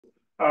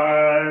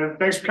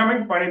Thanks for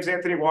coming. My name is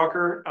Anthony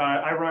Walker.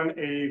 I run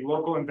a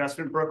local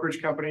investment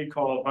brokerage company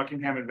called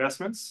Buckingham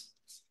Investments.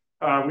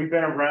 We've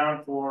been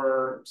around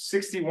for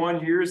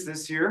 61 years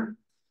this year.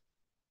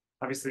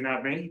 Obviously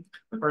not me,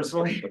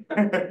 personally.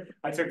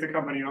 I took the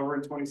company over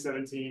in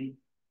 2017.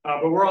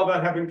 But we're all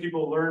about having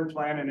people learn,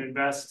 plan, and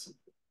invest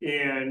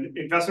in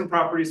investment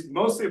properties,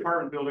 mostly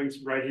apartment buildings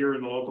right here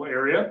in the local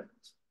area.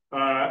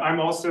 I'm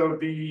also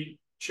the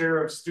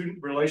chair of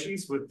student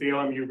relations with the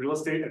LMU Real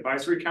Estate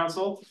Advisory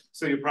Council.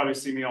 So you'll probably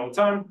see me all the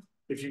time.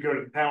 If you go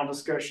to the panel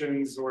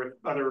discussions or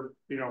other,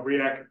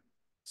 REAC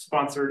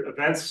sponsored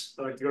events,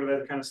 I like to go to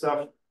that kind of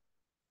stuff.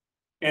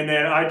 And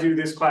then I do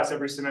this class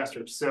every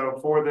semester. So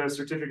for the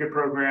certificate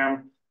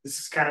program, this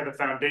is kind of the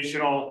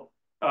foundational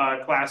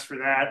class for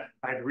that.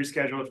 I had to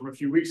reschedule it from a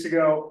few weeks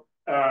ago.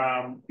 So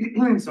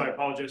I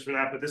apologize for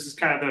that, but this is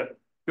kind of the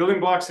building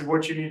blocks of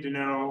what you need to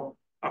know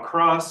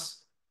across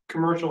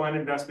commercial and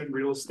investment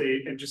real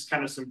estate and just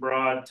kind of some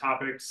broad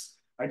topics.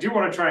 I do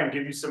want to try and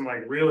give you some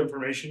real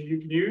information you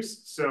can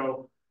use.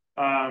 So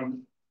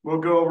we'll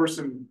go over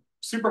some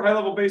super high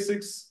level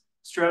basics,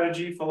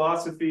 strategy,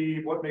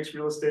 philosophy, what makes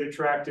real estate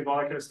attractive, all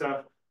that kind of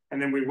stuff.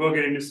 And then we will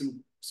get into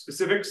some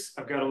specifics.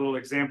 I've got a little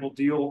example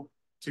deal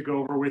to go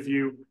over with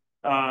you.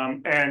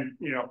 And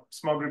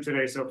small group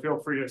today, so feel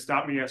free to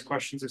stop me, ask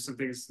questions if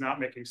something's not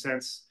making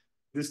sense.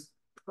 This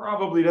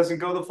probably doesn't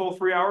go the full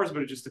 3 hours,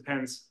 but it just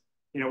depends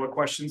what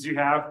questions you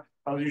have.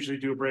 I'll usually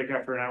do a break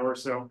after an hour or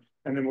so,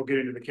 and then we'll get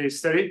into the case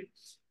study.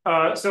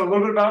 So a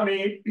little bit about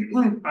me.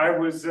 I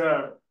was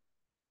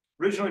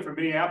originally from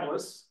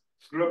Minneapolis,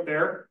 grew up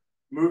there,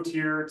 moved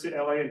here to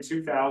LA in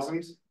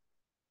 2000.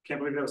 Can't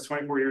believe that was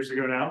 24 years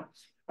ago now,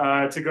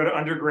 to go to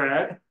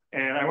undergrad.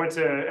 And I went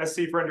to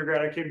SC for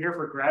undergrad. I came here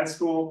for grad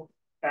school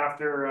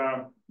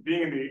after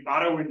being in the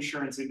auto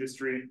insurance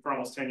industry for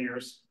almost 10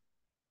 years.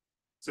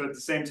 So at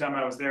the same time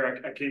I was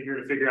there, I came here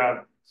to figure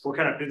out what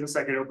kind of business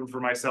I could open for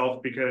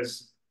myself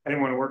because I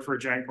didn't want to work for a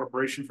giant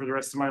corporation for the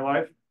rest of my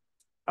life.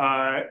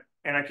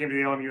 And I came to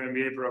the LMU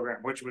MBA program,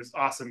 which was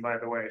awesome, by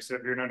the way. So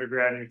if you're an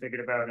undergrad and you're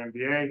thinking about an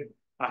MBA,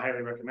 I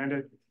highly recommend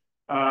it.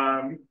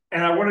 And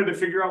I wanted to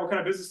figure out what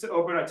kind of business to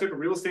open. I took a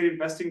real estate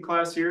investing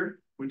class here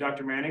when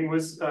Dr. Manning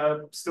was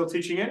still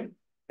teaching it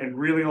and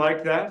really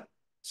liked that.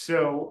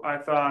 So I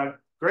thought,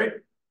 great,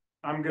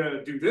 I'm going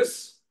to do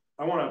this.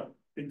 I want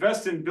to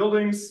invest in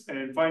buildings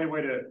and find a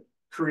way to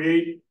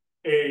create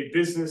a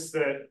business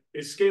that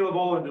is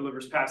scalable and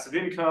delivers passive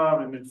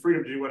income and then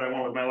freedom to do what I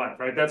want with my life,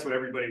 right? That's what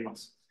everybody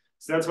wants.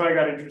 So that's why I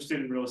got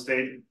interested in real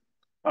estate.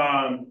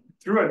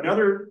 Through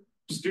another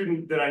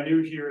student that I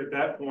knew here at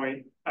that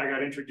point, I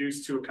got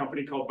introduced to a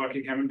company called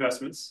Buckingham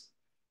Investments.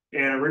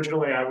 And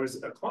originally I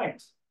was a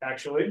client,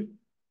 actually.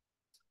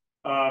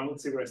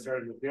 Let's see what I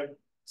started with. Yeah.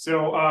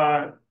 So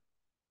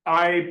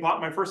I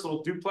bought my first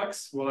little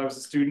duplex while I was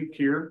a student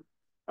here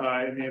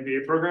in the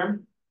MBA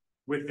program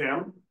with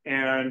them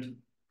and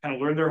kind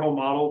of learned their whole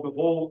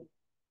model.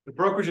 The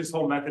brokerage's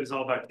whole method is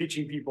all about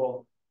teaching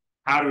people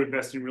how to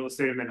invest in real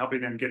estate and then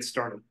helping them get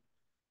started.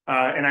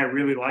 And I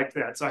really liked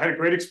that. So I had a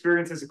great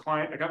experience as a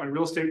client. I got my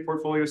real estate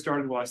portfolio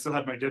started while I still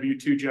had my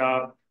W-2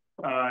 job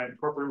in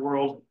corporate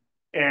world.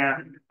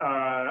 And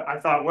I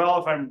thought,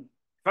 well,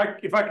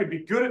 if I could be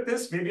good at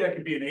this, maybe I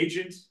could be an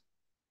agent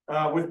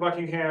with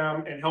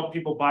Buckingham and help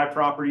people buy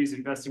properties,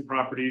 invest in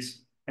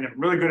properties. And if I'm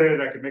really good at it,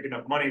 I could make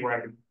enough money where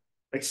I could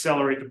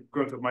accelerate the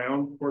growth of my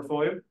own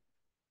portfolio,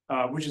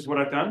 which is what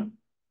I've done.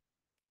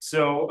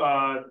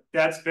 So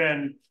that's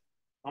been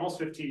almost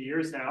 15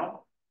 years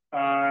now.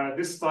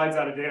 This slide's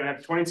out of date. I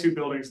have 22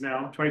 buildings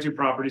now, 22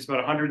 properties, about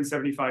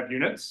 175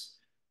 units,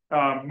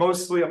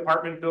 mostly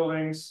apartment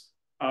buildings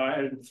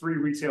and 3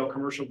 retail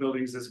commercial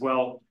buildings as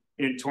well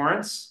in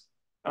Torrance.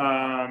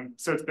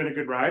 So it's been a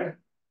good ride.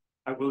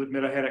 I will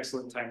admit I had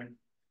excellent timing,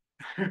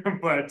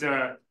 but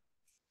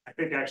I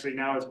think actually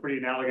now it's pretty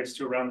analogous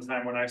to around the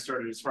time when I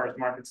started as far as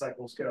market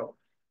cycles go.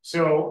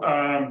 So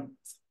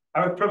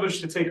I was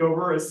privileged to take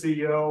over as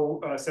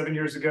CEO 7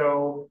 years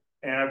ago,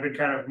 and I've been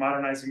kind of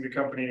modernizing the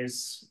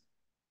company's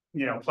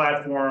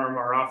platform,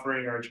 our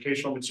offering, our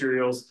educational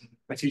materials.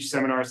 I teach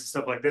seminars and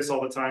stuff like this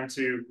all the time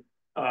to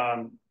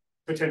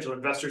potential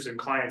investors and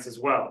clients as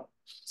well.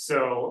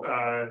 So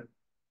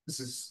this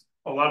is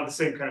a lot of the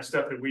same kind of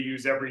stuff that we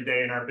use every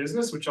day in our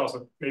business, which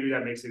also maybe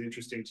that makes it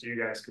interesting to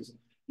you guys because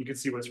you can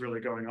see what's really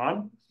going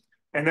on.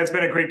 And that's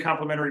been a great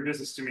complementary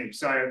business to me.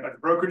 So I have a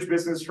brokerage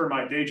business for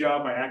my day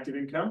job, my active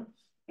income.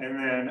 And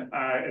then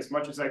as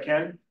much as I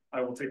can, I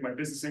will take my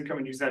business income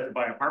and use that to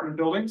buy apartment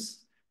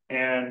buildings.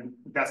 And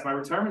that's my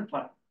retirement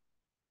plan.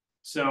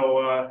 So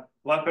a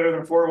lot better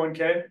than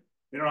 401k.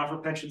 They don't offer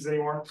pensions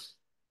anymore.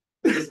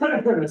 That's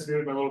me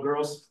with my little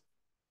girls.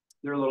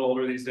 They're a little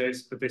older these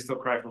days, but they still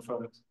cry for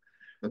photos.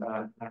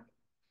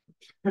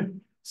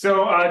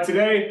 So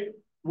today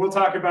we'll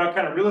talk about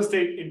kind of real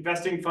estate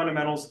investing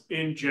fundamentals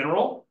in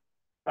general.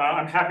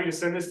 I'm happy to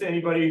send this to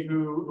anybody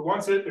who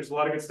wants it. There's a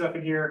lot of good stuff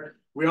in here.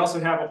 We also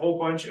have a whole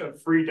bunch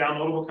of free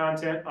downloadable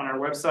content on our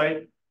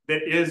website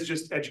that is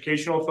just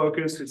educational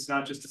focused. It's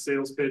not just a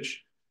sales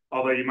pitch.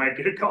 although you might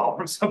get a call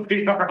from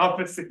somebody in our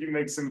office if you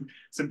make some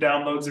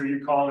downloads or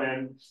you call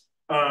in.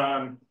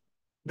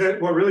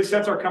 What really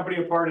sets our company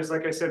apart is,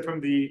 like I said,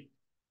 from the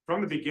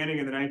beginning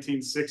in the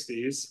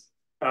 1960s,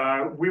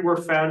 we were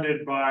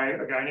founded by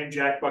a guy named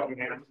Jack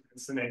Buckingham,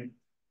 that's the name.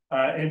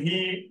 And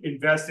he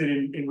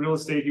invested in real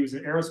estate. He was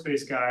an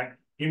aerospace guy.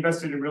 He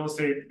invested in real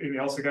estate in the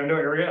El Segundo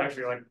area,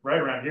 actually like right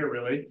around here,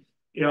 really,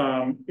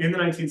 in the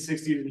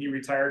 1960s, and he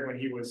retired when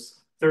he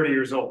was 30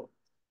 years old.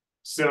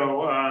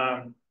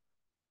 So,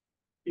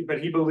 but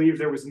he believed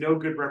there was no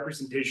good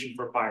representation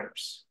for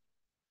buyers.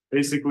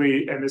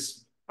 Basically, and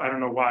this, I don't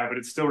know why, but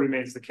it still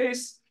remains the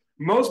case.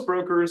 Most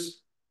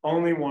brokers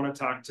only want to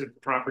talk to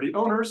property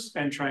owners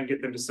and try and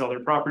get them to sell their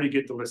property,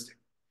 get the listing.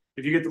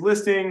 If you get the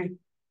listing,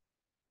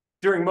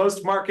 during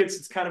most markets,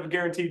 it's kind of a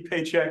guaranteed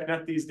paycheck,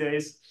 not these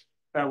days,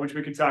 which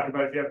we can talk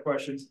about if you have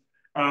questions.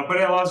 But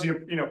it allows you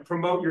to,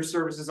 promote your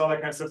services, all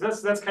that kind of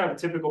stuff. That's kind of a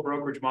typical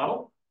brokerage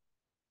model.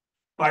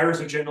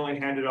 Buyers are generally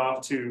handed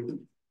off to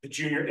the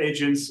junior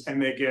agents,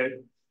 and they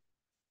get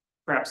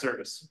crap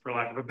service, for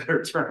lack of a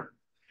better term.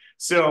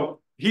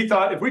 So he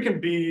thought, if we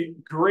can be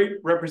great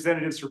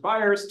representatives for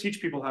buyers,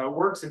 teach people how it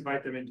works,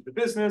 invite them into the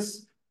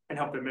business, and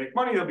help them make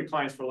money, they'll be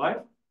clients for life.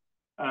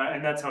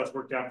 And that's how it's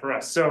worked out for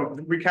us. So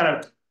we kind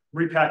of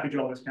repackage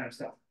all this kind of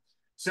stuff.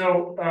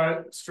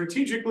 So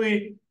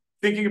strategically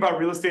thinking about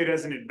real estate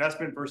as an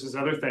investment versus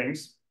other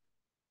things,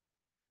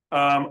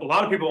 a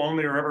lot of people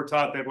only are ever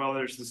taught that, well,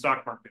 there's the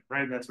stock market,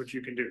 right? And that's what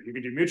you can do. You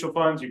can do mutual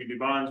funds, you can do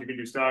bonds, you can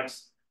do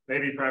stocks,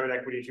 maybe private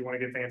equity if you want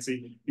to get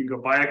fancy. You can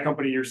go buy a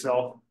company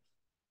yourself,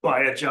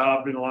 buy a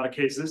job in a lot of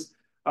cases.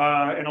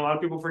 And a lot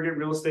of people forget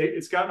real estate.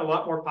 It's gotten a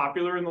lot more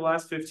popular in the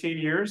last 15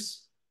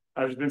 years.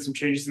 There's been some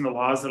changes in the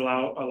laws that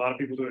allow a lot of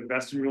people to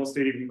invest in real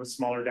estate, even with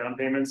smaller down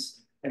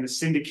payments. And the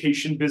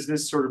syndication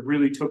business sort of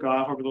really took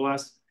off over the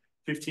last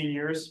 15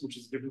 years, which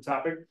is a different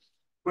topic.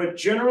 But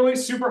generally,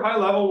 super high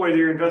level, whether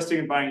you're investing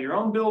in buying your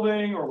own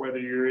building or whether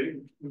you're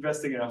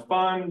investing in a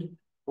fund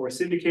or a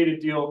syndicated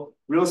deal,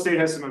 real estate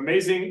has some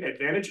amazing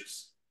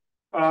advantages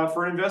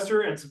for an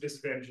investor and some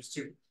disadvantages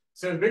too.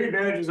 So the big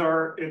advantages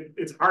are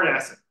it's a hard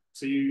asset.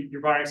 So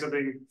you're buying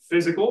something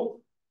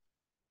physical,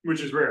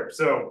 which is rare.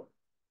 So,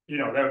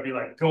 that would be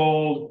like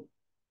gold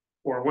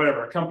or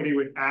whatever, a company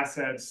with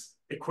assets,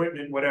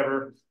 equipment,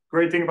 whatever.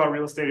 Great thing about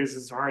real estate is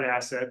it's a hard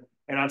asset.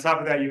 And on top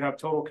of that, you have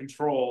total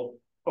control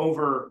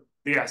over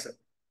the asset,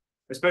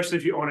 especially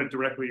if you own it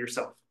directly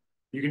yourself.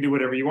 You can do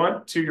whatever you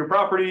want to your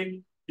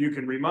property. You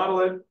can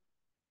remodel it.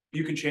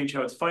 You can change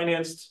how it's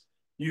financed.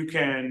 You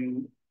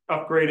can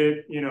upgrade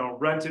it,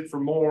 rent it for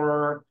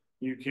more.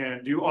 You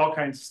can do all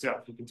kinds of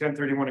stuff. You can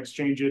 1031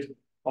 exchange it,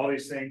 all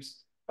these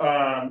things.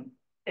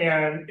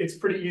 And it's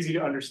pretty easy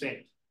to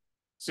understand.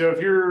 So if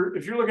you're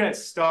looking at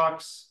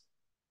stocks,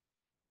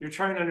 you're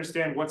trying to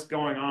understand what's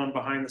going on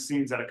behind the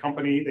scenes at a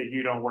company that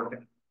you don't work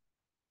in.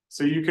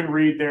 So you can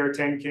read their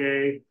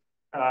 10K,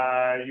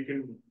 you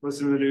can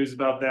listen to the news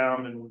about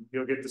them, and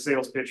you'll get the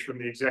sales pitch from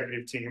the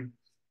executive team.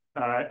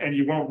 And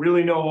you won't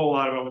really know a whole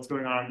lot about what's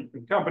going on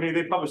in the company.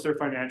 They publish their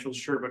financials,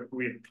 sure, but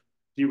do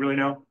you really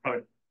know?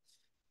 Probably.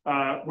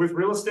 With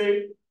real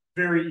estate,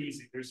 very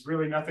easy. There's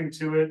really nothing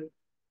to it.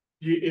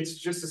 It's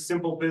just a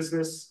simple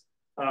business,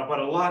 but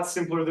a lot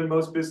simpler than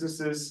most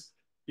businesses.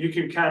 You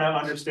can kind of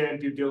understand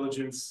due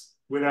diligence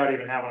without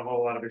even having a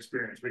whole lot of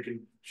experience. We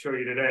can show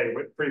you today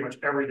with pretty much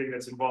everything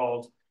that's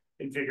involved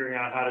in figuring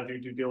out how to do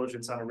due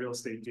diligence on a real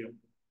estate deal.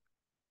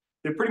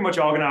 They're pretty much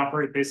all going to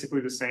operate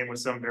basically the same with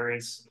some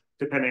variance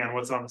depending on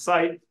what's on the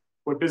site,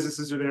 what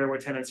businesses are there,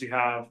 what tenants you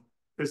have,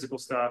 physical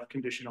stuff,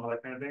 condition, all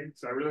that kind of thing.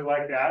 So I really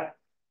like that.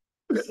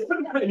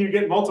 And you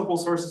get multiple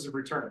sources of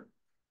return.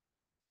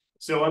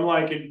 So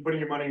unlike putting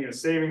your money in a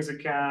savings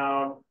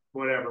account,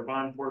 whatever,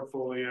 bond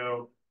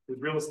portfolio, with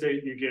real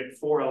estate, you get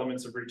 4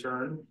 elements of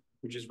return,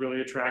 which is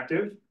really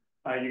attractive.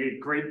 You get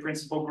great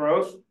principal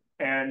growth,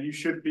 and you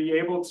should be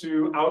able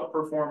to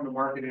outperform the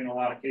market in a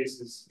lot of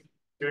cases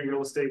doing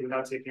real estate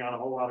without taking on a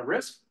whole lot of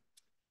risk.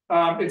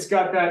 It's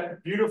got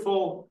that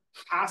beautiful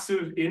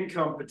passive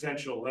income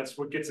potential. That's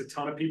what gets a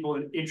ton of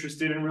people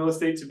interested in real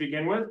estate to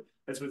begin with.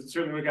 That's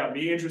certainly what got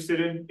me interested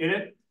in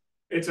it.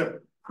 It's a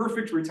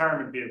perfect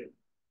retirement vehicle.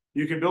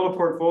 You can build a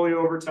portfolio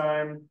over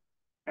time,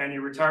 and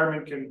your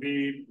retirement can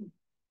be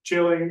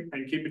chilling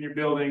and keeping your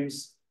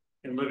buildings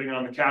and living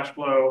on the cash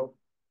flow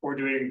or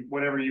doing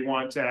whatever you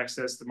want to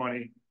access the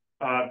money.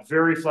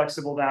 Very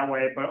flexible that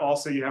way, but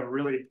also you have a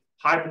really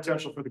high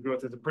potential for the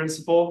growth of the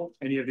principal,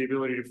 and you have the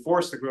ability to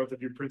force the growth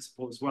of your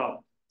principal as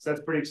well. So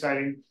that's pretty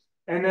exciting.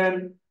 And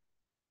then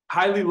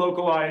highly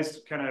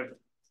localized, kind of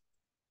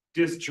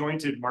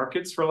disjointed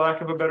markets, for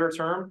lack of a better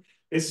term,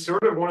 is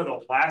sort of one of the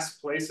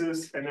last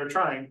places, and they're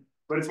trying,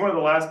 but it's one of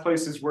the last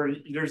places where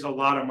there's a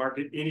lot of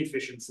market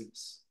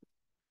inefficiencies.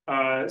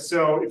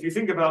 So if you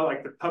think about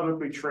like the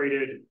publicly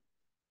traded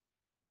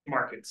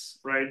markets,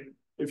 right?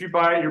 If you're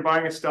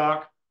buying a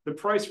stock, the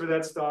price for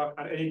that stock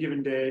on any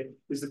given day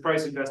is the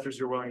price investors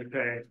are willing to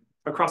pay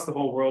across the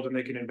whole world, and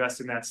they can invest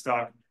in that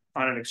stock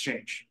on an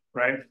exchange,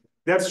 right?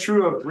 That's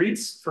true of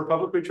REITs for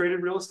publicly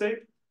traded real estate.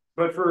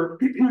 But for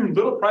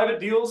little private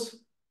deals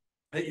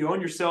that you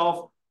own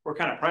yourself or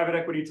kind of private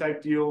equity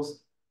type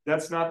deals,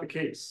 that's not the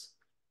case.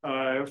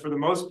 For the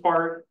most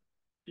part,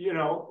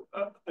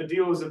 a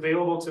deal is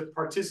available to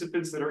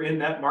participants that are in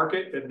that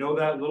market, that know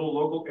that little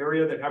local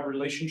area, that have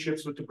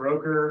relationships with the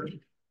broker,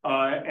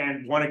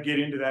 and want to get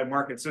into that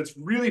market. So it's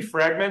really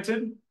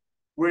fragmented,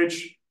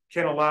 which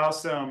can allow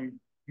some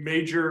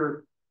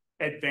major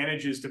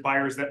advantages to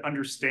buyers that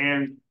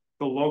understand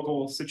the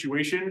local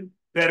situation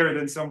better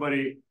than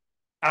somebody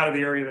out of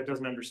the area that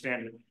doesn't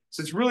understand it.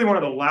 So it's really one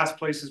of the last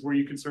places where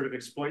you can sort of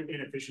exploit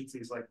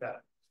inefficiencies like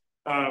that.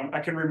 I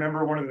can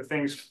remember one of the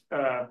things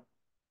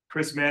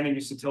Chris Manning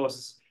used to tell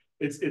us,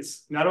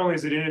 it's not only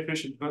is it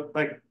inefficient, but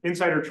like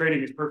insider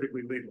trading is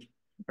perfectly legal,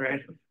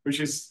 right? Which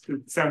is,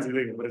 it sounds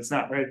illegal, but it's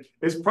not, right?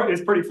 It's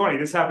pretty funny.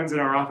 This happens in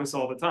our office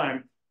all the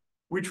time.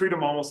 We treat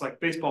them almost like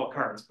baseball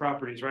cards,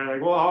 properties, right?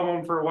 Like, well, I'll own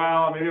them for a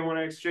while. Maybe I want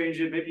to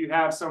exchange it. Maybe you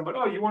have some, but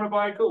oh, you want to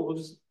buy it? Cool. We'll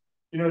just,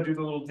 do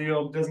the little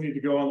deal. It doesn't need to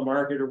go on the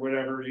market or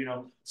whatever,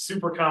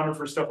 super common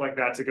for stuff like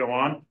that to go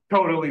on.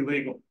 Totally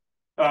legal.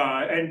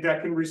 And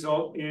that can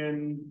result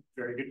in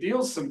very good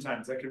deals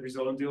sometimes. That can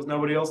result in deals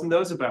nobody else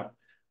knows about,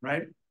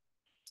 right?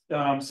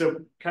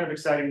 So kind of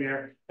exciting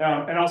there.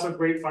 And also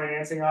great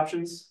financing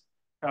options,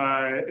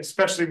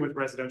 especially with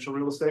residential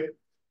real estate.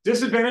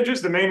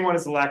 Disadvantages, the main one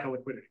is the lack of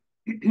liquidity.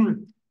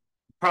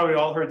 Probably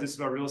all heard this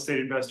about real estate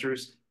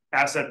investors,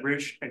 asset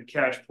rich and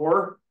cash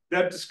poor.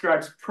 That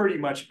describes pretty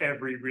much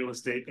every real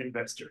estate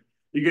investor.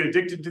 You get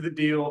addicted to the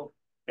deal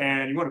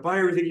and you want to buy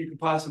everything you can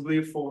possibly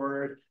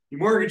afford. You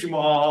mortgage them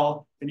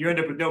all and you end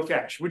up with no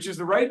cash, which is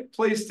the right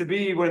place to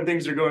be when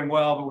things are going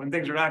well. But when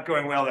things are not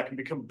going well, that can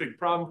become a big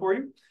problem for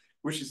you,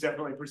 which is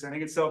definitely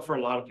presenting itself for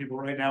a lot of people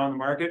right now in the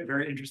market.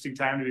 Very interesting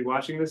time to be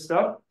watching this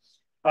stuff.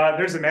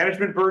 There's a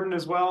management burden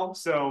as well.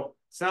 So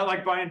it's not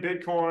like buying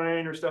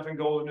Bitcoin or stuffing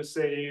gold in a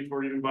safe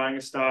or even buying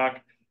a stock,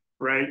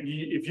 right?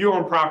 If you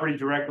own property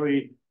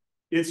directly,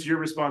 it's your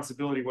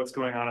responsibility what's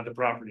going on at the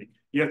property.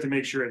 You have to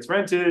make sure it's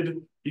rented.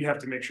 You have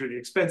to make sure the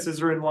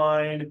expenses are in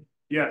line.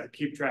 You have to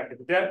keep track of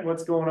the debt and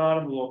what's going on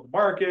in the local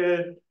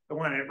market. And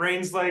when it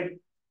rains like,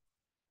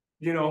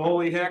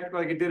 holy heck,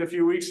 like it did a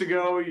few weeks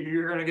ago,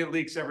 you're going to get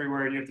leaks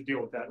everywhere and you have to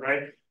deal with that,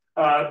 right?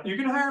 You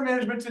can hire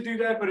management to do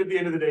that, but at the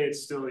end of the day,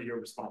 it's still your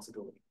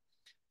responsibility.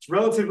 It's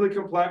relatively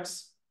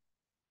complex.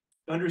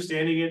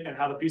 Understanding it and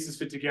how the pieces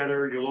fit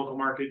together, your local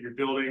market, your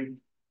building,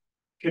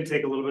 can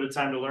take a little bit of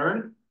time to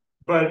learn,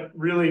 but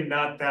really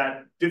not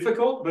that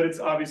difficult. But it's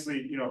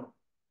obviously,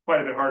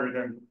 quite a bit harder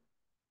than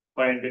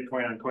buying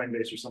Bitcoin on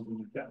Coinbase or something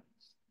like that.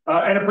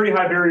 And a pretty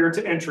high barrier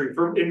to entry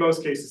in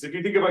most cases. If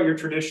you think about your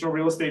traditional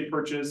real estate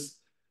purchase,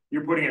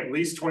 you're putting at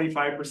least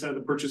 25% of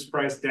the purchase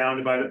price down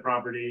to buy the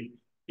property.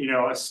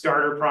 A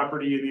starter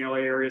property in the LA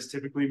area is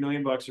typically $1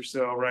 million or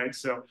so, right?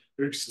 So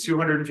there's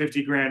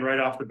 250 grand right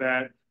off the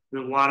bat.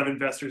 There's a lot of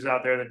investors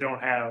out there that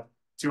don't have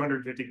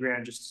 250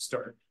 grand just to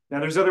start. Now,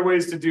 there's other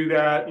ways to do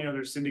that.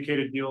 There's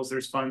syndicated deals.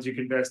 There's funds you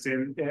can invest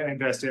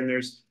in.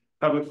 There's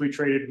publicly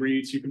traded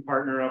REITs. You can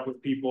partner up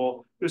with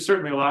people. There's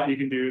certainly a lot you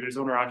can do. There's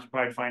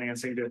owner-occupied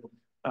financing to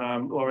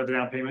lower the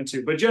down payment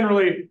too. But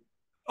generally,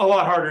 a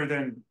lot harder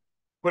than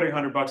putting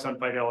 $100 on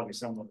Fidelity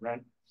somewhere,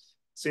 right?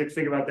 So you have to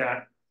think about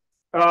that.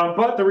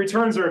 But the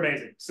returns are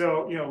amazing.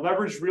 So,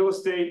 leveraged real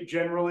estate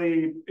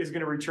generally is going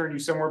to return you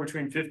somewhere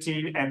between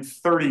 15 and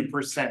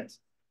 30%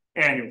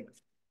 annually,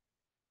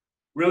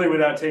 really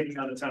without taking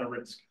on a ton of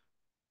risk.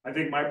 I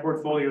think my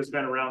portfolio has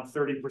been around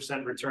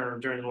 30% return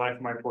during the life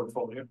of my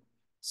portfolio.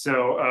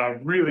 So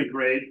really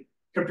great.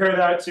 Compare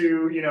that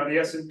to, the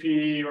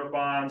S&P or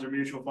bonds or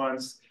mutual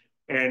funds,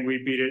 and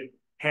we beat it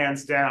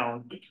hands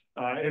down.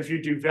 If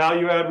you do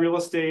value add real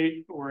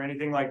estate or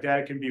anything like that,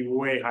 it can be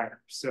way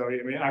higher. So,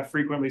 I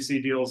frequently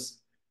see deals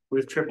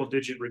with triple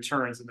digit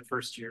returns in the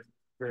first year.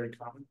 Very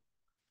common.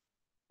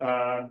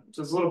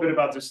 So it's a little bit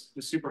about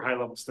the super high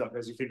level stuff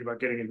as you think about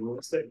getting into real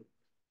estate.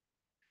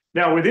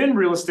 Now, within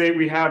real estate,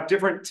 we have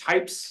different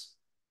types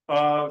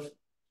of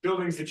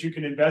buildings that you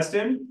can invest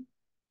in.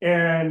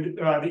 And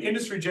the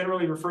industry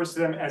generally refers to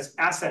them as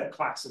asset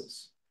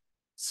classes.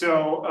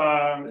 So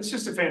it's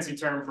just a fancy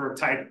term for a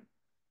type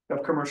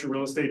of commercial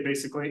real estate,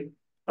 basically.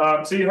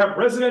 So you have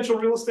residential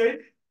real estate,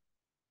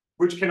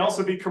 which can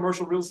also be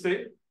commercial real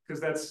estate, because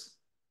that's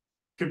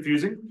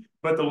confusing.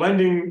 But the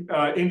lending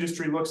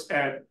industry looks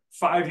at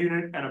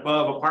 5-unit and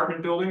above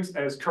apartment buildings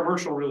as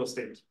commercial real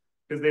estate,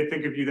 because they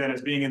think of you then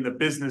as being in the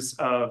business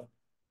of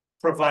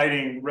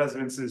providing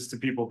residences to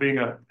people, being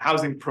a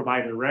housing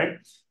provider, right?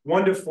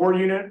 1 to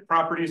 4-unit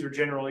properties are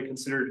generally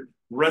considered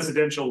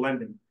residential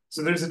lending.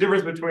 So there's a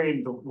difference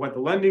between what the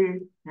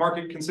lending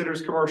market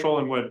considers commercial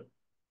and what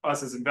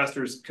us as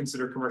investors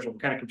consider commercial.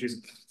 Kind of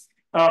confusing.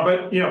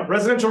 But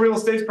residential real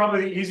estate is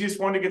probably the easiest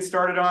one to get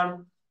started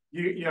on.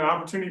 You know,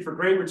 opportunity for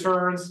great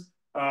returns,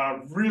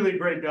 really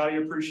great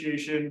value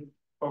appreciation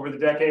over the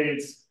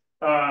decades,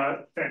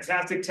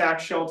 fantastic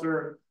tax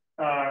shelter,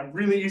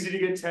 really easy to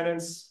get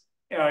tenants.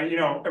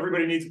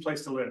 Everybody needs a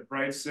place to live,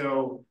 right?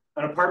 So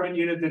an apartment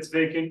unit that's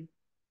vacant,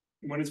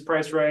 when it's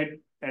priced right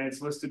and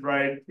it's listed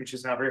right, which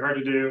is not very hard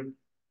to do,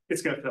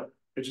 it's going to fill.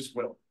 It just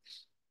will.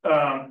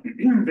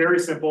 Very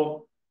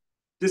simple.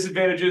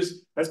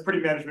 Disadvantages, that's pretty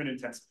management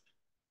intensive.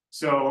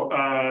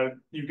 So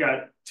you've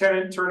got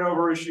tenant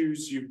turnover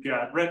issues, you've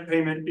got rent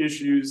payment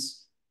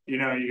issues, you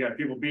got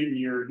people beating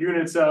your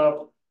units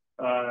up,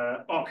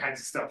 all kinds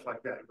of stuff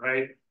like that,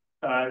 right?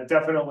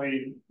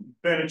 Definitely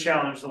been a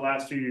challenge the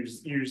last few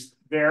years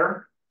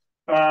there.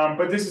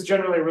 But this is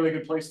generally a really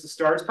good place to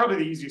start. It's probably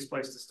the easiest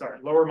place to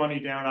start. Lower money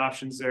down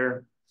options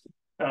there.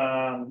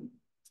 And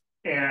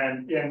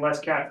less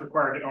cash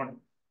required to own it.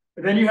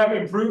 And then you have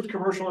improved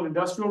commercial and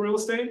industrial real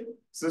estate.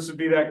 So this would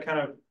be that kind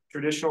of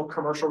traditional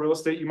commercial real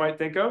estate you might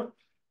think of.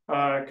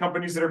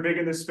 Companies that are big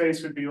in this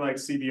space would be like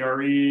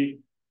CBRE,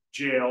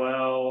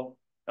 JLL.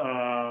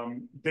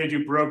 They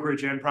do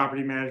brokerage and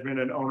property management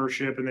and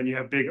ownership. And then you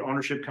have big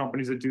ownership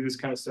companies that do this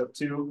kind of stuff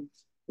too.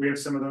 We have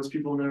some of those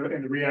people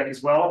in the REAC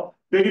as well.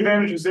 Big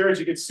advantages there is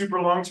you get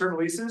super long-term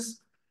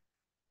leases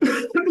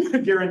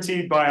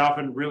guaranteed by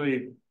often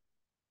really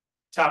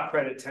top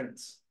credit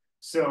tenants.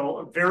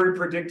 So very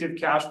predictive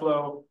cash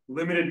flow,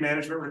 limited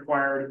management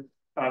required.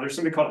 There's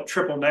something called a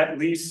triple net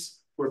lease,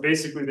 where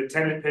basically the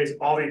tenant pays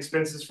all the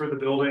expenses for the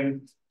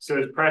building. So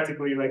it's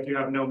practically like you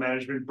have no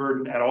management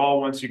burden at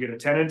all once you get a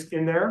tenant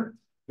in there.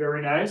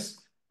 Very nice.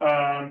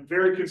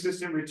 Very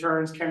consistent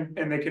returns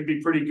and they can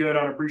be pretty good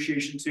on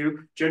appreciation too.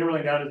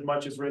 Generally not as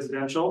much as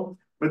residential,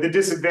 but the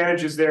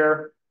disadvantages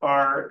there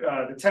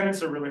are the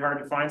tenants are really hard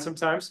to find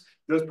sometimes.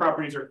 Those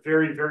properties are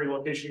very, very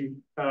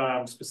location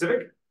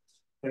specific,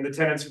 and the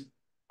tenants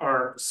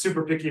are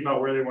super picky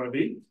about where they want to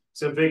be.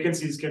 So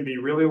vacancies can be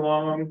really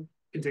long,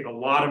 can take a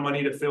lot of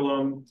money to fill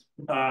them.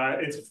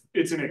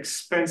 It's an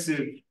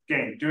expensive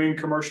game. Doing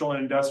commercial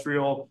and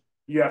industrial,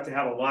 you have to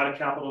have a lot of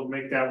capital to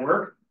make that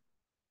work.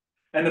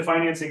 And the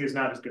financing is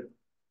not as good,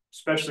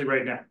 especially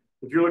right now.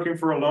 If you're looking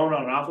for a loan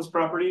on an office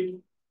property,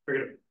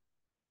 forget it.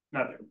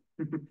 Not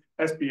there.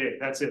 SBA,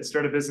 that's it.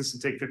 Start a business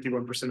and take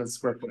 51% of the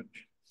square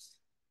footage.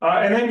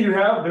 And then you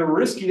have the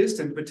riskiest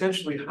and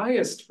potentially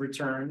highest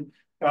return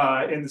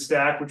in the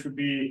stack, which would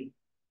be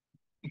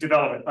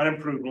development,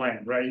 unimproved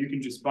land, right? You can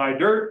just buy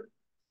dirt,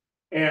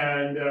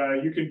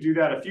 and you can do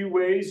that a few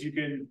ways. You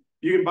can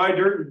buy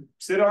dirt and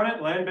sit on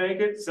it, land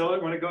bank it, sell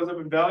it when it goes up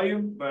in value,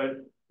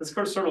 but it's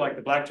sort of like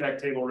the blackjack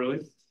table, really.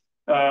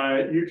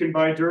 You can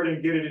buy dirt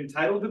and get it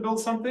entitled to build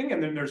something,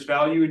 and then there's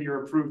value in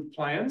your approved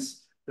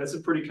plans. That's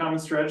a pretty common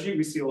strategy.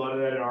 We see a lot of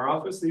that in our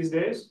office these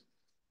days.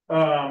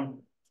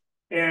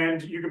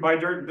 And you can buy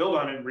dirt and build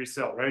on it and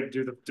resell, right?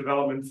 Do the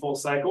development full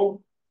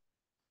cycle.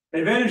 The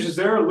advantage is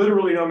there are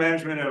literally no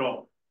management at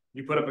all.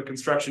 You put up a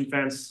construction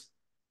fence,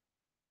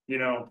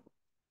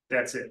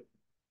 that's it.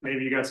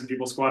 Maybe you got some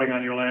people squatting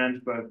on your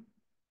land, but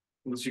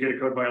unless you get a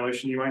code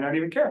violation, you might not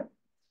even care.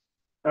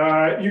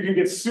 You can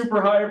get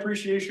super high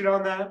appreciation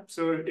on that.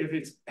 So if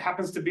it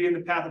happens to be in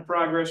the path of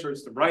progress, or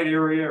it's the right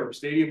area, or a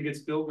stadium gets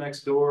built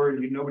next door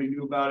and nobody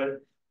knew about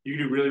it, you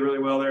do really, really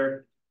well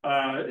there.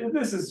 And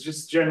this is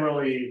just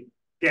generally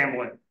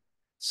gambling.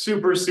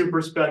 Super,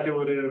 super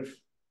speculative.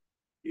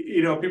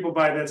 People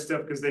buy that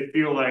stuff because they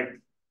feel like,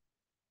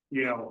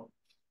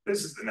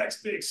 this is the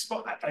next big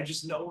spot. I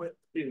just know it,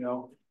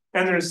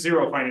 And there's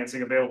zero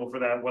financing available for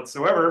that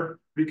whatsoever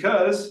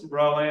because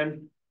raw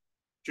land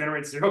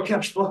generates zero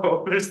cash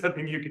flow. There's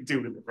nothing you can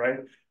do with it, right?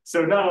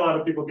 So not a lot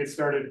of people get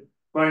started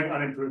buying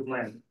unimproved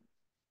land.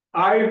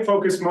 I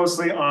focus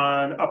mostly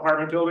on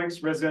apartment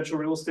buildings, residential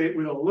real estate,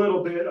 with a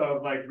little bit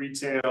of like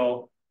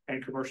retail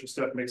and commercial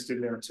stuff mixed in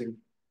there too.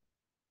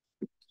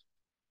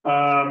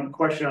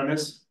 Question on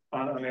this,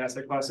 on the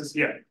asset classes?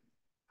 Yeah.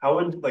 How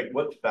would,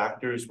 what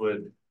factors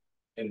would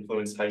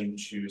influence how you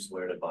choose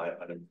where to buy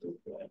unimproved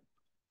land?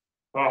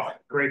 Oh,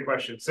 great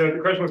question. So the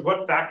question was,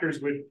 what factors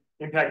would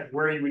impact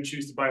where you would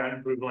choose to buy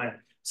unimproved land?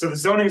 So the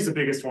zoning is the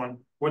biggest one.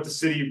 What the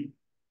city,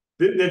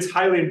 that's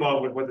highly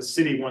involved with what the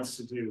city wants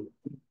to do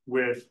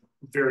with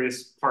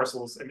various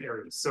parcels and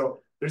areas.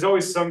 So there's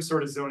always some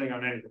sort of zoning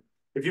on anything.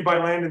 If you buy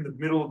land in the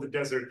middle of the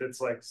desert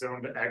that's like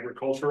zoned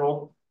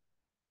agricultural,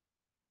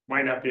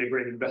 might not be a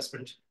great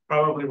investment.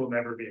 Probably will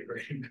never be a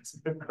great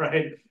investment,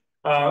 right?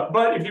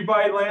 But if you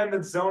buy land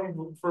that's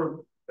zoned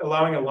for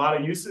allowing a lot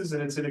of uses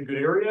and it's in a good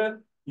area,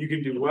 you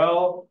can do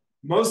well.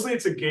 Mostly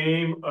it's a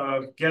game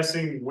of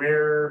guessing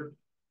where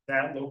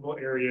that local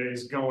area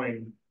is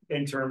going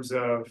in terms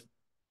of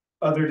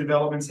other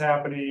developments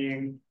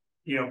happening,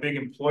 big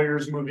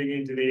employers moving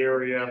into the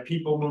area,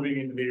 people moving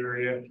into the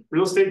area.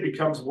 Real estate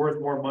becomes worth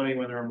more money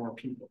when there are more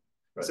people.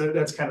 Right. So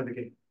that's kind of the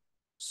game.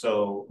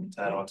 So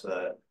to add on to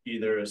that,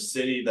 either a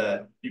city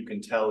that you can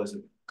tell is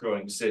a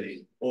growing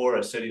city or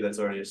a city that's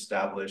already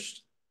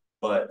established,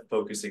 but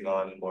focusing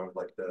on more of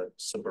like the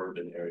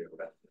suburban area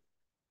around it.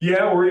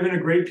 Yeah, or even a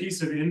great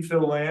piece of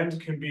infill land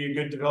can be a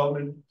good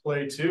development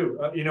play too.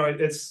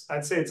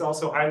 I'd say it's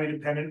also highly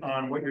dependent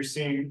on what you're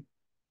seeing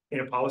in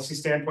a policy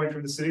standpoint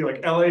from the city.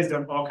 Like LA has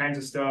done all kinds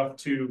of stuff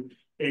to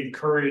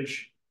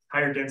encourage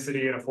higher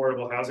density and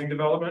affordable housing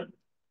development.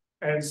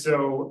 And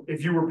so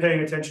if you were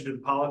paying attention to the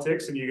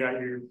politics and you got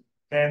your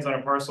hands on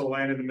a parcel of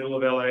land in the middle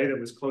of LA that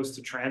was close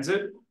to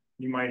transit,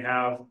 you might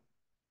have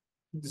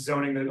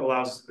zoning that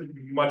allows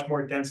much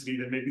more density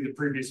than maybe the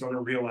previous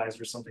owner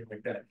realized or something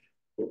like that.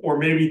 Or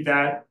maybe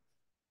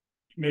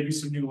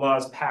some new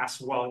laws pass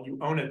while you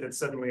own it that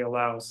suddenly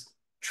allows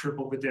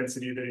triple the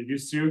density that it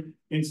used to,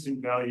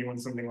 instant value when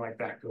something like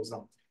that goes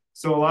on.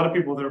 So a lot of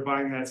people that are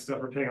buying that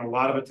stuff are paying a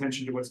lot of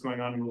attention to what's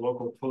going on in the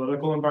local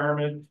political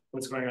environment,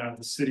 what's going on at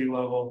the city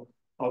level,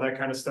 all that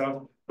kind of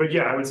stuff. But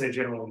yeah, I would say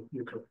generally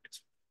you're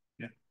correct.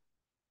 Yeah.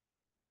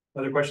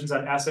 Other questions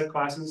on asset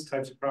classes,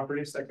 types of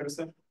properties, that kind of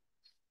stuff?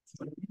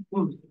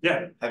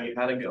 Yeah. Have you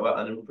had to go out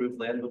unimproved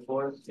land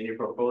before in your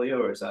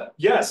portfolio, or is that?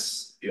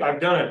 Yes, yeah.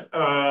 I've done it.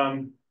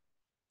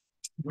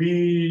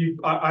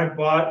 I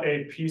bought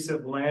a piece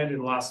of land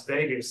in Las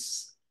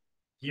Vegas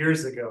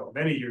years ago,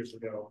 many years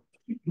ago,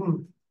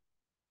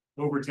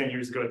 over 10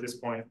 years ago at this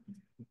point.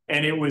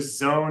 And it was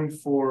zoned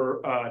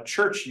for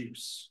church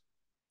use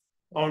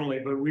only,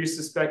 but we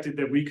suspected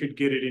that we could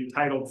get it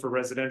entitled for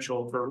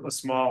residential, for a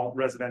small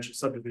residential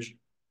subdivision.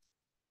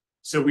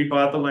 So we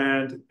bought the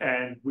land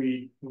and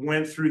we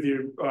went through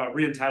the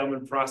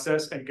re-entitlement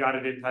process and got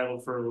it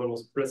entitled for a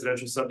little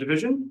residential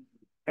subdivision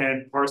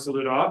and parceled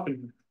it off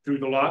and through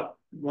the lot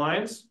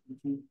lines,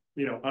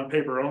 on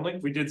paper only.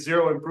 We did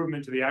zero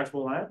improvement to the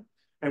actual land,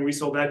 and we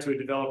sold that to a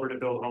developer to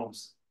build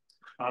homes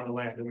on the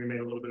land, and we made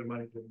a little bit of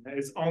money doing that.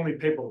 It's only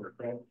paperwork,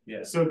 right?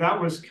 Yeah. So that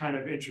was kind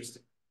of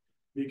interesting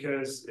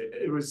because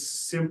it was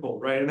simple,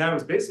 right? And that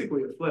was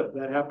basically a flip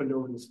that happened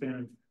over the span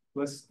of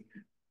less.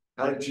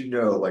 How did you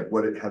know,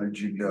 how did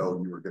you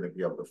know you were going to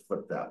be able to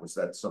flip that? Was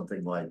that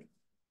something like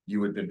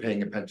you had been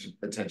paying attention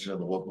to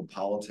the local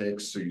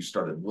politics, so you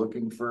started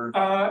looking for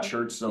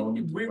church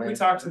zone? We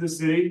talked to the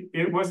city.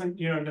 It wasn't,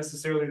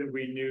 necessarily that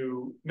we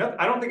knew. No,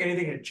 I don't think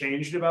anything had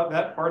changed about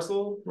that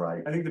parcel.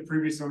 Right. I think the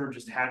previous owner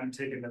just hadn't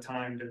taken the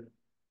time to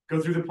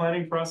go through the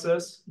planning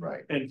process,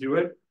 right, and do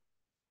it.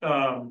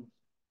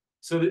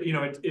 So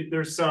that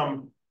there's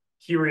some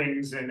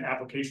hearings and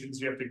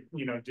applications you have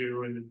to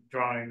do, and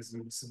drawings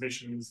and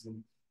submissions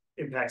and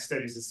impact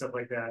studies and stuff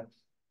like that.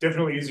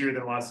 Definitely easier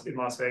than in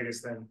Las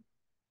Vegas than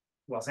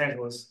Los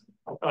Angeles.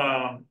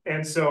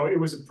 And so it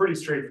was a pretty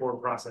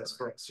straightforward process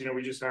for us.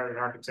 We just hired an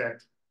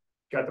architect,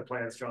 got the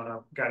plans drawn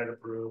up, got it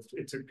approved.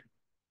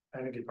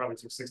 I think it probably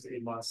took 6 to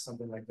 8 months,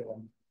 something like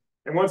that.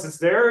 And once it's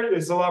there,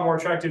 it's a lot more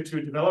attractive to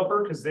a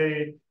developer because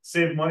they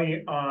save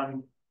money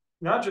on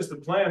not just the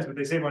plans, but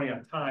they save money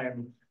on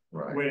time.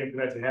 Right. Waiting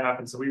for that to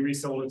happen. So we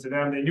resold it to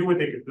them. They knew what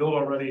they could build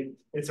already.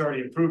 It's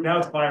already approved. Now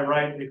it's by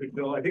right. They could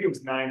build, I think it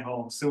was 9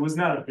 homes. So it was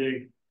not a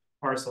big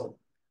parcel.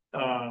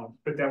 But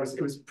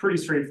it was pretty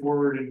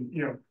straightforward. And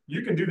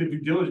you can do the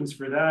due diligence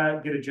for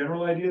that, get a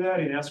general idea of that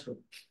in escrow.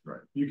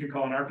 Right. You can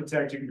call an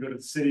architect, you can go to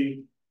the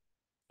city,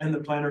 and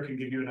the planner can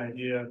give you an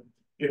idea.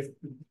 If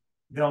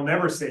they'll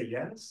never say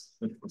yes,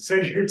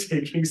 say you're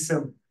taking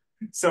some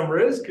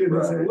risk, and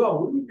right. Say,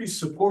 well, we would be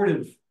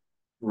supportive.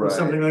 Right. Or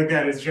something like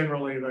that is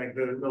generally like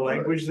the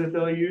language that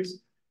they'll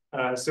use.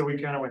 So we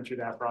kind of went through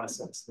that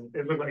process.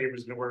 It looked like it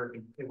was going to work,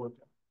 and it worked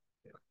out.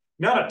 Yeah.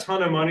 Not a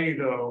ton of money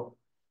though.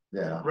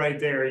 Yeah. Right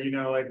there,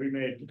 like we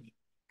made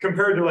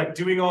compared to like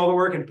doing all the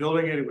work and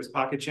building it, it was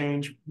pocket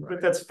change. Right.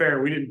 But that's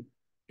fair. We didn't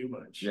do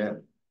much. Yeah.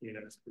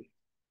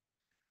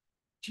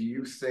 Do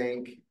you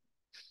think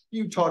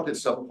you talked at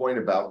some point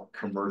about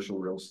commercial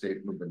real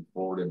estate moving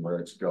forward and where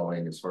it's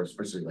going as far as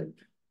especially like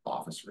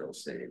office real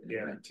estate and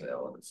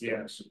retail, and it's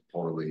doing so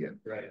poorly. And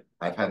right.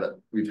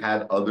 We've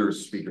had other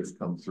speakers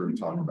come through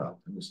talking about,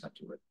 I just have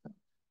to write down,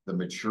 the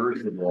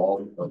maturity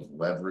wall of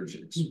leverage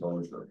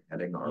exposure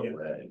heading our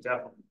way.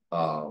 Definitely.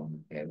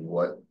 And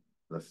what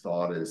the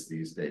thought is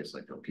these days,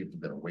 like, are people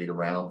going to wait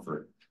around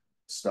for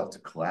stuff to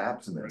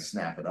collapse and then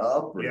snap it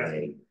up? Or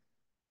they,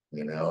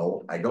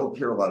 I don't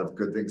hear a lot of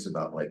good things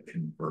about like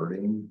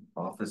converting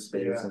office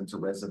space into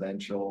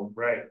residential.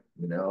 Right.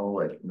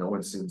 Like no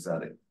one seems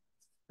that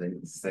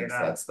thinks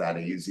that's that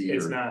easy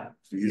or not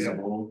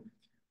feasible.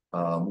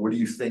 What do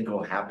you think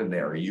will happen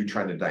there? Are you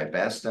trying to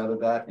divest out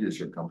of that? Is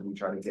your company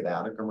trying to get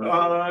out of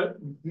commercial?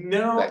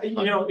 No,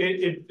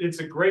 it's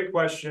a great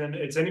question.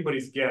 It's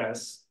anybody's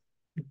guess.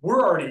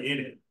 We're already in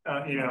it,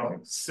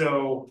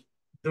 so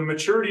the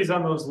maturities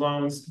on those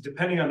loans,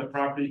 depending on the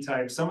property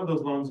type, some of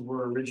those loans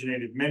were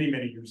originated many,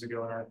 many years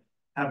ago and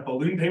have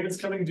balloon payments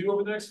coming due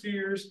over the next few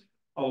years.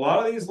 A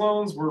lot of these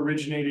loans were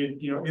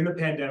originated, in the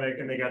pandemic,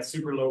 and they got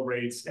super low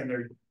rates, and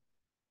they're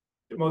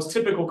the most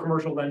typical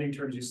commercial lending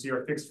terms you see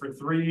are fixed for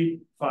 3,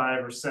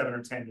 5, or 7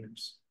 or 10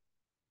 years.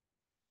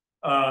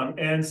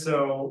 And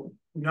so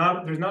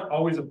there's not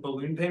always a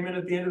balloon payment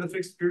at the end of the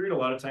fixed period. A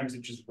lot of times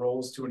it just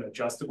rolls to an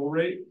adjustable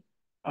rate.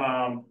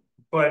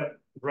 But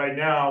right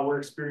now we're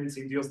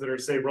experiencing deals that are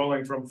say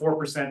rolling from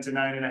 4% to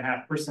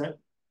 9.5%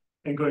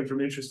 and going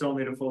from interest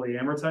only to fully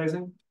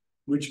amortizing,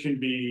 which can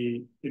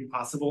be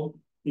impossible,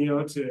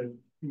 to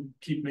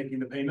keep making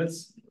the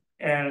payments.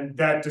 And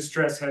that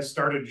distress has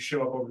started to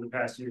show up over the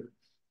past year.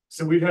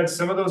 So we've had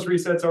some of those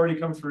resets already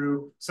come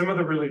through. Some of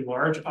the really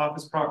large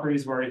office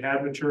properties have already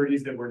had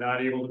maturities that were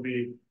not able to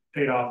be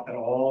paid off at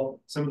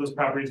all. Some of those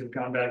properties have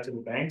gone back to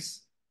the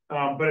banks.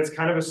 But it's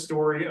kind of a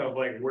story of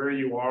like where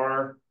you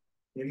are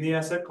in the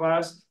asset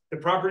class. The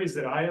properties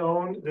that I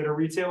own that are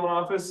retail and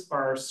office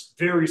are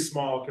very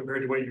small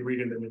compared to what you read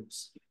in the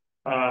news.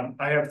 I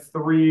have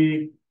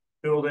 3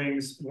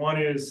 buildings. One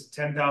is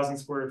 10,000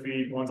 square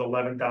feet, one's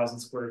 11,000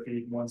 square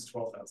feet, and one's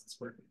 12,000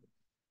 square feet.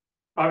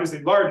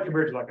 Obviously large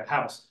compared to like a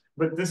house,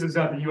 but this is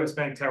not the US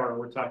Bank Tower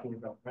we're talking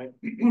about, right?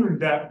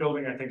 That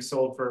building I think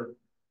sold for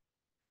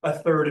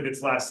 1/3 of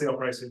its last sale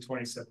price in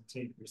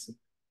 2017.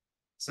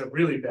 So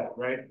really bad,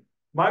 right?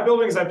 My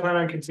buildings, I plan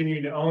on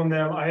continuing to own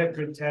them. I have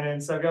good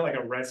tenants. I've got like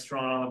a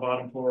restaurant on the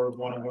bottom floor of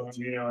one of them,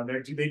 you know, and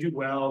they do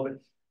well. But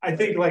I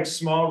think like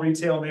small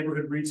retail,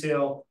 neighborhood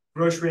retail,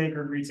 grocery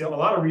anchored retail, a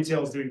lot of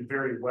retail is doing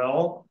very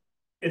well.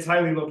 It's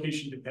highly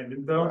location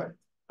dependent though.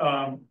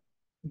 Right.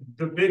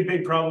 The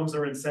big problems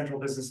are in central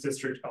business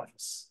district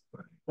office,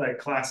 right. Like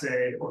class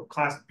A or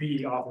class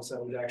B office, I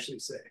would actually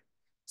say.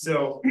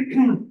 So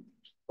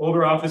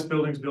older office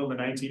buildings built in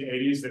the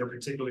 1980s that are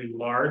particularly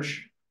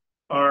large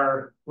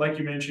are, like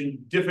you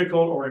mentioned,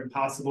 difficult or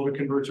impossible to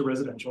convert to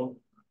residential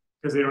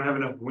because they don't have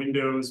enough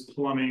windows,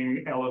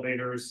 plumbing,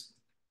 elevators.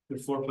 The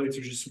floor plates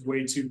are just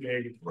way too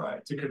big,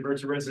 right, to convert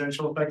to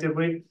residential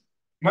effectively.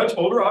 Much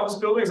older office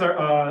buildings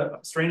are,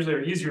 strangely,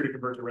 are easier to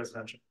convert to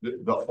residential.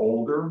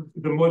 The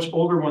much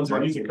older ones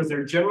are easier because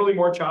they're generally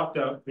more chopped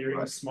up. They're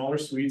in smaller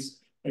suites.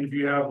 And if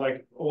you have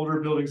like older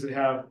buildings that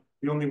have,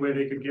 the only way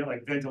they could get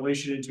like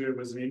ventilation into it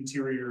was an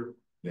interior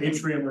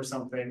atrium or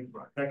something,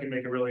 right, that can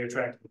make a really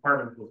attractive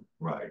apartment building.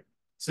 Right.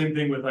 Same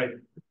thing with like,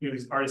 you know,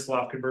 these artist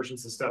loft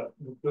conversions and stuff.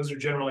 Those are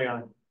generally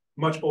on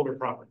much older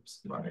properties.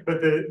 Right.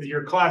 But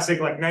your classic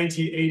like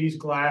 1980s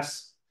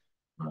glass,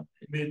 right,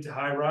 mid to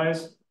high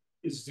rise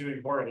is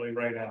doing horribly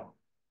right now.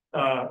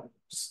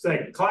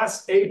 Like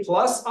class A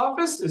plus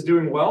office is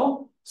doing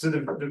well. So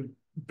the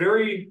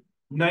very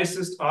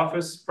nicest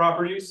office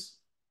properties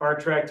are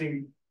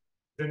attracting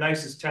the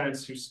nicest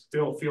tenants who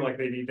still feel like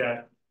they need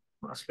that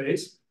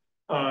space.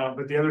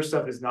 But the other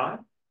stuff is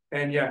not.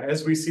 And yeah,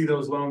 as we see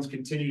those loans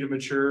continue to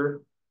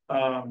mature,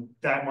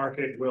 that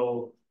market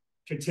will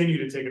continue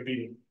to take a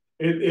beating.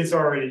 It's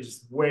already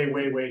just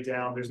way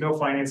down. There's no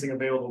financing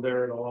available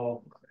there at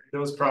all.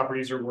 Those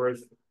properties are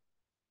worth,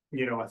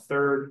 you know,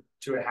 1/3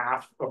 to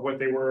 1/2 of what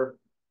they were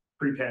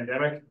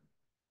pre-pandemic.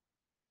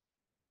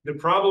 The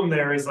problem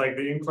there is like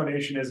the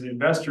inclination as an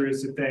investor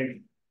is to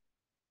think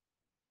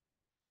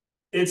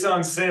it's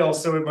on sale,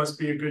 so it must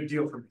be a good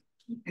deal for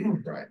me.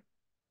 Right.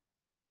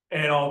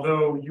 And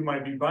although you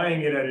might be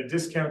buying it at a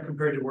discount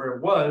compared to where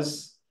it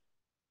was,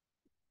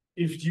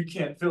 if you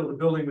can't fill the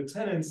building with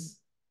tenants,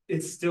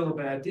 it's still a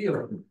bad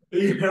deal,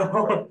 you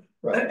know?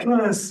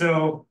 Right.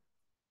 So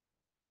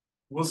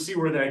we'll see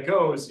where that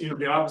goes. You know,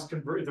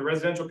 the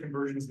residential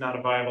conversion is not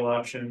a viable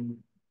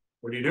option.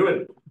 What do you do with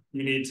it?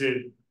 You need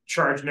to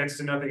charge next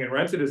to nothing and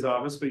rent it as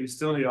office, but you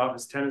still need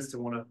office tenants to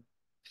want to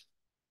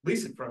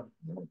lease it from.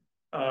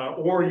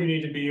 Or you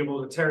need to be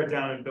able to tear it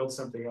down and build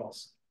something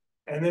else.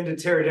 And then to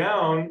tear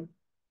down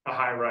a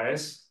high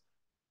rise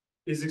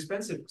is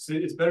expensive. So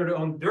it's better to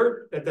own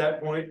dirt at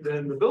that point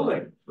than the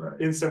building. Right.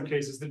 In some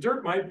cases, the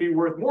dirt might be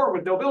worth more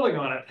with no building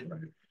on it.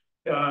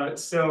 Right.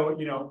 So,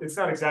 you know, it's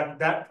not exactly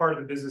that part of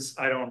the business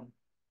I don't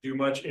do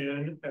much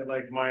in. And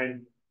like my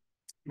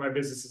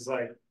business is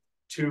like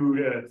 2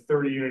 to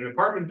 30 unit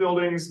apartment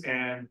buildings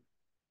and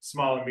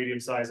small and medium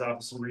sized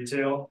office and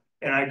retail.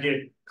 And I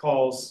get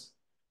calls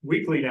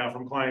weekly now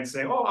from clients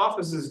saying, oh,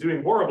 office is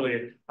doing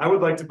horribly. I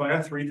would like to buy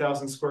a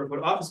 3,000 square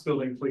foot office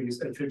building, please,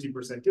 at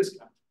 50%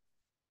 discount.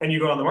 And you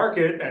go on the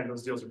market and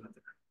those deals are not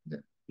there. Yeah.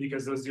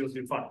 Because those deals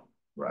do fine.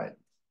 Right.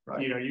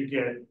 Right. You know, you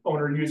get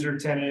owner user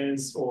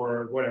tenants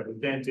or whatever,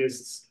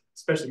 dentists,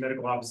 especially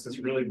medical office does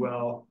really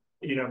well,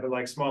 you know, but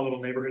like small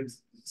little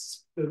neighborhoods,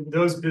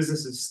 those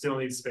businesses still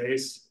need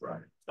space.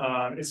 Right.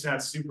 It's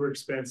not super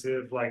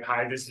expensive, like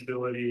high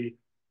visibility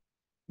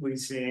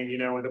leasing, you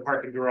know, with a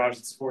parking garage,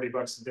 it's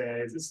 $40 a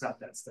day. It's not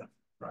that stuff.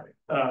 Right.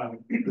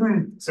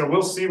 So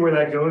we'll see where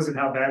that goes and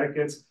how bad it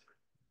gets.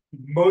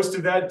 Most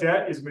of that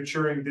debt is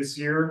maturing this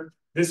year.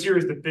 This year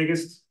is the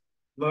biggest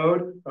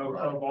load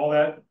of all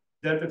that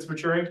debt that's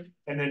maturing.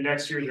 And then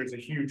next year, there's a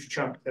huge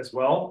chunk as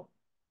well.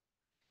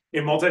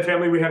 In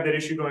multifamily, we have that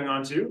issue going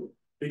on too,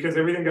 because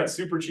everything got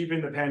super cheap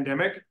in the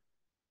pandemic.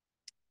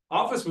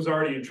 Office was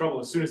already in trouble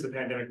as soon as the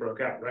pandemic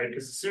broke out, right?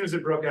 Because as soon as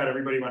it broke out,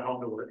 everybody went home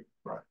to work.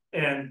 Right.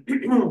 And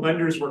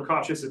lenders were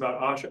cautious about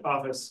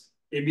office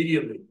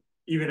immediately,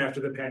 even after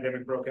the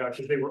pandemic broke out,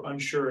 because they were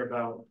unsure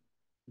about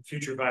the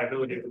future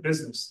viability of the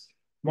business.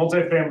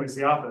 Multifamily is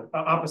the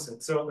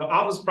opposite. So the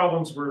office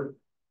problems were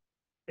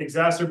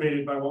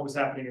exacerbated by what was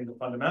happening in the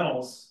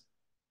fundamentals,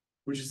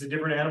 which is a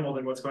different animal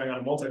than what's going on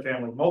in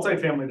multifamily.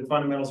 Multifamily, the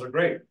fundamentals are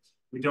great.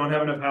 We don't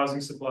have enough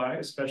housing supply,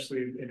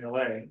 especially in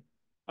LA.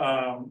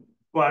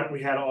 But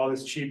we had all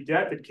this cheap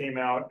debt that came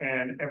out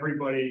and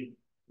everybody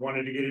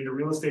wanted to get into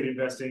real estate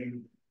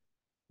investing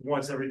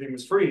once everything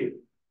was free.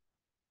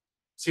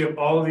 So you have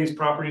all of these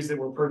properties that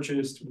were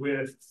purchased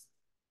with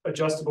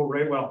adjustable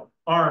rate, well,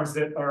 ARMs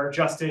that are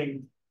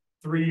adjusting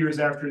 3 years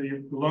after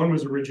the loan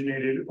was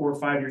originated or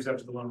 5 years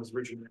after the loan was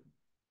originated.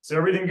 So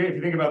everything, if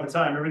you think about the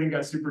time, everything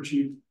got super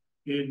cheap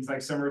in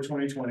like summer of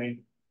 2020.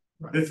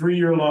 Right. The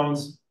 3-year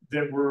loans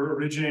that were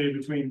originated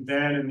between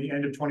then and the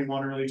end of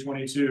 21, early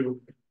 22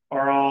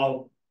 are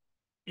all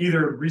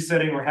either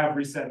resetting or have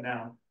reset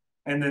now.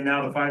 And then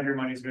now the 5-year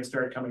money is going to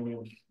start coming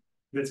in.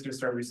 That's going to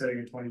start resetting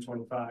in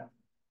 2025.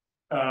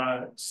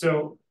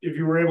 So if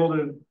you were able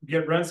to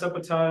get rents up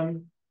a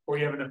ton, or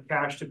you have enough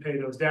cash to pay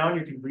those down,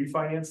 you can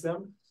refinance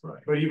them.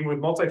 Right. But even with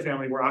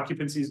multifamily, where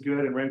occupancy is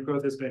good and rent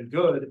growth has been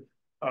good,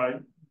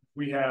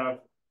 we have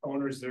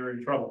owners that are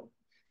in trouble.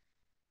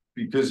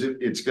 Because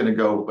it's gonna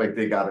go, like,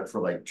 they got it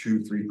for like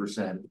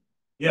 2-3%.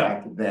 Yeah.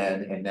 Back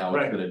then, and now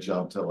Right. it's gonna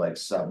jump to like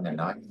 7 and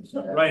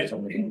 9%. Right.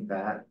 Something like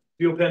that.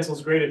 Fuel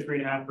pencil's great at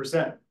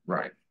 3.5%.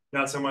 Right,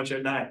 Not so much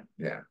at night.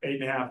 yeah,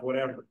 8.5,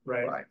 whatever,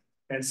 right? right,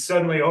 And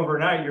suddenly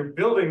overnight, your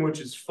building, which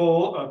is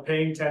full of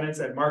paying tenants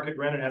at market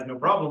rent and has no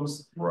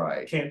problems,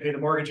 right. can't pay the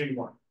mortgage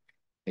anymore.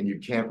 And you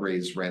can't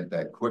raise rent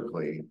that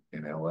quickly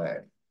in LA.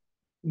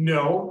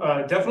 No,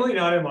 definitely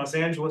not in Los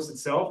Angeles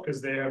itself,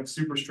 because they have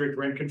super strict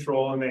rent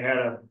control and they had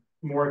a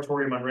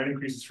moratorium on rent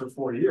increases for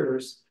 4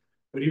 years.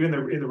 But even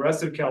in the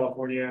rest of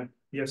California,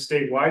 you have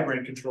statewide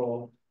rent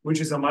control, which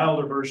is a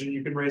milder version.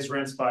 You can raise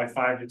rents by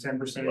 5 to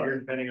 10% a year,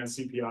 depending on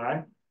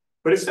CPI.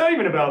 But it's not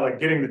even about like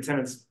getting the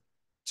tenants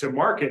to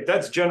market.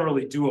 That's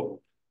generally doable,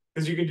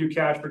 because you can do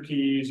cash for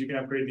keys, you can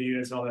upgrade the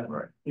units and all that.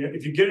 Right. You know,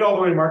 if you get it all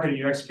the way to market and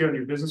you execute on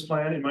your business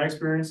plan, in my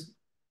experience,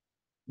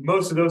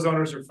 most of those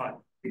owners are fine.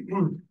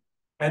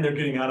 And they're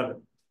getting out of it.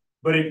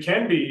 But it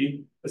can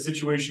be a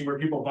situation where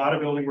people bought a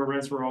building where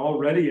rents were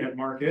already at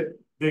market.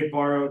 They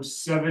borrowed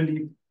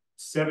 70 to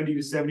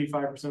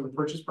 75% of the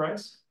purchase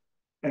price.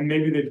 And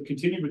maybe they've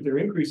continued with their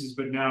increases,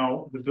 but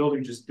now the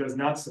building just does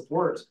not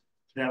support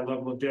that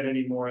level of debt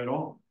anymore at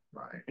all.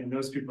 Right. And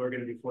those people are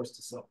going to be forced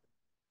to sell.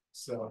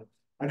 So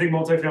I think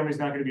multifamily is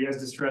not going to be as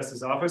distressed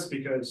as office,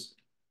 because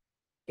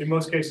in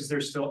most cases,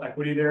 there's still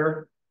equity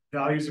there.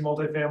 Values in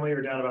multifamily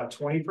are down about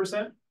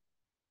 20%.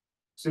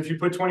 So if you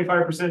put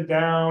 25%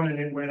 down and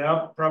it went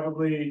up,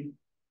 probably,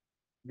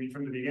 I mean,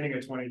 from the beginning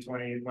of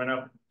 2020, it went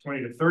up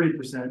 20 to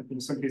 30%, in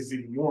some cases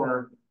even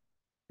more.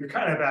 You're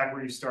kind of back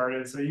where you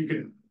started. So you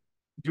could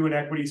do an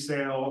equity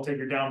sale, take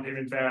your down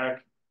payment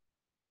back,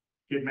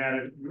 get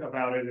mad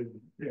about it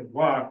and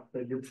walk,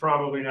 but you're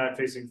probably not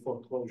facing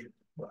foreclosure.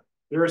 Right.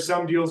 There are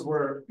some deals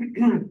where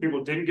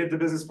people didn't get the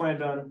business plan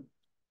done,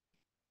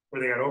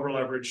 where they got over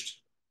leveraged.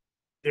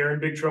 They're in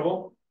big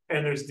trouble.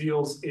 And there's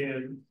deals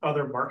in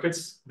other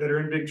markets that are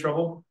in big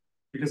trouble,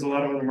 because a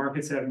lot of other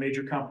markets have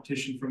major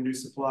competition from new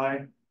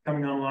supply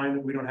coming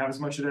online. We don't have as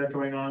much of that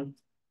going on.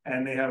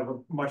 And they have a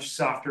much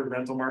softer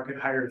rental market,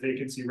 higher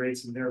vacancy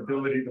rates, and their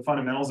ability, the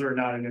fundamentals are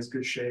not in as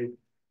good shape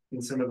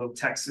in some of the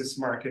Texas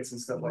markets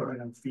and stuff like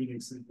that, in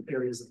Phoenix and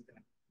areas like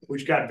that,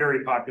 which got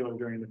very popular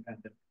during the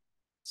pandemic.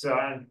 So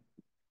I'm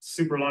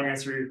super long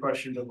answer to your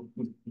question,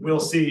 but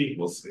we'll see.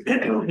 We'll see.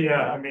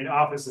 Yeah, I mean,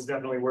 office is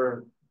definitely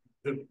where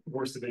the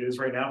worst of it is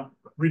right now.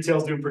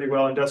 Retail's doing pretty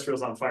well.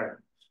 Industrial's on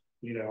fire.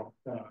 You know,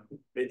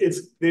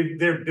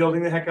 they're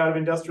building the heck out of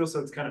industrial,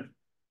 so it's kind of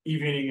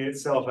evening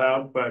itself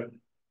out. But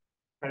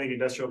I think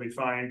industrial will be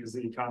fine because the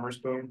e-commerce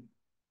boom.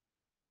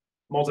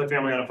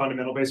 Multifamily on a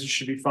fundamental basis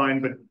should be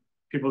fine, but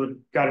people that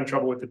got in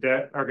trouble with the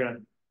debt are going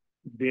to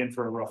be in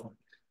for a rough one.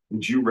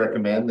 Would you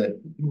recommend that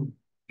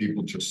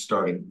people just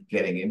starting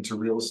getting into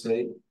real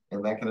estate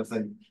and that kind of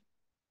thing?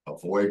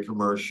 Avoid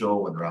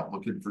commercial when they're out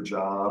looking for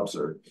jobs,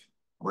 or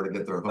where to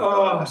get their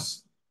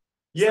hookups?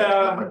 Yeah,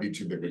 that might be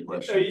too big a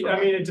question. I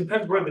mean, it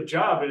depends where the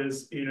job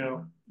is. You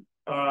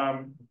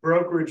know,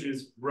 brokerage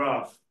is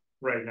rough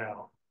right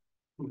now,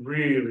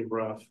 really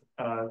rough.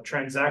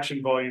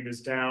 Transaction volume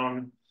is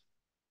down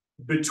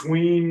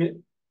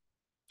between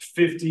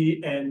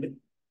 50 and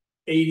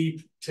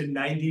 80 to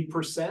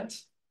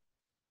 90%,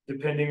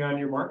 depending on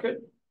your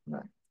market.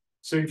 Right.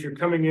 So if you're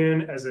coming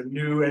in as a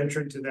new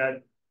entrant to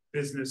that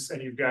business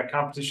and you've got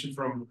competition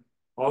from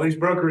all these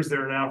brokers that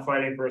are now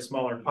fighting for a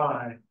smaller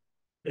pie,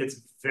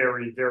 it's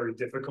very, very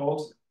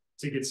difficult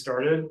to get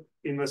started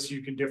unless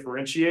you can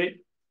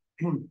differentiate.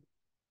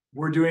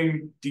 We're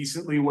doing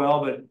decently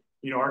well, but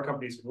you know, our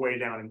company's way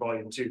down in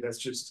volume too. That's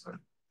just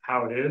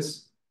how it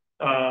is.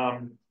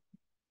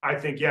 I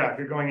think, yeah, if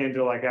you're going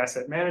into like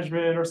asset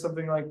management or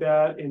something like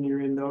that, and you're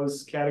in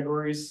those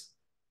categories,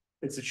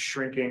 it's a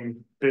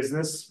shrinking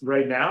business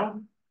right now.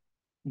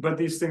 But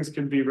these things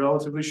can be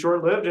relatively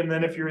short-lived. And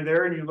then if you're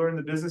there and you learn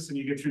the business and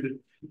you get through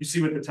you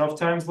see what the tough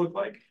times look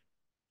like,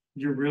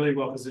 you're really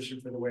well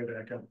positioned for the way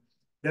back up.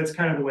 That's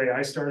kind of the way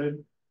I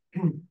started.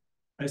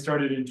 I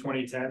started in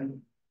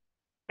 2010.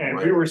 And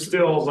we were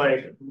still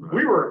like,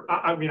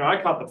 I mean,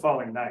 I caught the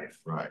falling knife,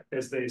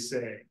 as they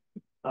say,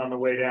 on the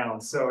way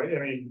down. So, I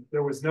mean,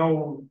 there was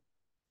no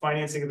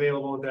financing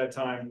available at that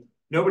time.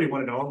 Nobody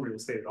wanted to own real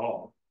estate at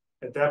all.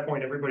 At that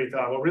point, everybody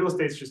thought, well, real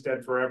estate's just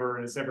dead forever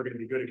and it's never going to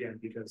be good again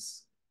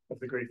because of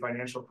the great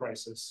financial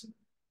crisis.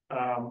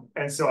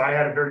 And so I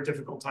had a very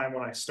difficult time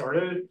when I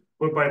started,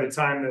 but by the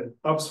time the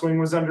upswing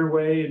was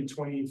underway in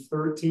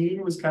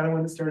 2013 was kind of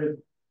when it started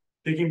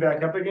picking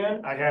back up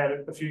again. I had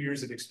a few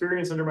years of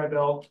experience under my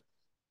belt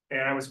and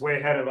I was way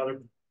ahead of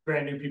other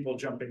brand new people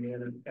jumping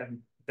in and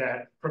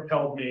that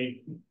propelled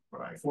me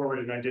forward,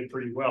 and I did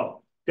pretty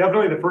well.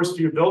 Definitely the first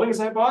few buildings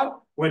I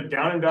bought went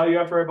down in value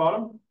after I bought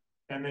them,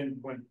 and then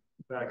went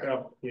back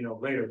up,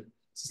 later.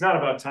 It's not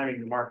about timing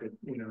the market,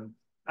 I don't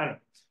know.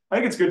 I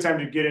think it's a good time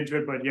to get into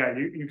it, but yeah,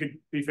 you could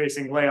be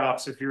facing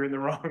layoffs if you're in the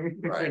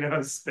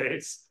wrong,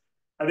 space.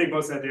 I think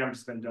most of that damage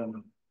has been done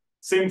though.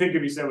 Same thing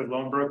could be said with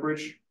loan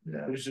brokerage.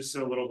 Yeah. There's just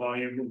so little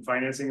volume in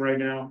financing right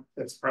now.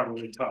 That's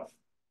probably tough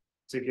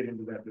to get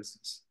into that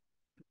business.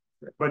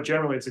 But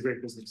generally, it's a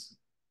great business.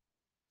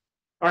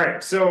 All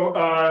right,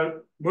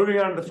 so moving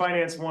on to the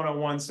finance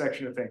 101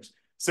 section of things.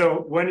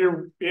 So when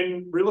you're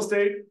in real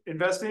estate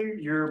investing,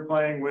 you're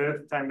playing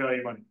with time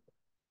value money.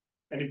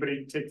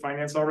 Anybody take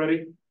finance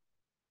already?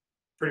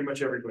 Pretty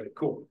much everybody.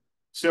 Cool.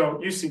 So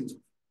you've seen it,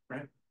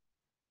 right?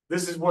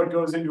 This is what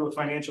goes into a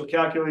financial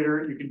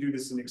calculator. You can do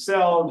this in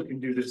Excel. You can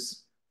do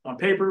this on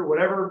paper,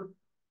 whatever.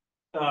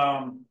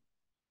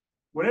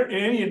 Whenever in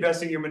any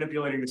investing, you're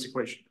manipulating this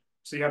equation.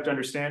 So you have to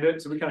understand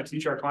it. So we kind of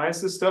teach our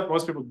clients this stuff.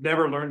 Most people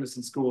never learn this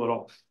in school at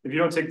all. If you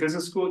don't take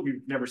business school,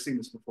 you've never seen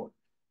this before,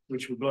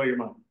 which would blow your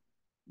mind.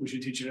 We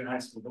should teach it in high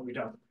school, but we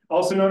don't.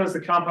 Also known as the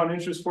compound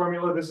interest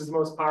formula. This is the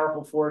most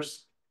powerful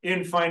force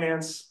in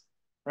finance,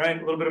 right? A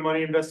little bit of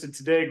money invested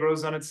today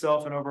grows on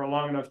itself, and over a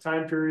long enough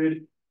time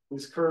period,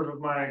 this curve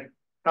of my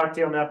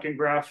cocktail napkin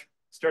graph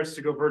starts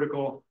to go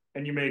vertical,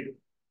 and you make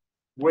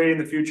way in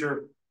the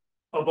future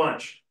a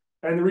bunch.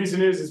 And the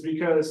reason is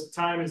because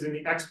time is in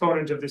the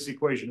exponent of this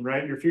equation,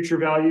 right? Your future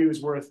value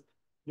is worth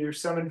your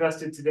sum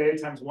invested today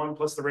times 1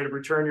 plus the rate of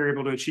return you're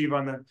able to achieve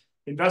on the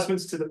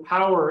investments to the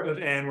power of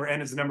n, where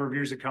n is the number of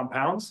years it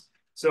compounds.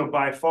 So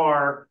by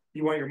far,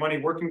 you want your money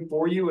working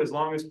for you as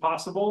long as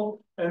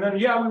possible. And then,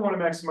 yeah, we want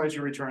to maximize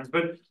your returns.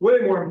 But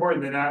way more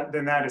important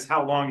than that is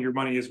how long your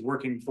money is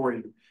working for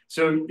you.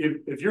 So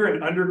if you're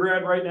an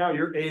undergrad right now,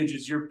 your age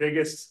is your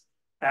biggest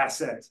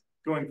asset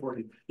going for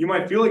you. You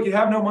might feel like you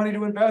have no money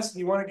to invest and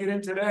you want to get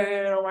in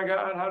today. Oh my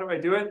God, how do I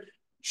do it?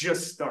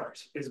 Just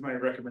start is my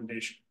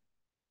recommendation.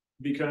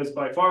 Because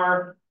by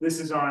far, this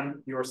is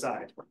on your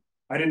side.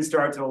 I didn't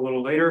start till a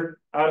little later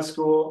out of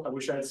school. I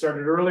wish I had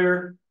started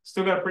earlier.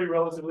 Still got a pretty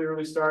relatively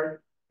early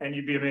start, and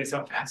you'd be amazed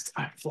how fast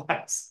time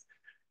flies.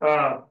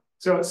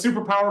 So it's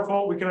super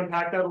powerful. We can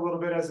unpack that a little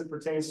bit as it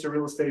pertains to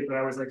real estate, but I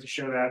always like to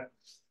show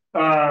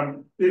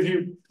that. If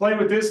you play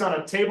with this on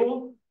a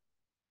table,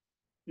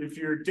 if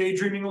you're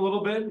daydreaming a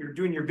little bit, you're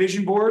doing your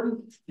vision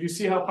board, you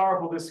see how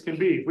powerful this can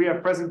be. If we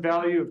have present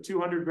value of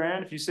 200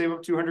 grand, if you save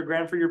up 200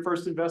 grand for your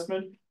first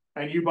investment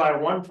and you buy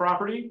one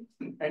property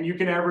and you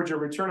can average a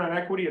return on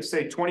equity of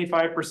say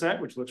 25%,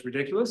 which looks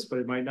ridiculous, but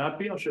it might not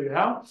be. I'll show you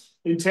how.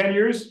 In 10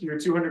 years, your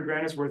 200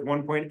 grand is worth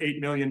 $1.8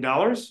 million.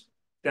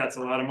 That's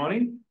a lot of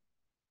money.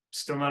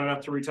 Still not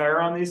enough to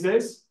retire on these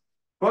days.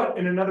 But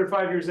in another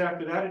 5 years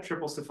after that, it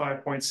triples to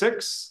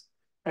 5.6.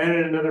 And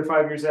in another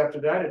 5 years after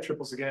that, it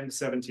triples again to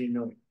 17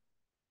 million.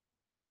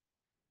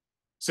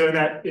 So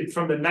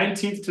from the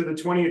 19th to the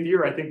 20th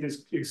year, I think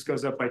this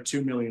goes up by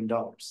 $2 million.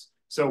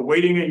 So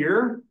waiting a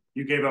year,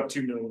 you gave up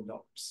 $2 million.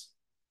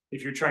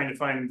 If you're trying to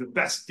find the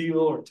best deal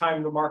or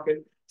time the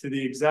market to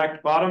the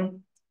exact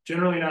bottom,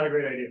 generally not a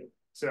great idea.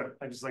 So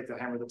I just like to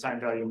hammer the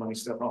time value of money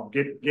stuff home.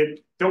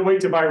 Don't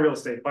wait to buy real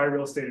estate. Buy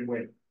real estate and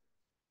wait.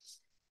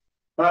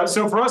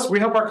 So for us, we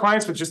help our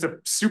clients with just a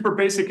super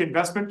basic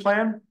investment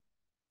plan.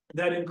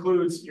 That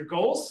includes your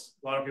goals.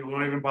 A lot of people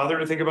don't even bother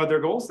to think about their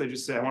goals. They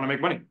just say, I want to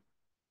make money.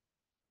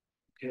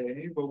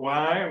 Okay, but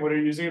why? And what are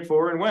you using it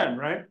for and when,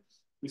 right?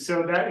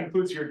 So that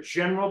includes your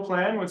general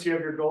plan once you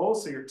have your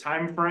goals. So your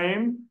time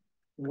frame,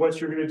 what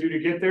you're going to do to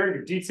get there.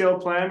 Your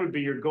detailed plan would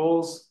be your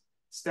goals,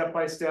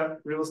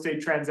 step-by-step, real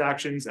estate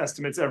transactions,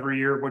 estimates every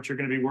year of what you're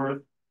going to be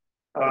worth,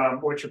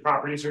 what your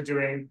properties are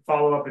doing,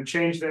 follow up and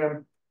change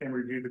them, and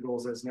review the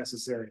goals as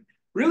necessary.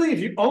 Really, if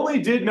you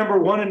only did number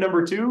 1 and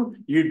number 2,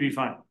 you'd be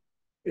fine.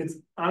 It's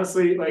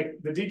honestly like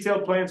the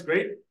detailed plan's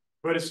great,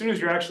 but as soon as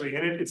you're actually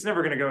in it, it's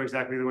never going to go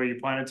exactly the way you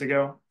plan it to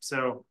go.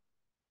 So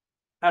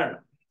I don't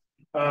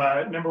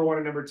know. Number 1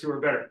 and number 2 are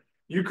better.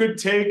 You could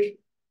take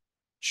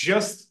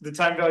just the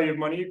time value of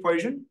money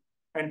equation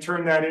and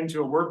turn that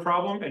into a word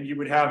problem, and you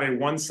would have a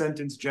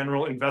 1-sentence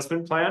general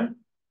investment plan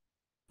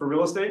for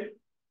real estate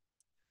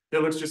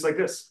that looks just like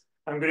this.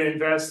 I'm going to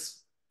invest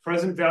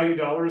present value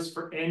dollars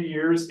for N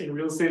years in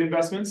real estate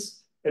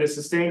investments at a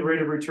sustained rate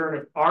of return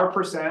of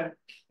R%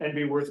 and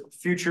be worth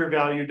future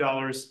value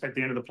dollars at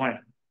the end of the plan.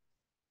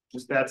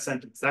 Just that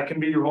sentence. That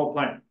can be your whole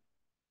plan.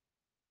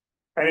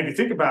 And if you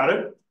think about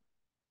it,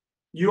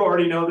 you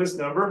already know this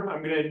number.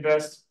 I'm going to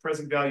invest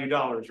present value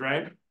dollars,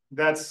 right?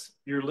 That's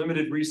your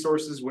limited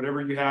resources,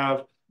 whatever you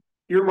have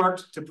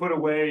earmarked to put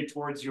away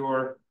towards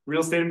your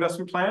real estate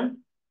investment plan.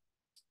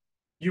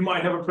 You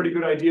might have a pretty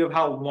good idea of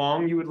how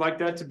long you would like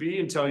that to be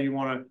until you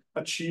want to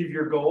achieve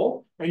your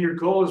goal. And your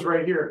goal is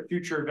right here,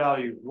 future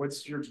value.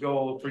 What's your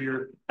goal for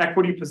your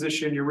equity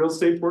position, your real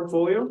estate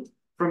portfolio?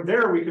 From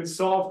there, we can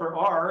solve for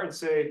R and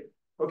say,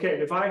 okay,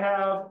 if I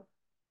have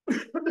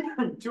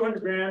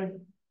 200 grand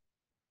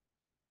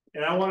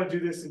and I want to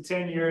do this in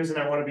 10 years and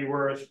I want to be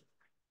worth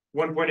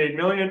 1.8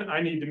 million,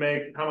 I need to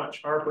make how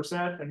much?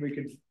 R%, and we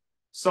can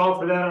solve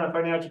for that on a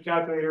financial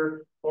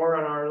calculator or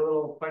on our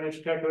little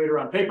financial calculator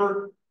on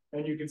paper.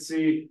 And you can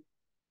see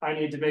I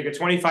need to make a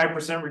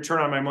 25%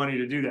 return on my money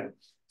to do that.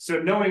 So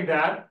knowing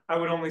that, I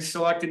would only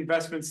select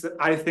investments that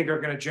I think are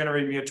going to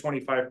generate me a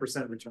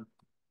 25% return.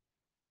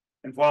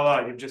 And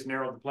voila, you've just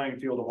narrowed the playing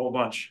field a whole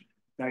bunch.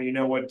 Now you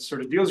know what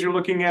sort of deals you're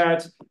looking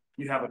at.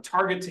 You have a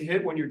target to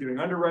hit when you're doing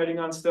underwriting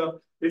on stuff.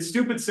 It's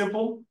stupid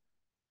simple,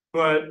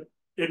 but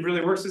it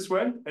really works this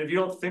way. And if you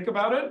don't think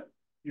about it,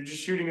 you're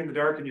just shooting in the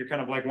dark and you're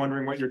kind of like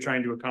wondering what you're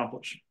trying to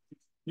accomplish.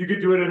 You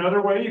could do it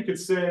another way. You could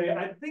say,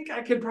 I think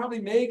I could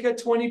probably make a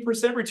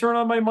 20% return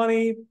on my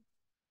money.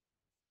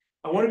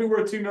 I want to be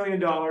worth $2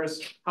 million.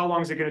 How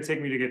long is it going to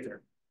take me to get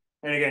there?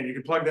 And again, you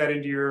can plug that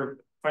into your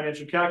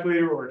financial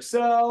calculator or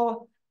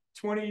Excel.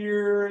 20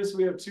 years,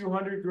 we have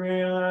 200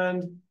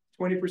 grand,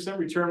 20%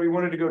 return. We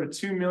wanted to go to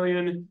 2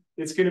 million.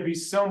 It's going to be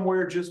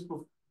somewhere just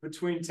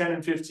between 10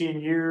 and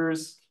 15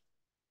 years.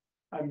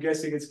 I'm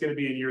guessing it's going to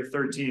be in year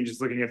 13,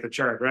 just looking at the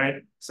chart, right?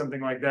 Something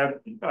like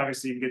that.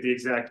 Obviously, you can get the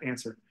exact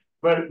answer.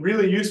 But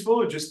really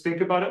useful to just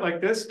think about it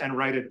like this and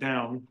write it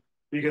down,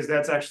 because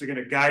that's actually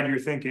going to guide your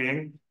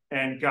thinking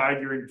and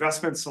guide your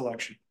investment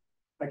selection.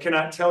 I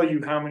cannot tell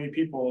you how many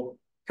people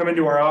come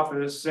into our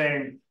office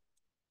saying,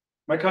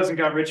 my cousin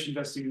got rich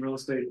investing in real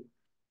estate.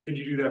 Can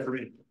you do that for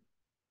me?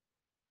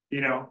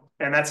 You know,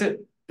 and that's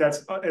it.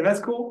 That's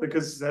cool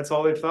because that's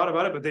all they've thought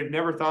about it, but they've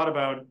never thought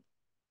about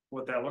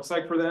what that looks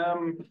like for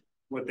them,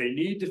 what they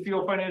need to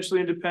feel financially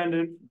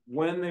independent,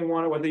 when they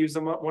want it, what they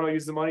want to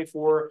use the money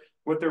for,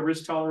 what their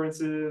risk tolerance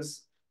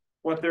is,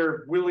 what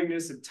their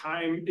willingness and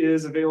time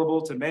is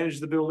available to manage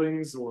the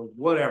buildings or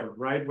whatever,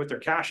 right? What their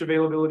cash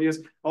availability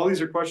is. All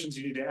these are questions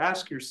you need to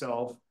ask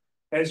yourself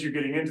as you're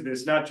getting into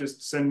this, not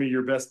just send me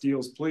your best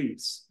deals,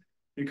 please,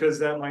 because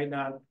that might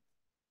not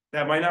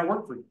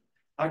work for you.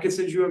 I could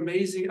send you an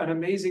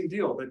amazing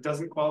deal that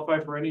doesn't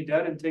qualify for any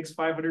debt and takes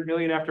 500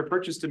 million after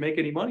purchase to make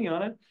any money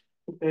on it.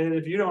 And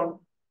if you don't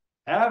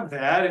have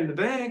that in the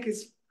bank,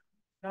 it's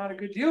not a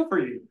good deal for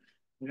you,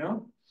 you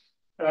know?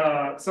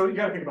 So you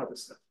got to think about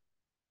this stuff.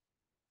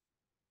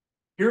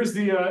 Here's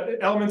the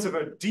elements of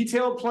a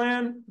detailed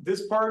plan.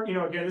 This part, you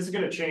know, again, this is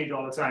going to change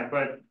all the time,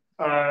 but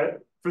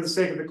for the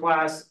sake of the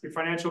class, your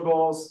financial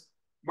goals,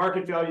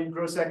 market value,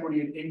 gross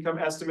equity, and income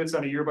estimates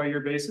on a year-by-year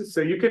basis.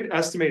 So you can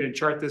estimate and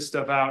chart this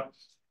stuff out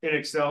in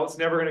Excel. It's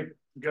never going to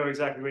go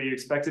exactly the way you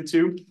expect it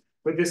to,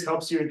 but this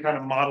helps you in kind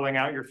of modeling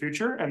out your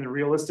future and the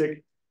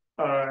realistic,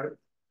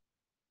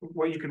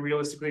 what you can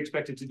realistically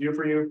expect it to do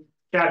for you.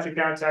 Cash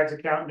account, tax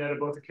account, net of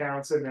both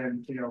accounts, and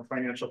then, you know,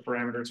 financial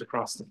parameters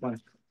across the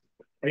plan.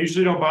 I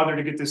usually don't bother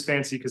to get this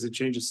fancy because it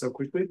changes so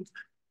quickly.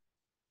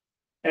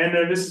 And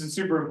then this is a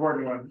super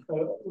important one.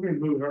 Let me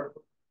move our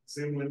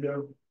Zoom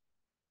window.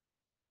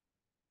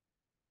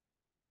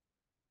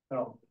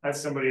 Oh, that's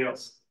somebody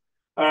else.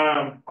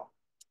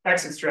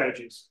 Exit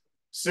strategies.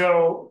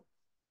 So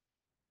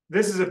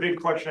this is a big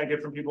question I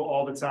get from people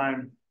all the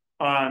time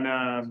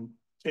on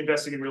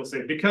investing in real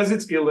estate. Because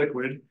it's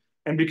illiquid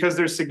and because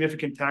there's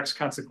significant tax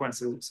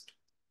consequences,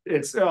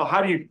 it's, oh,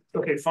 how do you,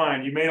 okay,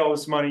 fine, you made all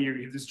this money,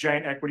 you have this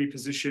giant equity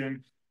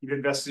position, you've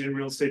invested in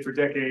real estate for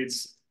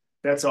decades,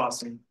 that's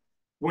awesome.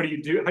 What do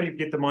you do? How do you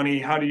get the money?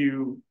 How do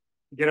you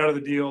get out of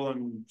the deal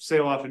and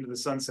sail off into the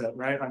sunset,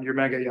 right, on your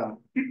mega yacht?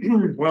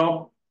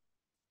 Well,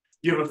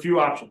 you have a few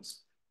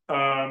options,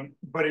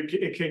 but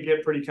it can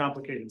get pretty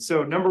complicated.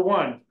 So number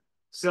one,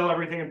 sell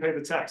everything and pay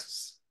the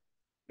taxes.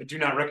 I do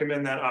not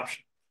recommend that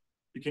option.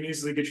 You can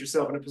easily get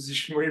yourself in a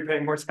position where you're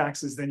paying more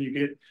taxes than you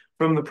get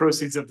from the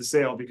proceeds of the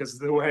sale because of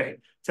the way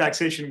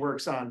taxation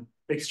works on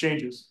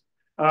exchanges.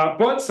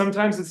 But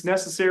sometimes it's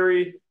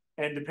necessary,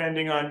 and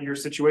depending on your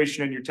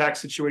situation and your tax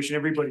situation,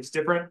 everybody's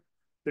different.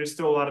 There's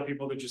still a lot of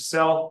people that just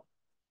sell,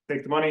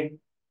 take the money,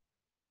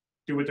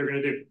 do what they're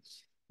going to do.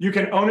 You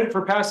can own it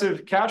for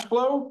passive cash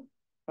flow.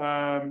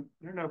 I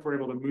don't know if we're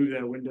able to move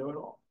that window at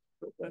all,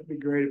 but that'd be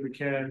great if we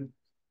can.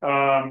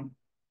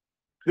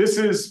 This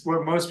is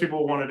what most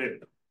people want to do.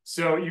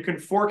 So you can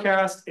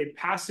forecast a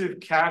passive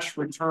cash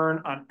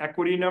return on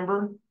equity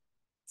number.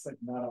 It's like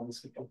not on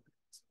this.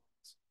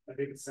 I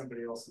think it's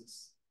somebody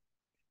else's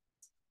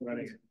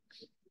running it.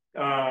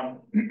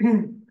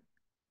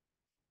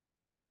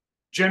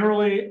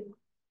 Generally,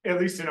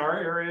 at least in our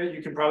area,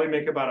 you can probably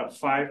make about a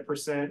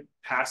 5%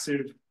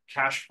 passive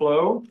cash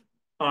flow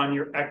on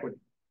your equity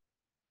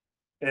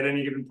at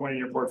any given point in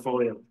your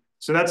portfolio.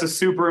 So that's a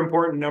super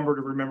important number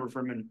to remember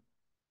for a minute.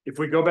 If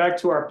we go back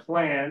to our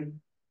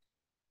plan,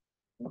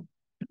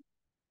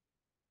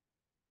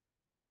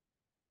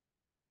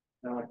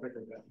 now I click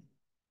that.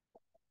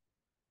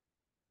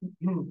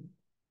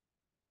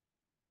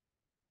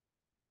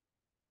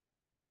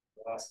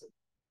 Lost it.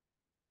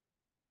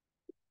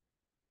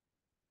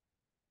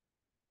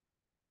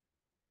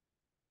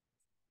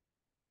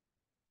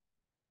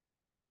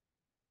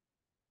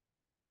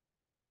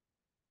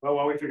 Well,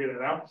 while we figure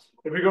that out,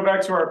 if we go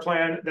back to our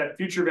plan, that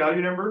future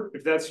value number,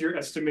 if that's your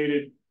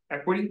estimated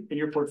equity in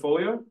your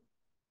portfolio,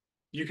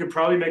 you can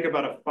probably make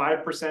about a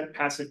 5%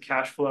 passive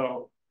cash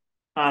flow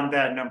on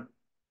that number.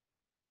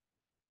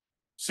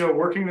 So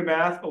working the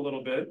math a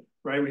little bit,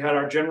 right? We had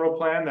our general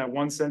plan, that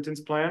one sentence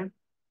plan.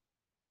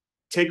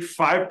 Take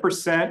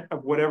 5%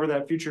 of whatever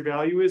that future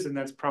value is, and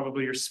that's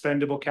probably your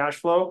spendable cash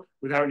flow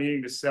without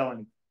needing to sell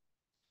anything.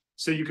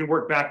 So you can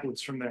work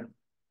backwards from there.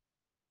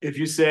 If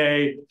you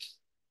say,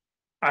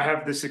 I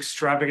have this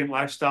extravagant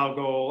lifestyle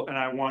goal and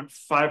I want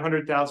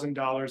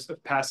 $500,000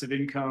 of passive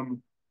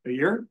income a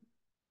year,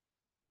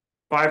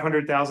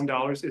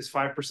 $500,000 is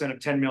 5% of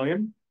 10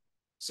 million.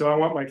 So I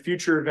want my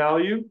future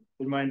value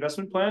in my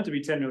investment plan to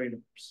be $10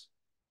 million.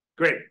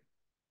 Great.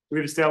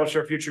 We've established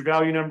our future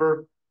value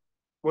number.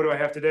 What do I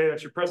have today?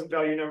 That's your present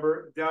value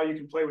number. Now you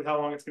can play with how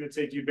long it's going to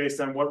take you based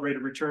on what rate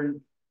of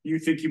return you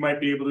think you might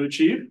be able to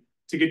achieve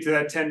to get to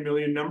that 10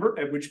 million number,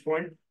 at which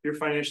point you're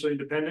financially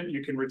independent.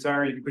 You can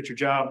retire, you can quit your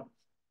job,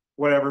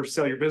 whatever,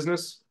 sell your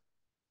business,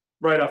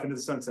 right off into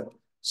the sunset.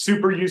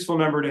 Super useful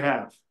number to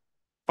have.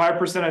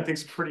 5% I think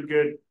is pretty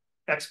good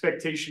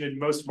expectation in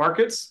most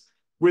markets.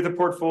 With a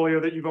portfolio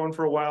that you've owned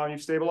for a while and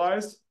you've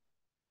stabilized,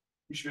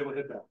 you should be able to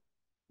hit that.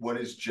 What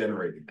is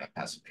generating that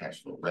passive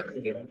cash flow?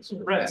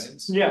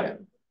 Rents. Yeah.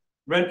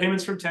 Rent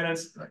payments from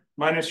tenants, right,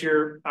 minus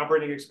your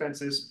operating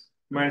expenses,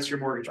 minus your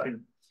mortgage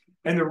payment.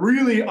 And the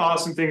really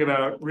awesome thing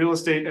about real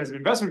estate as an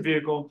investment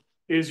vehicle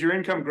is your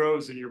income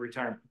grows in your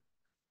retirement.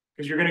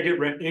 Because you're going to get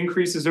rent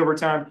increases over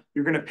time.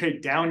 You're going to pay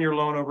down your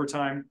loan over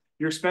time.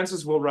 Your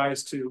expenses will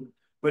rise too,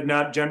 but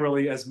not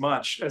generally as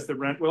much as the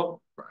rent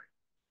will. Right.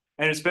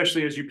 And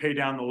especially as you pay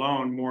down the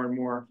loan more and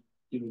more.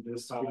 You need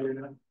this. Oh,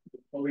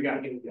 we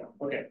got it. Yeah.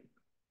 Okay.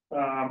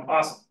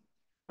 Awesome.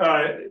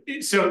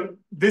 So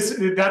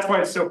that's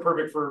why it's so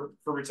perfect for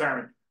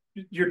retirement.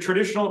 Your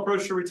traditional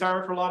approach to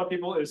retirement for a lot of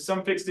people is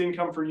some fixed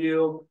income for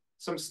yield,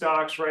 some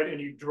stocks, right?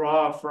 And you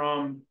draw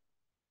from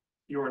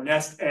your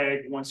nest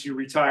egg once you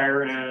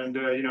retire, and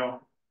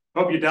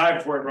hope you die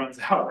before it runs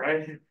out,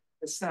 right?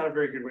 It's not a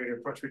very good way to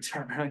approach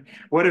retirement.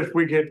 What if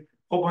we get a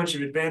whole bunch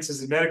of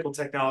advances in medical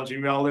technology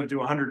and we all live to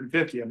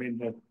 150? I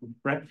mean,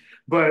 right?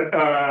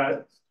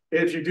 But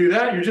if you do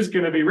that, you're just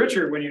going to be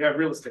richer when you have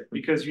real estate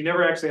because you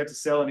never actually have to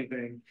sell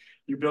anything.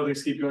 Your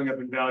buildings keep going up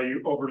in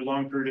value over a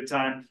long period of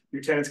time.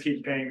 Your tenants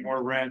keep paying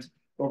more rent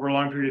over a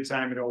long period of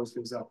time. It always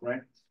goes up,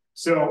 right?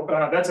 So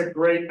that's a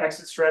great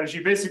exit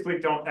strategy. Basically,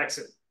 don't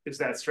exit is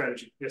that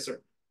strategy. Yes, sir.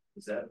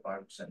 Is that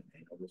 5%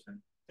 annual?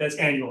 That's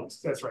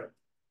annualized. That's right.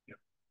 Yeah.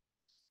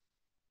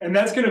 And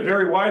that's going to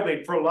vary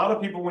widely. For a lot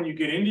of people, when you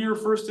get into your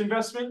first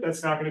investment,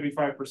 that's not going to be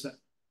 5%.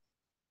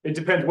 It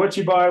depends what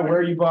you buy,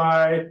 where you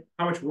buy,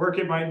 how much work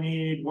it might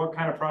need, what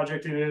kind of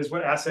project it is,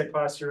 what asset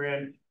class you're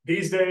in.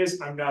 These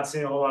days, I'm not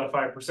seeing a whole lot of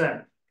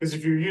 5%. Because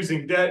if you're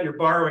using debt, you're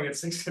borrowing at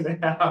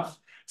 6.5%.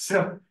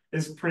 So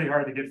it's pretty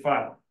hard to get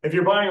 5%. If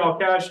you're buying all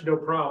cash, no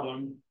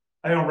problem.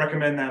 I don't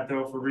recommend that,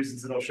 though, for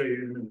reasons that I'll show you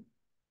in a minute.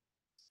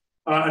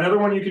 Another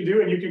one you can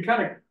do, and you can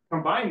kind of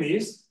combine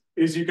these,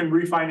 is you can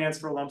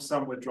refinance for lump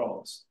sum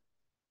withdrawals.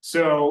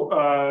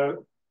 So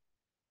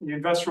you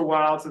invest for a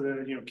while to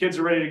the, kids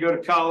are ready to go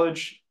to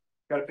college,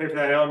 got to pay for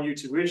that LMU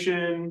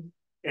tuition,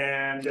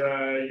 and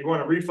you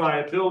want to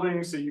refi a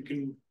building so you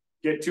can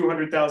get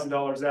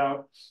 $200,000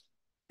 out.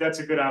 That's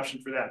a good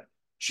option for that.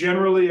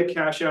 Generally, a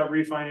cash out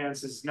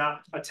refinance is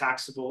not a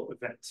taxable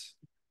event.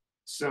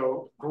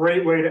 So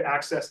great way to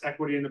access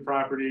equity in the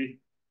property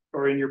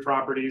or in your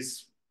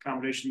properties,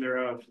 combination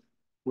thereof,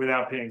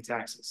 without paying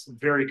taxes.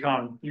 Very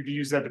common. You can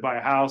use that to buy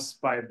a house,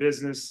 buy a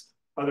business,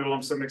 other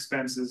lump sum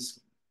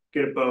expenses,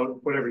 get a boat,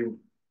 whatever you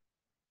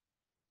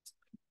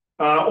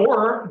want.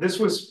 Or this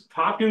was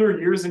popular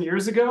years and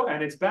years ago,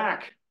 and it's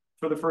back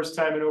for the first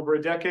time in over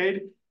a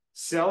decade.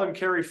 Sell and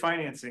carry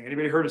financing.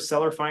 Anybody heard of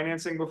seller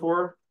financing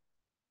before?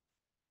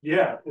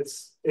 Yeah,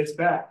 it's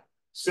back.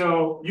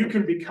 So you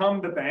can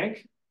become the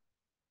bank.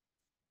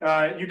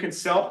 You can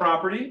sell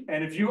property,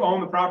 and if you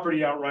own the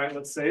property outright,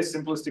 let's say,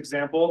 simplest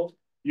example,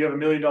 you have $1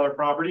 million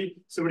property,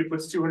 somebody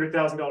puts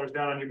 $200,000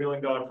 down on your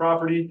 $1 million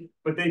property,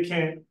 but they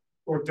can't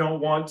or don't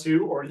want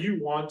to, or you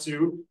want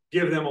to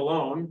give them a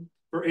loan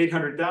for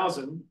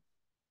 $800,000.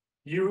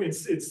 You,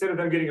 instead of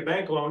them getting a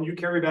bank loan, you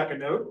carry back a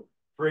note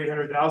for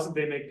 $800,000.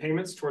 They make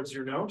payments towards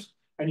your note,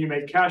 and you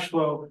make cash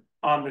flow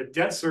on the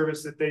debt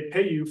service that they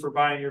pay you for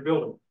buying your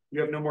building.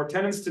 You have no more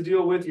tenants to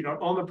deal with. You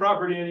don't own the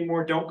property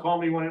anymore. Don't call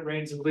me when it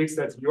rains and leaks.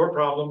 That's your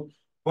problem.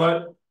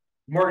 But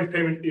mortgage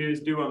payment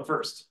is due on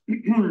first.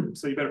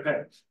 So you better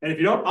pay. And if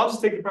you don't, I'll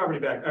just take the property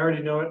back. I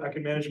already know it. I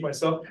can manage it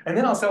myself. And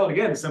then I'll sell it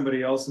again to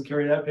somebody else and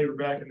carry that paper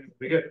back, and then it'll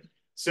be good.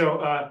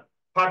 So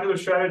popular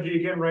strategy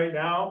again right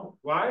now.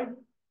 Why?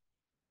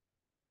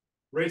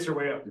 Rates are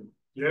way up.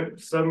 Yeah,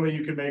 suddenly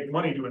you can make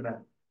money doing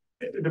that.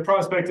 The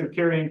prospect of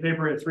carrying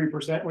paper at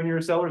 3% when you're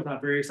a seller is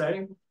not very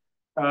exciting.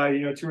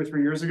 2 or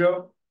 3 years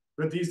ago.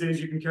 But these days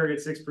you can carry at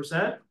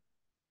 6%,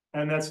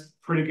 and that's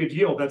pretty good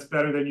yield. That's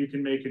better than you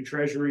can make in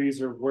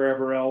treasuries or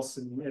wherever else,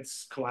 and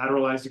it's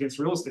collateralized against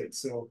real estate.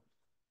 So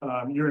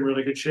you're in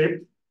really good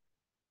shape.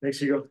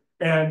 Makes you go.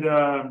 And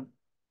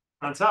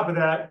on top of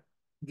that,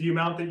 the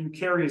amount that you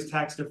carry is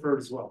tax deferred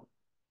as well.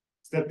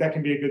 So that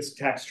can be a good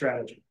tax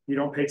strategy. You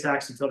don't pay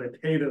tax until they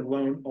pay the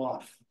loan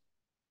off.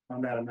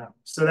 on that amount.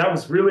 So that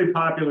was really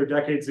popular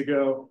decades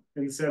ago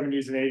in the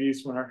 70s and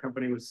 80s when our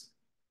company was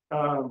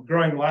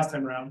growing the last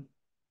time around.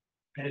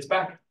 And it's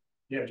back.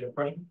 Yeah, Jeff,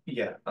 right?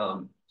 Yeah,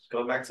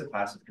 going back to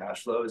passive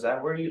cash flow, is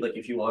that where you, like,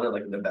 if you want to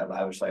like live that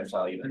lavish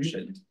lifestyle you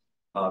mentioned,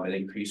 and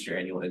increase your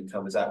annual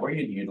income, is that where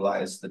you'd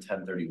utilize the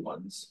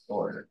 1031s,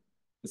 or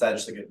is that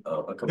just like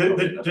a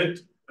component?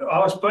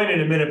 I'll explain it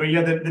in a minute, but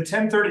yeah, the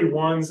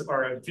 1031s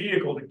are a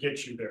vehicle to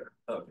get you there.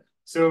 Okay.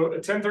 So a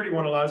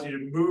 1031 allows you to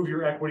move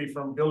your equity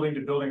from building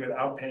to building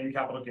without paying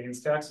capital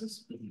gains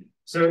taxes.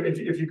 So if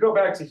you go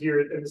back to here,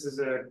 and this is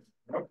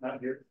not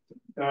here.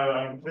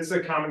 This is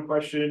a common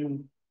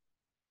question.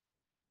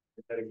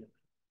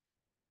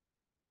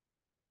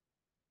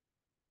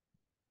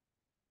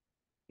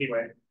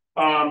 Anyway,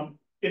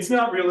 it's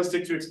not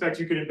realistic to expect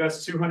you could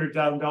invest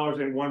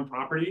 $200,000 in one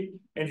property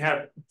and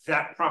have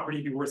that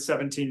property be worth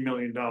 $17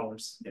 million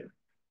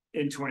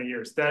in 20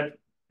 years. That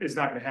is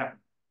not going to happen.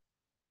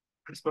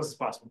 I suppose it's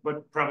possible,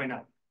 but probably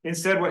not.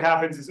 Instead, what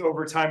happens is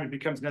over time, it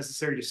becomes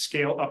necessary to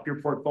scale up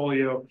your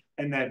portfolio,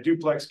 and that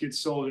duplex gets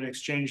sold and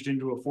exchanged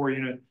into a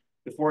 4-unit.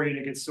 The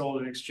 4-unit gets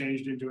sold and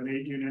exchanged into an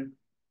 8-unit.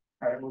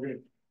 All right, we're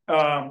good.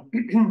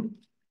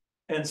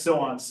 And so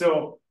on.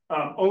 So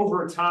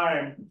over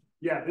time,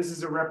 yeah, this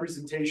is a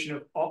representation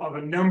of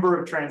a number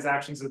of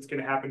transactions that's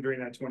going to happen during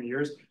that 20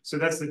 years. So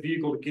that's the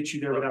vehicle to get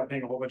you there without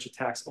paying a whole bunch of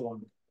tax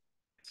along the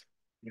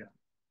way.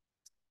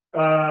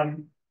 Yeah.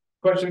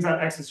 Questions on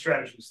exit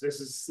strategies.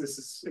 This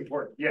is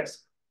important.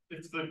 Yes.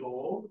 If the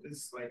goal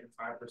is like a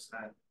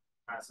 5%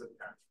 passive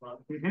cash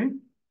flow,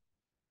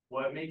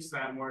 what makes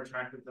that more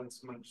attractive than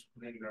someone just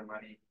putting their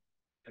money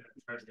in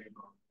a treasury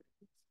bond?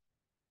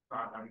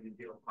 Not having to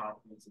deal with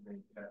properties and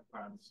then get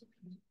funds.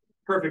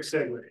 Perfect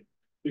segue,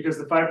 because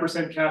the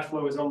 5% cash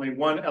flow is only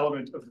one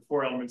element of the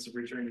 4 elements of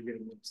return you get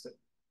in real estate.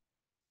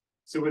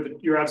 So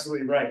you're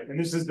absolutely right, and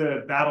this is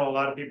the battle a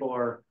lot of people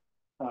are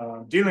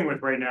dealing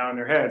with right now in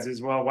their heads is,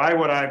 well, why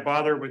would I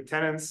bother with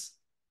tenants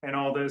and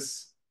all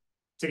this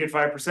to get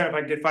 5% if I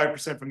can get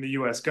 5% from the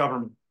US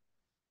government?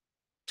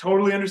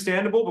 Totally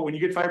understandable, but when you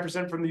get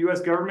 5% from the US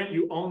government,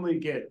 you only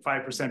get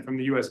 5% from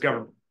the US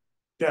government.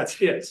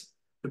 That's it.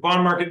 The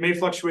bond market may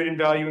fluctuate in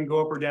value and go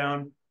up or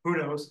down, who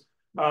knows?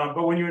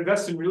 But when you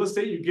invest in real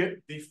estate, you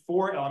get the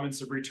 4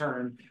 elements of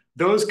return.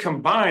 Those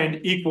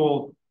combined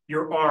equal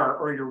your R,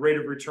 or your rate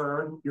of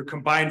return, your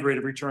combined rate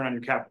of return on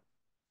your capital.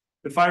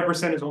 The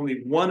 5% is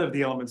only one of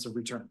the elements of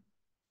return.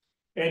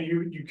 And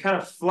you kind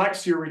of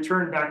flex your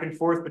return back and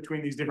forth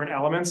between these different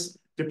elements,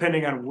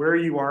 depending on where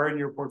you are in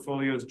your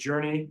portfolio's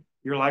journey,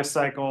 your life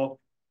cycle,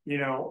 you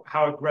know,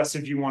 how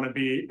aggressive you want to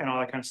be, and all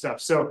that kind of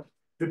stuff. So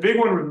the big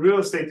one with real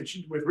estate that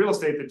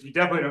you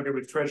definitely don't get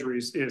with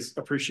treasuries is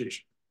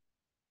appreciation.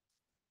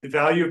 The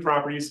value of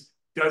properties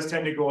does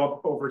tend to go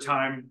up over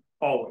time,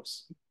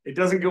 always. It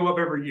doesn't go up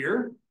every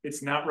year.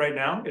 It's not right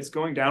now. It's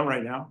going down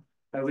right now.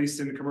 At least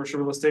in the commercial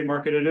real estate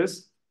market, it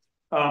is.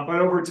 But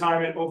over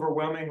time, it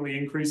overwhelmingly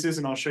increases,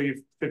 and I'll show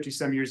you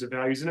 50-some years of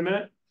values in a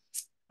minute.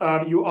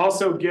 You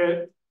also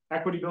get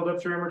equity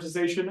buildup through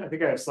amortization. I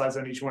think I have slides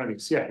on each one of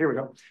these. Yeah, here we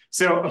go.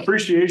 So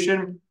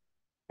appreciation,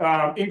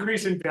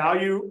 increase in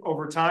value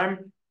over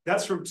time.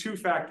 That's from 2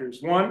 factors.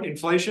 One,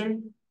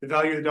 inflation. The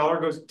value of the dollar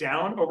goes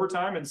down over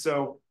time, and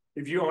so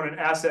if you own an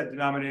asset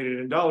denominated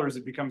in dollars,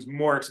 it becomes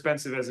more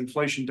expensive as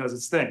inflation does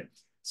its thing.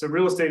 So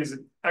real estate is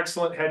an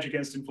excellent hedge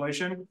against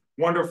inflation.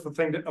 Wonderful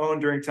thing to own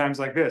during times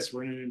like this.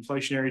 We're in an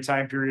inflationary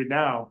time period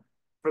now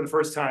for the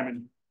first time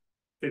in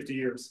 50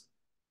 years.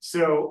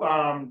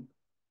 So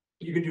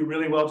you can do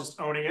really well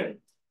just owning it.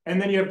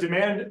 And then you have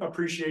demand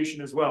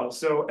appreciation as well.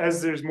 So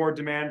as there's more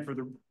demand for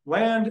the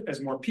land, as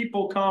more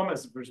people come,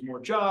 as there's more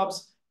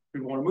jobs,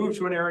 people want to move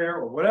to an area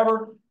or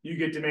whatever, you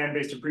get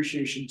demand-based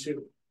appreciation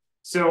too.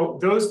 So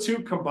those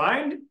 2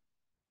 combined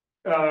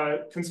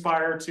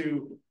conspire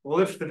to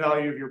lift the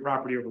value of your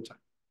property over time.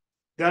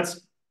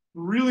 That's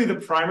really the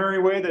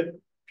primary way that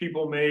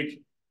people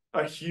make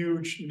a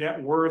huge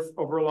net worth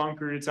over a long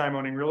period of time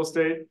owning real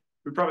estate.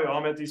 We probably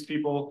all met these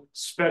people,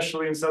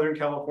 especially in Southern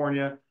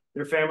California.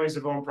 Their families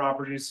have owned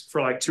properties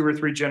for like 2 or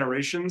 3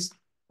 generations.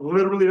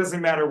 Literally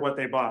doesn't matter what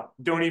they bought.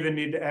 Don't even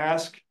need to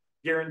ask.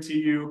 Guarantee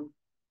you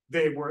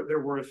they're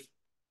worth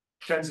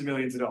tens of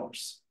millions of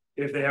dollars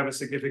if they have a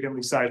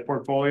significantly sized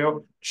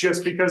portfolio,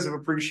 just because of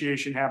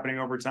appreciation happening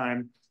over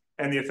time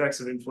and the effects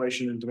of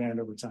inflation and demand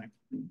over time.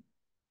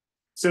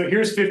 So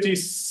here's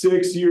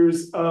 56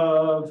 years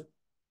of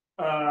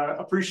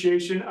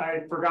appreciation.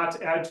 I forgot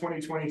to add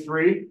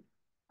 2023.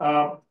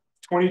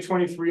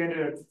 2023 ended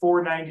at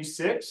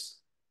 496.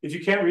 If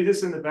you can't read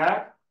this in the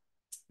back,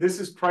 this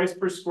is price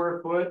per square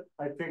foot.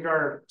 I think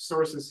our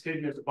source is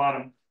hidden at the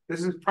bottom.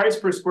 This is price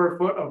per square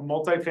foot of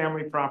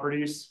multifamily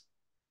properties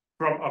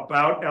from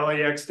about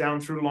LAX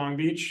down through Long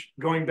Beach,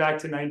 going back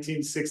to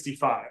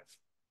 1965.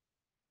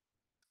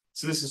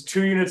 So this is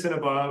 2 units and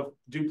above,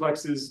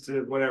 duplexes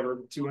to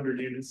whatever,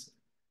 200 units.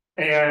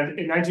 And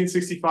in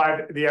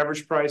 1965, the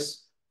average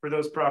price for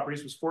those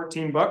properties was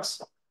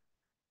 $14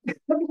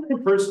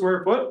 per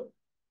square foot.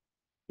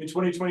 In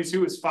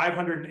 2022, it was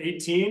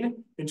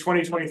 518. In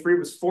 2023, it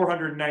was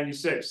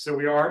 496. So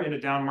we are in a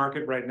down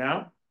market right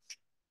now.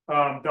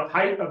 The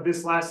height of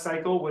this last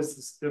cycle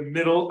was the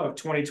middle of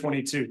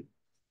 2022.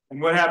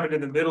 And what happened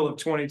in the middle of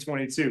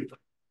 2022?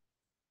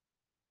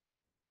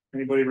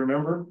 Anybody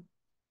remember?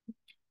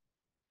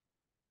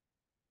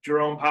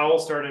 Jerome Powell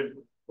started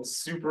a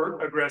super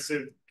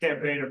aggressive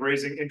campaign of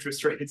raising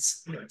interest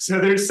rates. So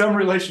there's some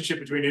relationship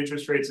between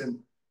interest rates and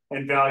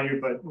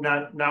value, but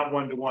not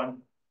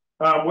one-to-one.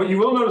 What you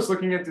will notice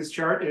looking at this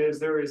chart is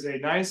there is a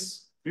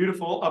nice,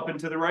 beautiful up and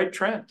to the right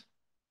trend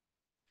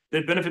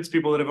that benefits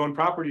people that have owned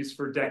properties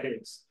for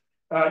decades.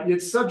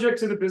 It's subject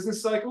to the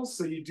business cycles,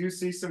 so you do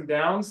see some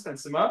downs and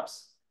some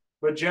ups,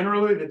 but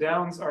generally the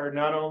downs are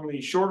not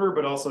only shorter,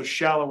 but also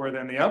shallower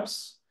than the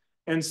ups.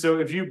 And so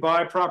if you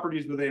buy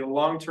properties with a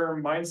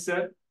long-term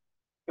mindset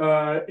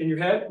in your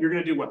head, you're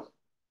going to do well.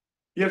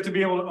 You have to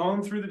be able to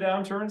own through the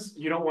downturns.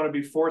 You don't want to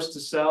be forced to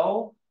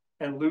sell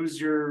and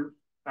lose your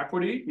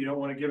equity. You don't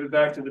want to give it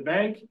back to the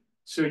bank.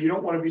 So you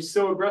don't want to be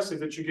so aggressive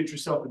that you get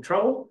yourself in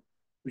trouble,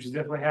 which is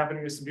definitely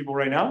happening to some people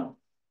right now.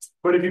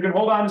 But if you can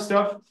hold on to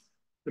stuff,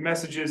 the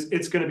message is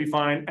it's going to be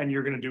fine and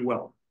you're going to do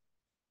well.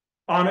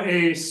 On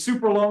a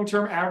super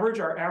long-term average,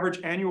 our average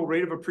annual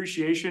rate of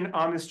appreciation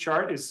on this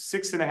chart is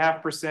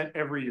 6.5%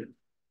 every year.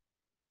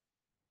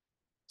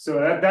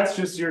 So that's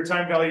just your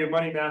time value of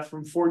money math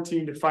from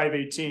 14 to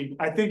 518.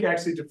 I think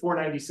actually to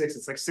 496,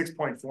 it's like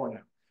 6.4 now.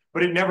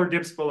 But it never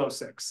dips below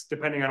 6,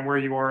 depending on where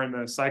you are in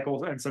the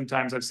cycle. And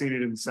sometimes I've seen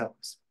it in the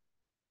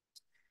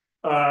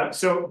 7s.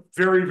 So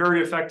very,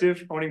 very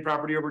effective owning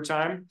property over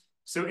time.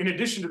 So in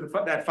addition to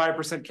that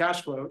 5%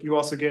 cash flow, you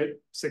also get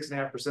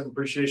 6.5%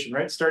 appreciation,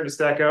 right? Starting to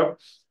stack up.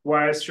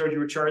 Why I showed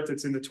you a chart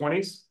that's in the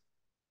 20s.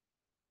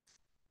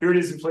 Here it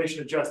is,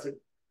 inflation adjusted.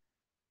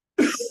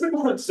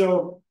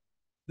 So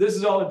this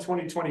is all in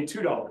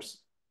 2022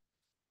 dollars.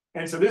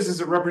 And so this is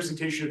a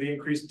representation of the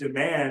increased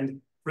demand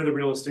for the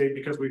real estate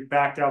because we've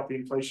backed out the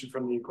inflation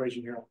from the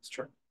equation here on this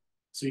chart.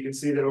 So you can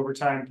see that over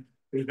time,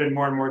 there's been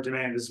more and more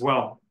demand as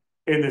well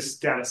in this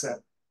data set.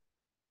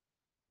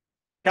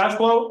 Cash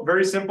flow,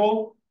 very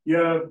simple. You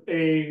have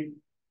a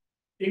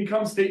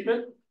income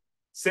statement,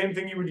 same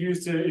thing you would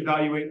use to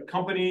evaluate a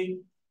company,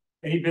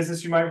 any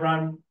business you might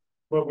run.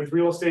 But with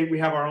real estate, we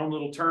have our own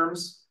little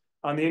terms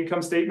on the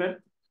income statement.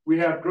 We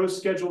have gross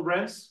scheduled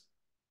rents,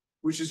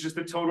 which is just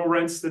the total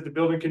rents that the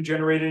building can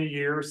generate in a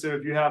year. So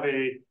if you have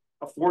a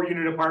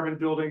 4-unit apartment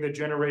building that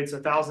generates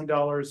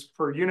 $1,000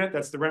 per unit,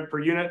 that's the rent per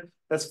unit.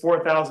 That's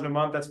 $4,000 a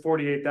month. That's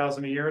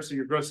 $48,000 a year. So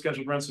your gross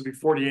scheduled rents would be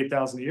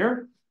 $48,000 a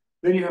year.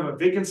 Then you have a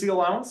vacancy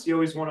allowance. You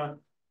always want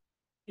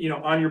to,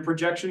 on your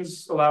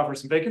projections, allow for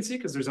some vacancy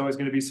because there's always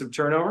going to be some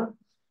turnover.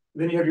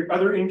 Then you have your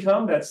other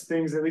income. That's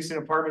things, at least in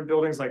apartment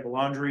buildings, like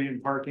laundry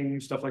and parking,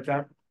 stuff like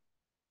that.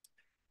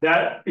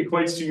 That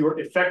equates to your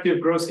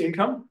effective gross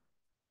income.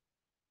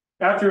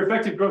 After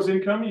effective gross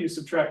income, you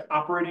subtract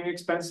operating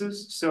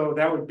expenses. So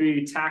that would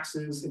be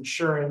taxes,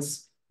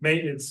 insurance,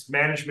 maintenance,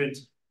 management,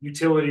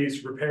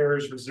 utilities,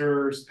 repairs,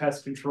 reserves,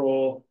 pest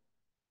control,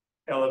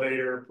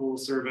 elevator, pool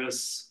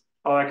service,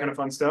 all that kind of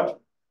fun stuff.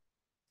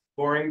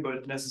 Boring,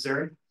 but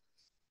necessary.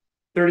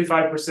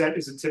 35%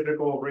 is a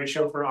typical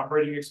ratio for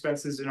operating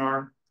expenses in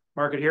our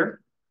market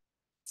here.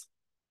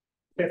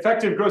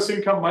 Effective gross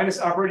income minus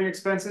operating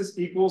expenses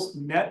equals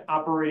net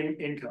operating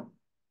income.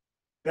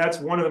 That's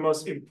one of the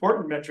most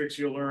important metrics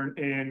you'll learn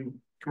in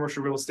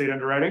commercial real estate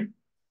underwriting.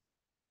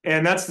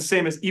 And that's the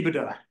same as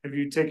EBITDA. Have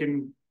you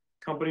taken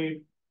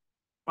company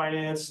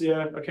finance,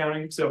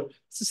 accounting? So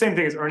it's the same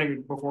thing as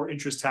earning before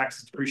interest,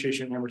 taxes,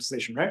 depreciation, and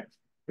amortization, right?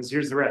 Because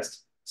here's the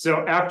rest.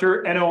 So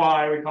after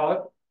NOI, we call it,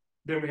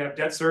 then we have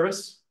debt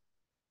service,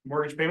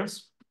 mortgage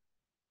payments.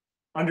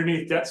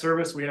 Underneath debt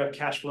service, we have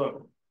cash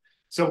flow.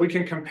 So we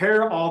can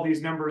compare all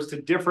these numbers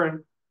to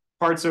different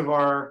parts of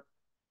our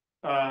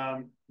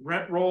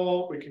rent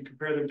roll. We can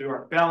compare them to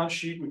our balance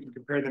sheet. We can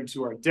compare them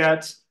to our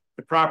debt,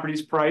 the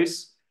property's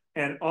price.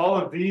 And all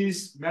of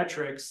these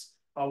metrics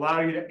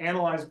allow you to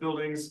analyze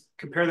buildings,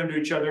 compare them to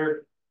each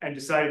other, and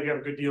decide if you have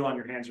a good deal on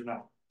your hands or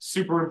not.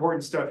 Super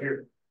important stuff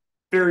here.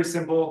 Very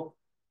simple.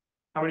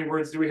 How many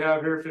words do we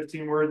have here?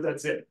 15 words.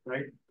 That's it,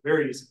 right?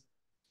 Very easy.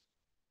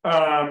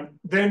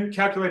 Then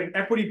calculating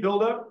equity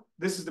buildup.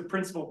 This is the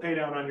principal pay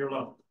down on your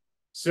loan.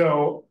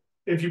 So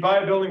if you buy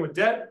a building with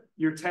debt,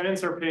 your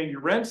tenants are paying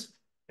your rent.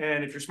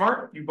 And if you're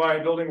smart, you buy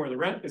a building where the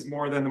rent is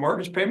more than the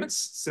mortgage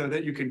payments so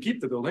that you can keep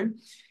the building.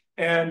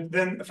 And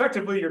then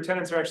effectively, your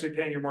tenants are actually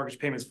paying your mortgage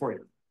payments for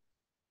you.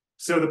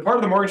 So the part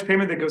of the mortgage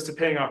payment that goes to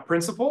paying off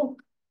principal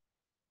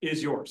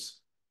is yours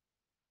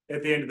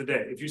at the end of the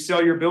day. If you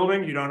sell your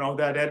building, you don't owe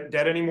that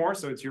debt anymore.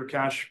 So it's your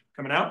cash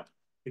coming out.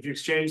 If you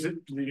exchange it,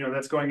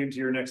 that's going into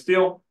your next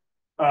deal.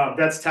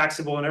 That's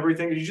taxable and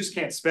everything. You just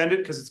can't spend it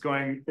because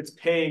it's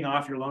paying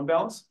off your loan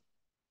balance,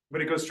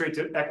 but it goes straight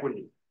to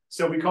equity.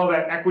 So we call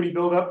that equity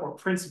buildup or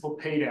principal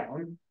pay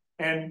down.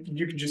 And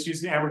you can just use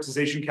the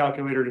amortization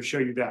calculator to show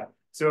you that.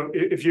 So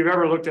if you've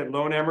ever looked at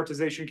loan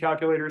amortization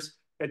calculators,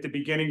 at the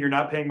beginning, you're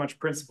not paying much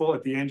principal.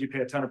 At the end, you pay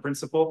a ton of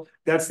principal.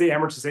 That's the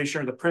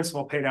amortization or the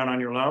principal pay down on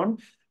your loan.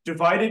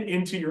 divided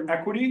into your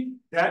equity,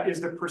 that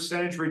is the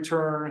percentage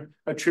return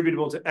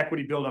attributable to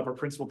equity buildup or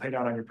principal paid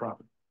out on your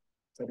property.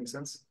 Does that make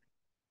sense?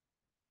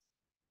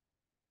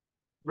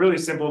 Really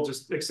simple,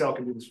 just Excel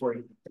can do this for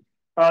you.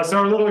 So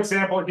our little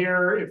example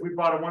here, if we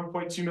bought a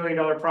 $1.2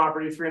 million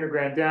property, 300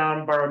 grand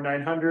down, borrowed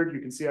 900, you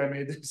can see I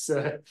made this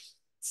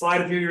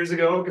slide a few years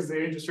ago because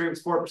the interest rate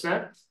was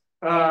 4%.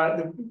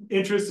 The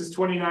interest is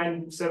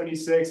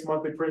 $29.76,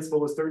 monthly principal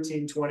was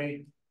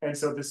 $13.20. And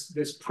so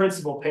this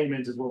principal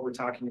payment is what we're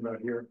talking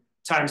about here,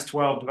 times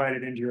 12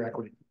 divided into your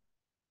equity.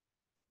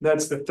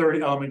 That's the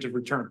third element of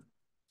return.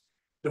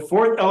 The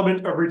fourth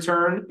element of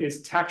return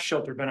is tax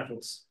shelter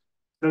benefits.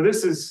 So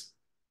this is,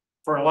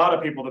 for a lot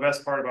of people, the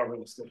best part about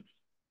real estate.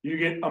 You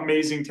get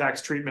amazing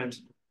tax treatment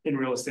in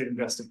real estate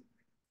investing.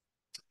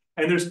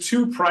 And there's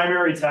two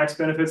primary tax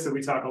benefits that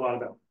we talk a lot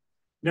about.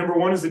 Number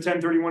one is the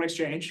 1031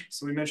 exchange.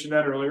 So we mentioned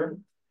that earlier.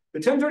 The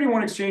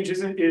 1031 exchange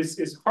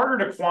is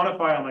harder to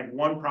quantify on like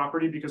one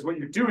property because what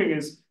you're doing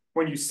is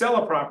when you sell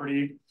a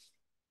property,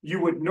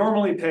 you would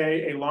normally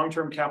pay a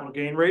long-term capital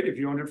gain rate if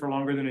you owned it for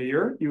longer than a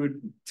year. You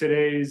would,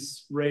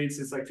 today's rates,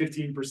 it's like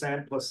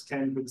 15% plus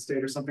 10 for the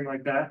state or something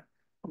like that.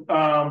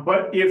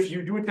 But if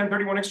you do a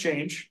 1031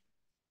 exchange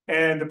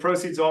and the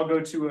proceeds all go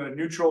to a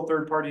neutral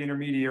third-party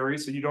intermediary,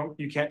 so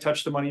you can't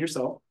touch the money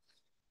yourself,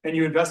 and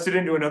you invest it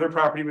into another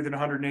property within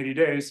 180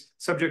 days,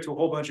 subject to a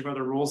whole bunch of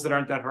other rules that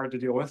aren't that hard to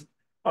deal with,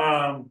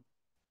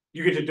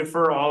 you get to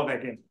defer all of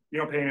that gain. You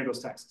don't pay any of those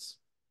taxes.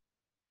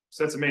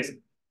 So that's amazing.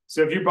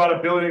 So if you bought a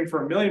building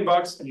for $1 million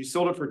and you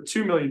sold it for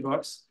 $2 million,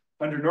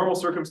 under normal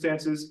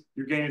circumstances,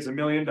 your gain is $1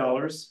 million.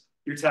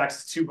 Your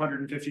tax is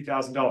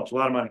 $250,000, a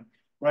lot of money,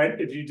 right?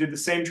 If you did the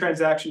same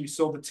transaction, you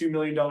sold the $2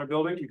 million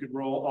building, you could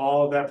roll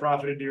all of that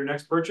profit into your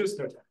next purchase,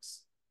 no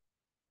tax.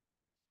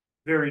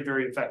 Very,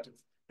 very effective.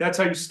 That's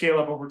how you scale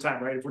up over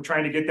time, right? If we're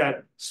trying to get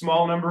that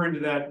small number into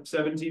that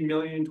 17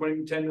 million,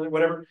 20, 10 million,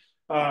 whatever,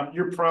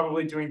 you're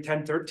probably doing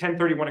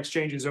 1031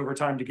 exchanges over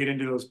time to get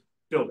into those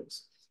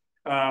buildings.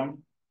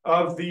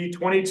 Of the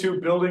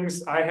 22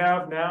 buildings I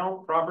have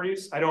now,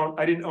 properties, I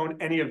didn't own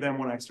any of them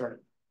when I started.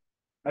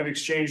 I've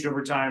exchanged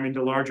over time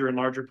into larger and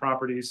larger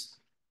properties.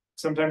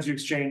 Sometimes you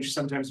exchange,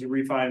 sometimes you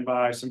refi and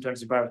buy,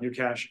 sometimes you buy with new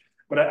cash.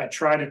 But I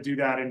try to do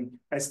that in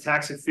as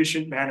tax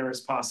efficient manner as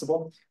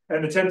possible. And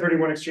the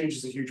 1031 exchange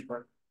is a huge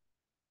part.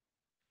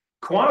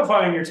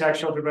 Quantifying your tax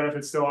shelter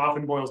benefits still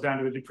often boils down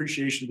to the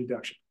depreciation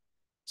deduction.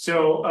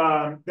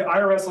 So the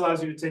IRS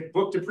allows you to take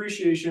book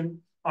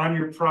depreciation on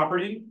your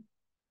property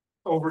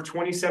over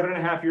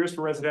 27.5 years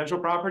for residential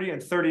property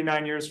and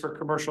 39 years for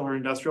commercial or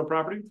industrial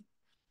property.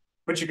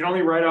 But you can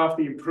only write off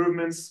the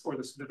improvements or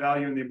the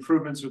value in the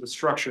improvements or the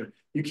structure.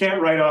 You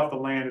can't write off the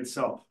land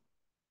itself.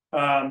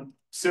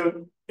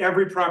 So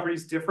every property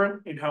is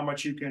different in how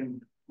much you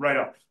can write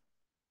off.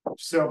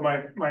 So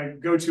my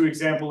go-to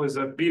example is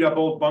a beat up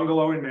old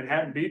bungalow in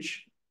Manhattan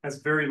Beach. Has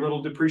very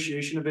little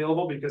depreciation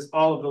available because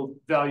all of the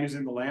values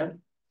in the land.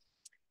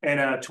 And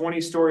a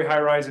 20-story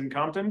high-rise in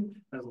Compton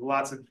has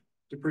lots of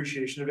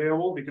depreciation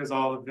available because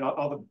all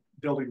the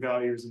building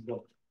values is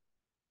built.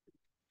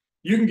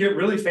 You can get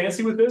really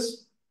fancy with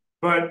this,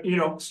 but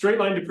straight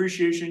line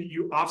depreciation,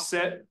 you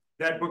offset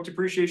that book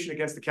depreciation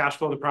against the cash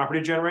flow the property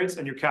generates,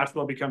 and your cash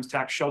flow becomes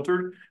tax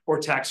sheltered or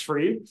tax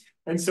free.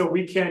 And so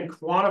we can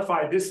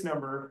quantify this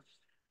number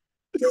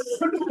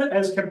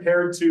as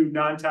compared to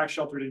non-tax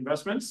sheltered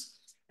investments.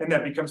 And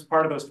that becomes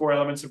part of those four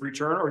elements of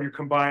return, or your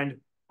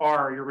combined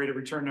R, your rate of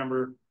return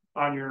number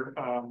on your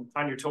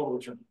total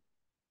return.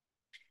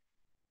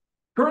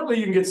 Currently,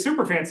 you can get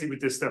super fancy with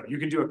this stuff. You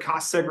can do a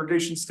cost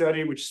segregation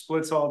study, which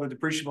splits all the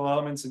depreciable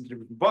elements into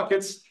different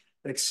buckets,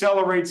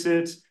 accelerates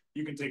it.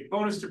 You can take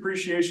bonus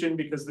depreciation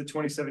because of the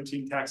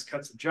 2017 Tax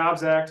Cuts and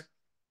Jobs Act.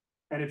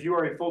 And if you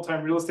are a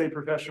full-time real estate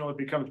professional, it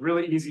becomes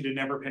really easy to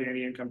never pay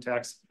any income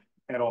tax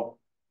at all.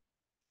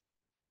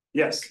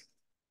 Yes.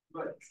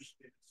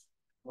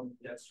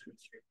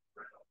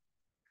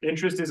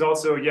 Interest is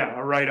also,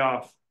 a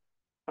write-off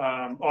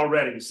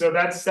already. So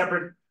that's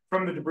separate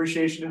from the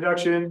depreciation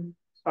deduction.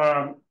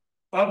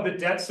 Of the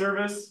debt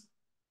service,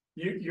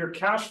 your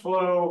cash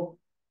flow,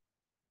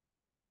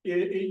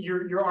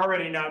 you're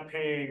already not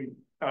paying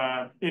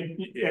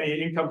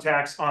any income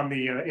tax on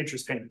the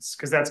interest payments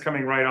because that's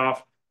coming right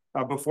off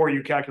before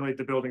you calculate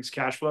the building's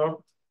cash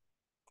flow.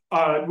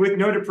 With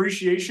no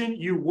depreciation,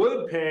 you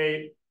would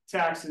pay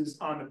taxes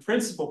on the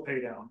principal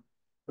pay down,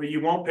 but you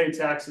won't pay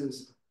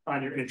taxes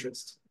on your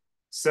interest.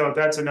 So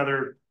that's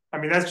another,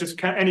 that's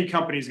just any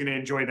company is going to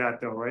enjoy that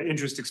though, right?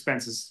 Interest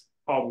expenses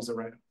always a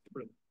write-off.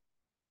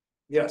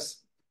 Yes.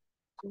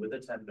 So with a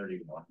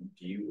 1031,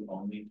 do you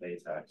only pay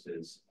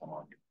taxes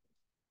on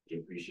the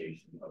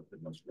appreciation of the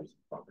most recent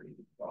property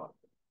you bought?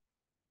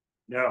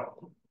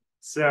 No.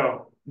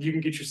 So you can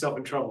get yourself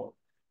in trouble.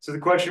 So the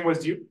question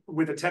was,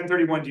 with a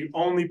 1031, do you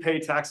only pay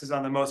taxes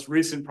on the most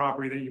recent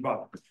property that you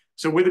bought?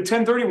 So with a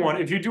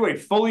 1031, if you do a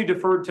fully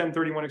deferred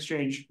 1031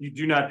 exchange, you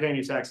do not pay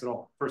any tax at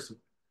all, first of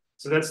all.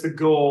 So that's the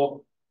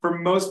goal for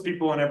most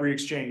people on every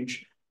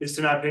exchange, is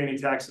to not pay any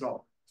tax at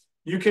all.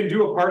 You can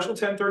do a partial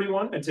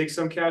 1031 and take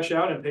some cash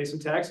out and pay some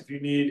tax if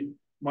you need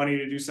money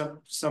to do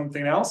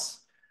something else.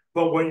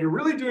 But what you're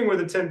really doing with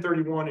a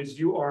 1031 is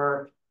you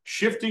are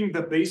shifting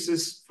the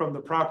basis from the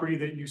property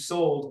that you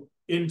sold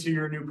into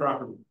your new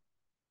property.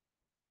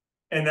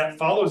 And that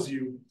follows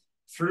you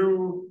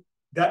through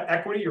that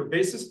equity. Your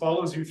basis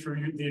follows you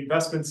through the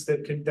investments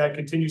that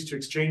continues to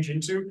exchange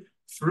into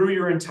through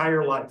your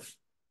entire life.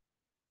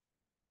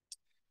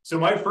 So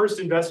my first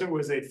investment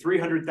was a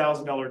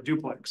 $300,000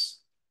 duplex.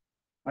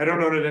 I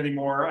don't own it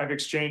anymore. I've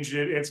exchanged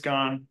it. It's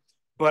gone.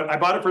 But I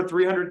bought it for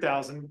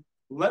 $300,000.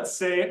 Let's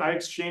say I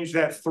exchanged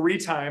that 3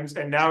 times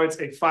and now it's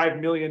a $5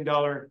 million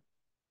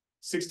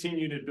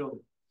 16-unit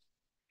building.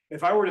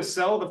 If I were to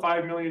sell the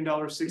 $5 million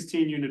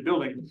 16-unit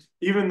building,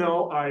 even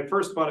though I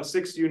first bought a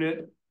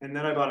 6-unit and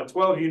then I bought a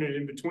 12-unit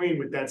in between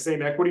with that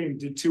same equity and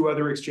did 2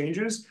 other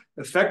exchanges,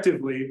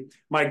 effectively,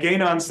 my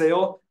gain on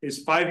sale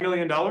is $5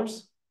 million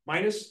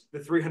minus the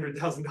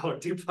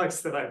 $300,000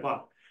 duplex that I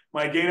bought.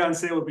 My gain on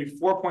sale would be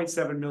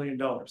 $4.7 million.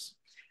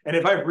 And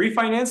if I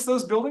refinance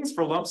those buildings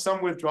for lump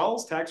sum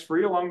withdrawals,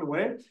 tax-free along the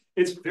way,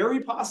 it's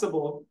very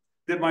possible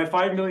that my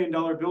 $5 million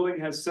building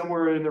has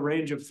somewhere in the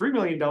range of $3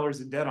 million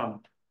in debt on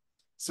it.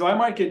 So I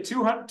might get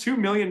 $2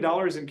 million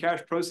in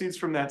cash proceeds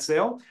from that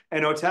sale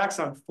and owe tax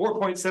on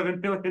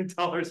 $4.7 million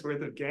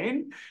worth of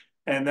gain.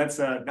 And that's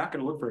not going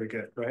to look very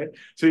good, right?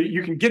 So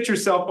you can get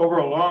yourself over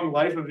a long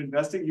life of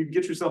investing, you can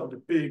get yourself into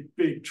big,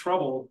 big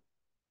trouble.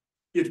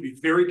 You have to be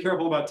very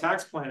careful about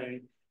tax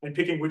planning and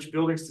picking which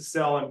buildings to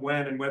sell and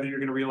when and whether you're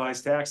going to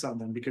realize tax on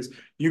them, because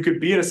you could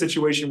be in a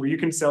situation where you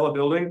can sell a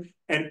building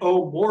and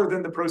owe more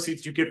than the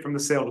proceeds you get from the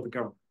sale to the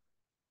government.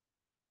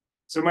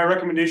 So my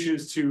recommendation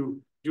is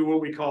to do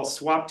what we call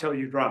swap till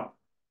you drop,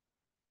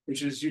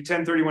 which is you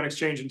 1031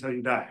 exchange until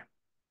you die.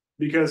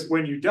 Because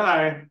when you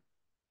die,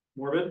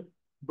 morbid,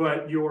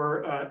 but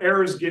your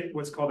heirs get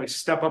what's called a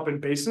step up in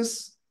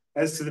basis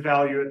as to the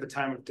value at the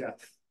time of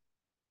death.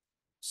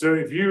 So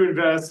if you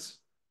invest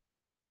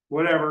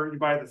whatever, you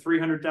buy the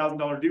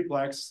 $300,000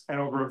 duplex, and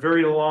over a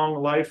very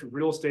long life of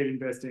real estate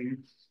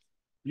investing,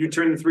 you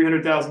turn the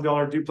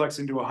 $300,000 duplex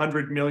into a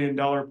 $100 million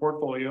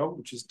portfolio,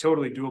 which is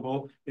totally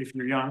doable if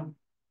you're young.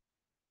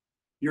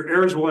 Your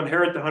heirs will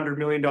inherit the $100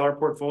 million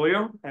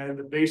portfolio, and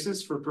the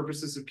basis for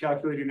purposes of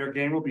calculating their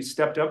gain will be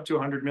stepped up to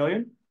 $100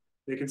 million.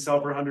 They can sell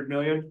for $100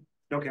 million,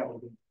 no capital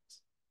gains.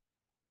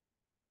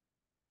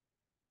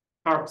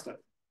 Powerful stuff.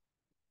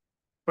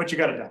 But you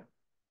got to die.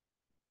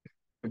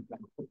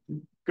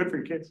 Good for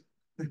your kids.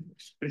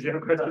 Did you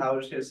have a question? I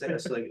was just gonna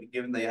say, so like,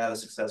 given they have a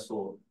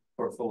successful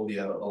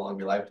portfolio along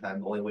your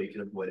lifetime, the only way you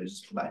can avoid it is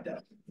just buy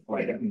debt.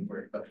 I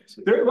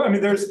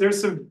mean,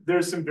 there's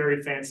some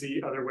very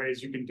fancy other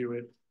ways you can do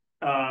it.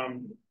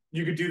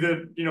 You could do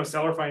the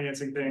seller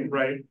financing thing,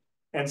 right?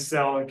 And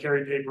sell and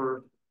carry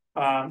paper.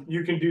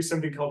 You can do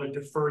something called a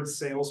deferred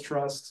sales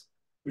trust,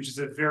 which is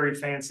a very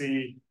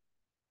fancy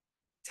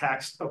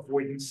tax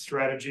avoidance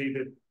strategy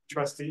that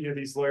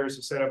these lawyers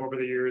have set up over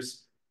the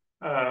years.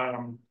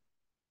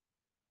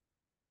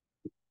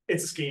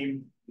 It's a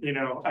scheme,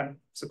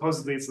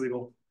 supposedly it's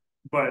legal,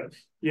 but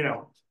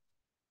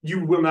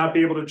you will not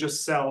be able to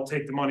just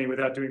take the money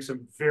without doing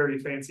some very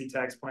fancy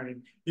tax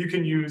planning. You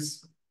can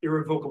use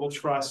irrevocable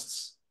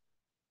trusts.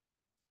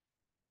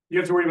 You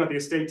have to worry about the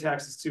estate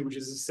taxes too, which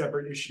is a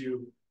separate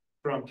issue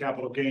from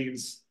capital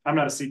gains. I'm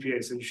not a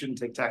CPA, so you shouldn't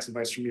take tax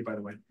advice from me, by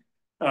the way.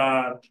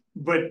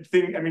 But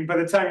by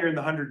the time you're in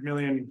the 100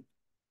 million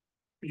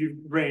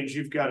range,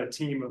 you've got a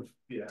team of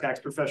tax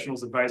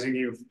professionals advising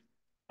you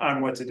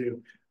on what to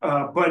do.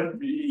 But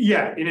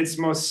yeah, in its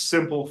most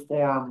simple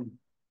form,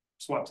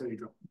 swap till you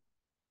drop.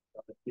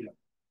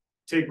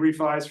 Take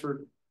refis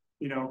for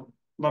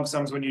lump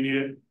sums when you need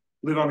it.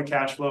 Live on the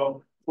cash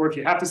flow, or if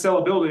you have to sell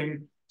a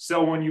building,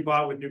 sell one you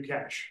bought with new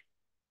cash,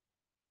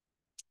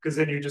 because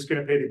then you're just going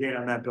to pay the gain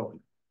on that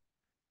building.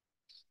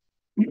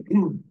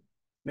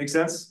 Make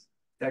sense?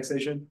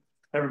 Taxation,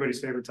 everybody's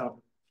favorite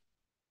topic.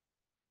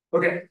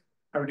 Okay,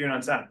 how are we doing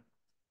on time?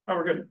 Oh,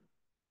 we're good.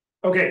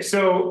 Okay,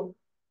 so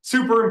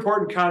super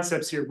important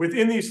concepts here.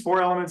 Within these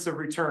 4 elements of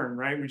return,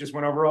 right? We just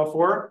went over all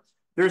 4.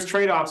 There's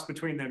trade-offs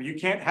between them. You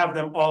can't have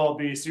them all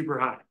be super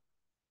high.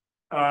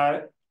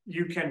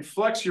 You can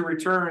flex your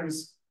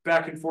returns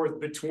back and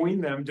forth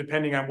between them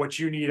depending on what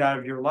you need out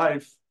of your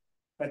life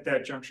at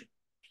that junction.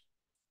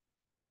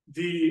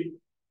 The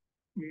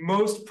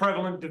most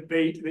prevalent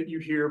debate that you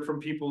hear from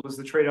people is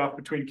the trade-off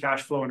between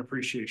cash flow and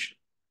appreciation.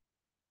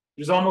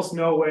 There's almost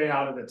no way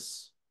out of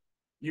this.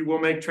 You will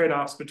make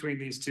trade-offs between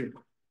these two.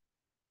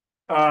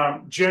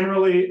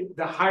 Generally,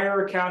 the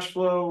higher cash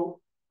flow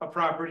a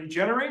property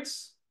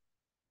generates,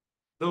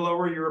 the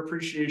lower your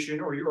appreciation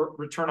or your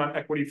return on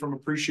equity from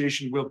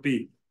appreciation will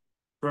be,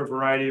 for a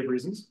variety of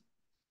reasons.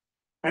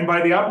 And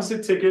by the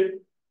opposite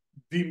ticket,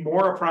 the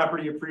more a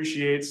property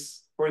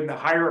appreciates, or in the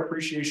higher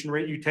appreciation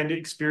rate you tend to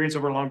experience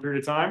over a long period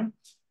of time,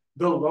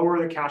 the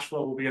lower the cash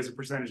flow will be as a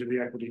percentage of the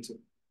equity too.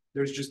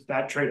 There's just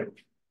that trade-off.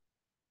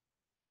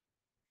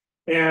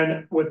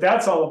 And what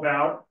that's all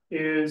about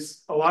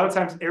is a lot of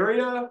times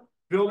area,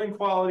 building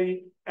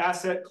quality,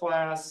 asset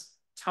class,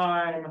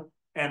 time,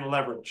 and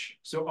leverage.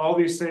 So all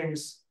these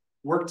things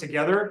work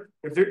together.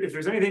 If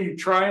there's anything you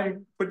try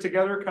and put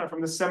together kind of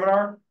from this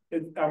seminar,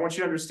 I want you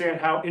to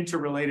understand how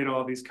interrelated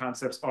all of these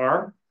concepts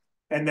are,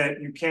 and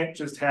that you can't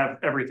just have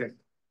everything.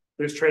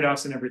 There's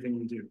trade-offs in everything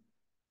you do.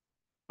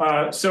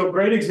 So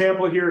great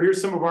example here.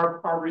 Here's some of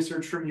our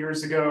research from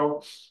years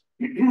ago.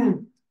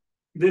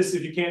 This,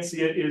 if you can't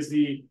see it, is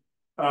the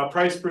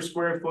price per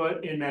square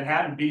foot in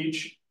Manhattan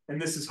Beach, and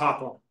this is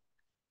Hawthorne.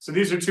 So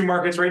these are two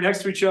markets right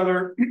next to each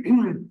other.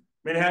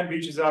 Manhattan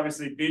Beach is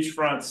obviously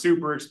beachfront,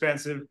 super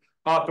expensive.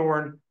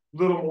 Hawthorne, a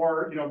little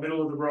more,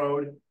 middle of the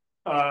road.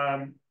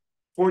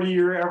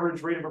 40-year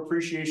average rate of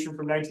appreciation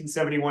from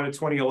 1971 to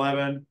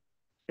 2011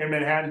 in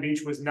Manhattan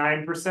Beach was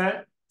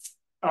 9%.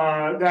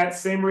 That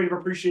same rate of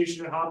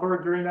appreciation in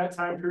Hawthorne during that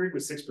time period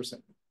was 6%.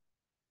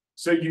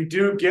 So you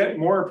do get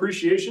more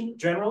appreciation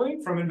generally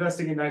from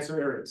investing in nicer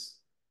areas.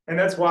 And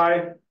that's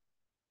why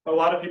a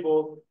lot of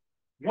people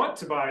want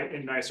to buy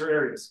in nicer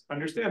areas.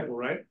 Understandable,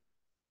 right?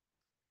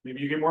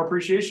 Maybe you get more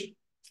appreciation,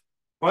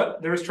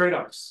 but there's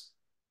trade-offs.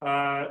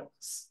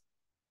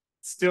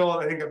 Still,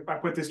 I think I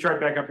put this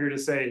chart back up here to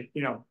say,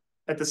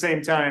 at the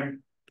same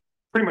time,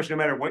 pretty much no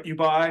matter what you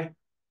buy,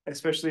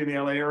 especially in the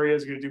LA area,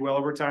 is going to do well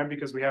over time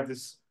because we have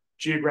this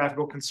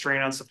geographical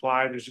constraint on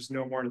supply. There's just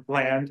no more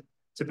land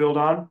to build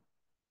on.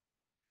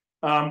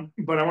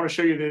 But I want to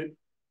show you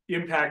the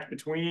impact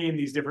between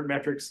these different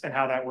metrics and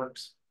how that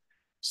works.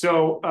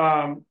 So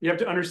you have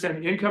to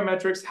understand the income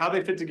metrics, how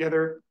they fit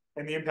together,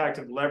 and the impact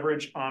of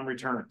leverage on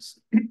returns.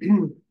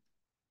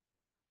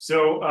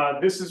 So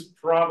this is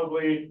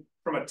probably,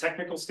 from a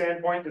technical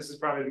standpoint, this is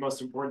probably the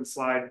most important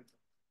slide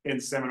in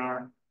the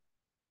seminar,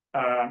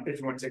 if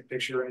you want to take a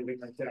picture or anything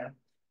like that.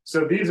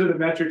 So these are the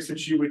metrics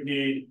that you would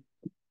need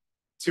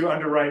to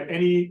underwrite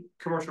any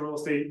commercial real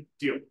estate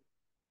deal.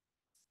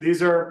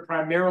 These are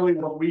primarily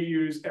what we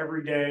use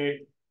every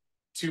day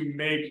to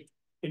make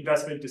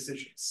investment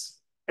decisions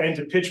and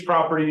to pitch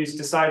properties,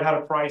 decide how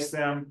to price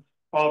them,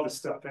 all this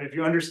stuff. And if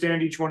you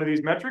understand each one of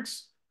these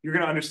metrics, you're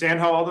going to understand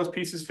how all those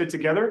pieces fit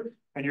together,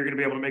 and you're going to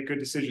be able to make good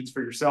decisions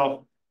for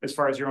yourself as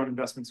far as your own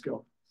investments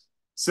go.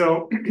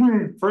 So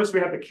first we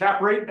have the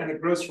cap rate and the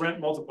gross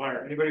rent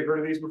multiplier. Anybody heard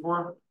of these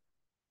before?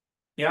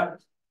 Yeah,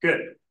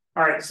 good.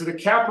 All right, so the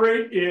cap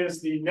rate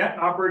is the net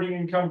operating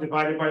income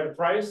divided by the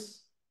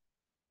price.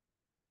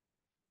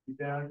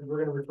 We're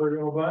going to refer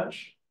to a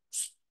bunch.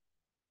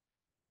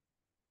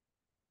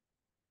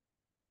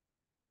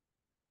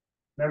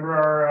 Remember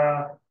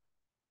our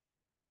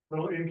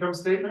little income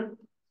statement?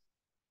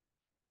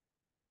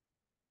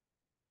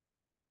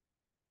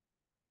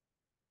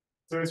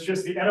 So it's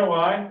just the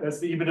NOI, that's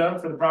the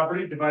EBITDA for the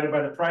property, divided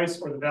by the price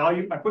or the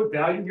value. I put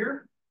value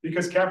here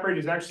because cap rate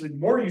is actually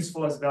more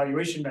useful as a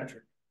valuation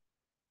metric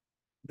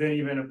than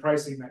even a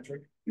pricing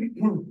metric.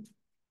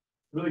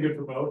 Really good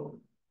for both.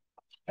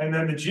 And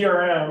then the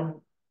GRM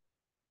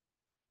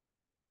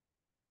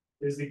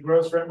is the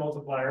gross rent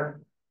multiplier.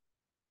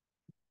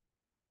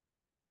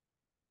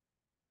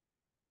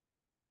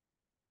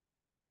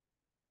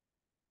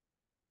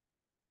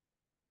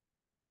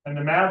 And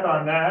the math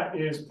on that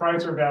is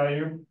price or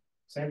value,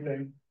 same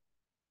thing,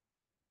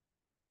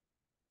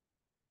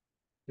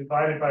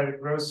 divided by the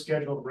gross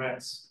scheduled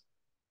rents.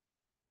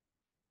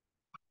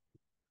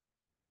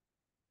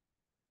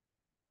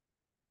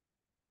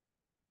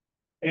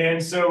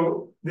 And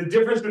so the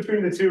difference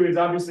between the two is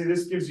obviously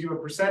this gives you a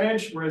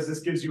percentage, whereas this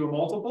gives you a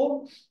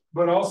multiple.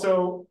 But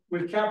also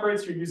with cap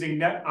rates, you're using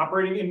net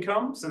operating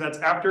income. So that's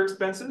after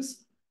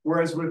expenses.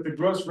 Whereas with the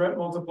gross rent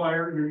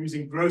multiplier, you're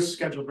using gross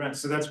scheduled rent.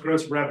 So that's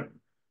gross revenue.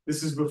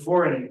 This is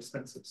before any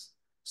expenses.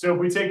 So if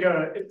we take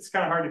it's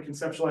kind of hard to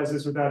conceptualize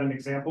this without an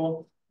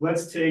example.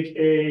 Let's take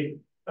a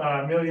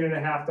 $1.5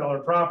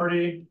 million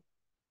property.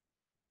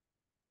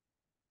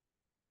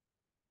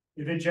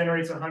 If it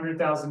generates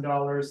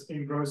 $100,000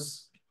 in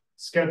gross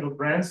scheduled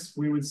rents,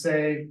 we would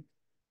say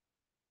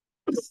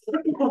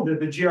that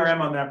the GRM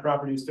on that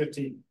property is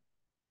 15.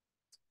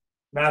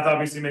 Math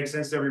obviously makes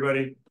sense to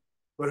everybody,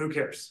 but who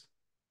cares?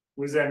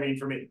 What does that mean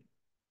for me?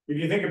 If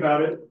you think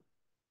about it,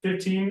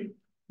 15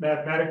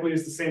 mathematically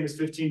is the same as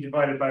 15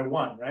 divided by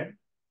 1, right?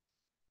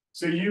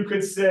 So you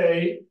could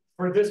say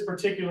for this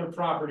particular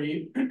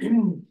property,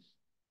 I'm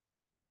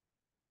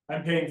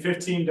paying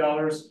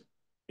 $15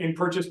 in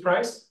purchase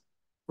price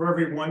for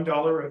every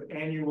 $1 of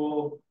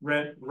annual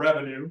rent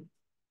revenue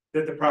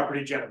that the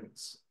property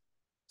generates.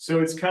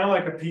 So it's kind of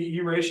like a PE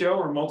ratio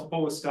or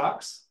multiple with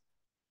stocks.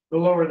 The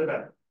lower the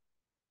better.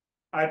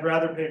 I'd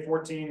rather pay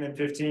 14 than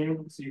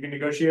 15, so you can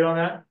negotiate on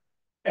that.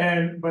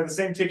 And by the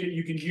same ticket,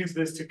 you can use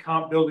this to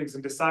comp buildings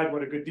and decide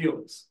what a good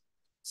deal is.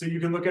 So you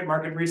can look at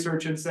market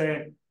research and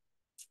say,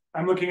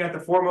 I'm looking at the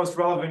 4 most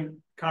relevant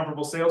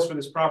comparable sales for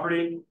this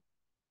property.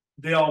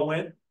 They all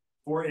went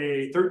for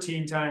a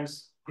 13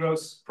 times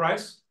gross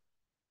price.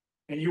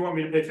 And you want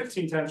me to pay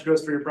 15 times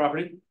gross for your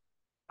property,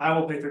 I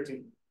will pay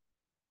 13.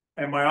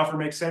 And my offer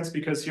makes sense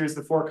because here's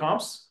the 4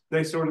 comps.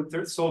 They sold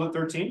at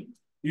 13.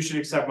 You should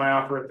accept my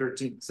offer at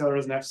 13. Seller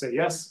doesn't have to say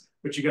yes,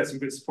 but you got some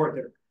good support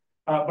there.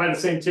 By the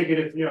same ticket,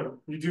 if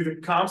you do the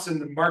comps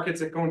and the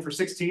market's at going for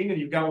 16 and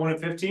you've got one at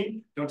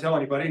 15, don't tell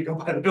anybody, go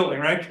buy the building,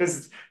 right?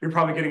 Because you're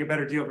probably getting a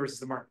better deal versus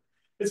the market.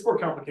 It's more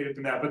complicated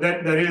than that, but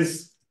that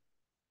is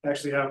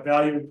actually how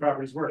value in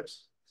properties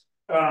works.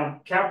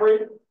 Cap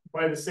rate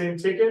by the same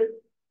ticket,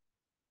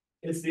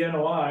 it's the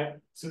NOI.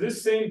 So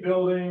this same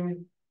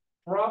building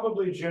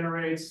probably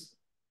generates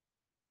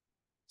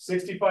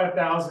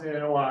 65,000 in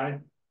NOI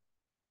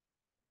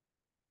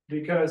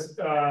because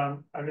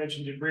I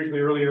mentioned it briefly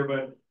earlier,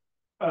 but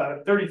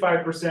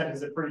 35%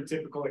 is a pretty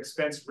typical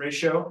expense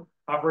ratio,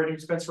 operating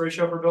expense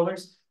ratio for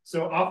buildings.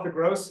 So off the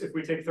gross, if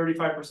we take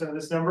 35% of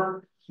this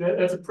number,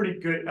 that's a pretty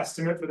good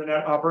estimate for the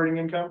net operating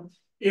income.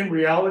 In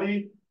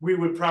reality, we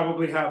would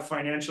probably have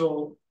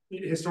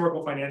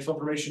historical financial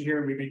information here,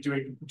 and we'd be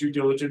doing due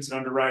diligence and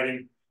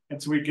underwriting,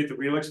 and so we'd get the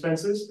real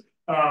expenses.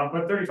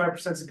 But 35%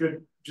 is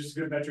just a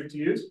good metric to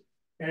use.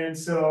 And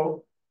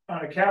so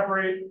on a cap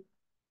rate,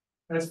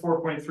 that's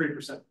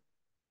 4.3%,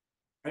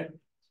 right?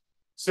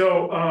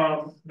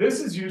 So this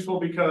is useful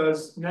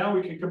because now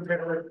we can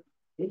compare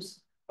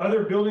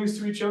other buildings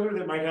to each other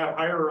that might have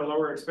higher or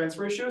lower expense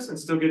ratios and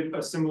still get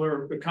a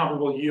similar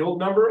comparable yield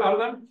number out of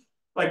them.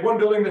 Like one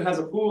building that has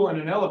a pool and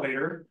an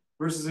elevator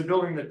versus a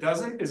building that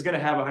doesn't is going to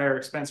have a higher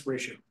expense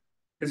ratio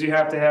because you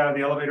have to have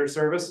the elevator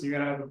service, you're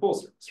going to have the pool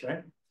service,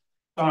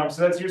 right?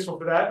 So that's useful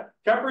for that.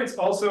 Cap rates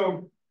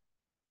also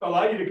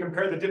allow you to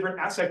compare the different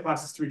asset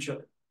classes to each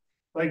other.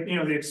 Like,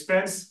 the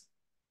expense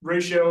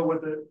ratio,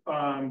 what the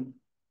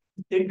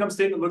income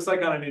statement looks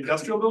like on an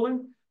industrial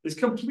building is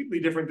completely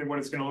different than what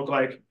it's going to look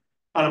like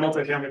on a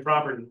multifamily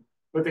property.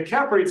 But the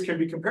cap rates can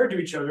be compared to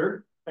each